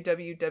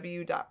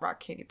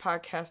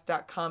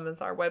 www.rockcandypodcast.com is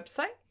our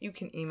website. You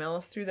can email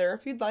us through there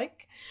if you'd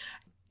like.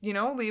 You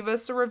know, leave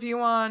us a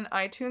review on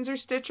iTunes or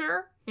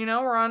Stitcher. You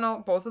know, we're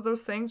on both of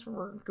those things.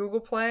 We're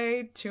Google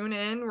Play,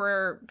 TuneIn.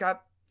 We're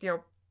got,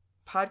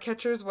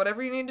 podcatchers,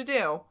 whatever you need to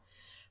do.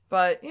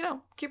 But, you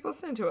know, keep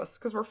listening to us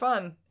because we're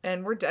fun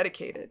and we're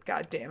dedicated.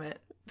 God damn it.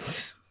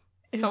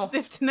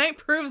 If tonight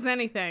proves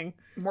anything,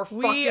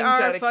 we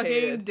are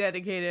fucking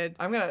dedicated.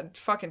 I'm gonna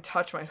fucking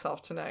touch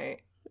myself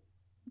tonight.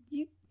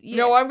 Yeah.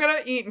 No, I'm gonna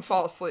eat and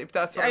fall asleep.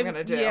 That's what I'm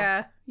gonna do.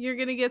 Yeah, you're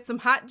gonna get some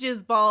hot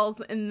jizz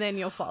balls and then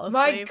you'll fall asleep.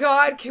 My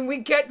God, can we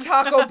get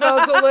Taco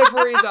Bell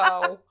delivery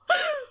though?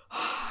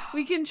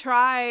 We can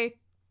try.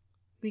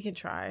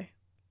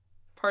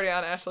 Party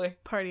on, Ashley.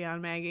 Party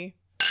on, Maggie.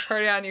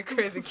 Party on, you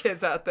crazy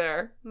kids out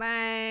there.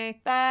 Bye.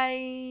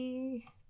 Bye.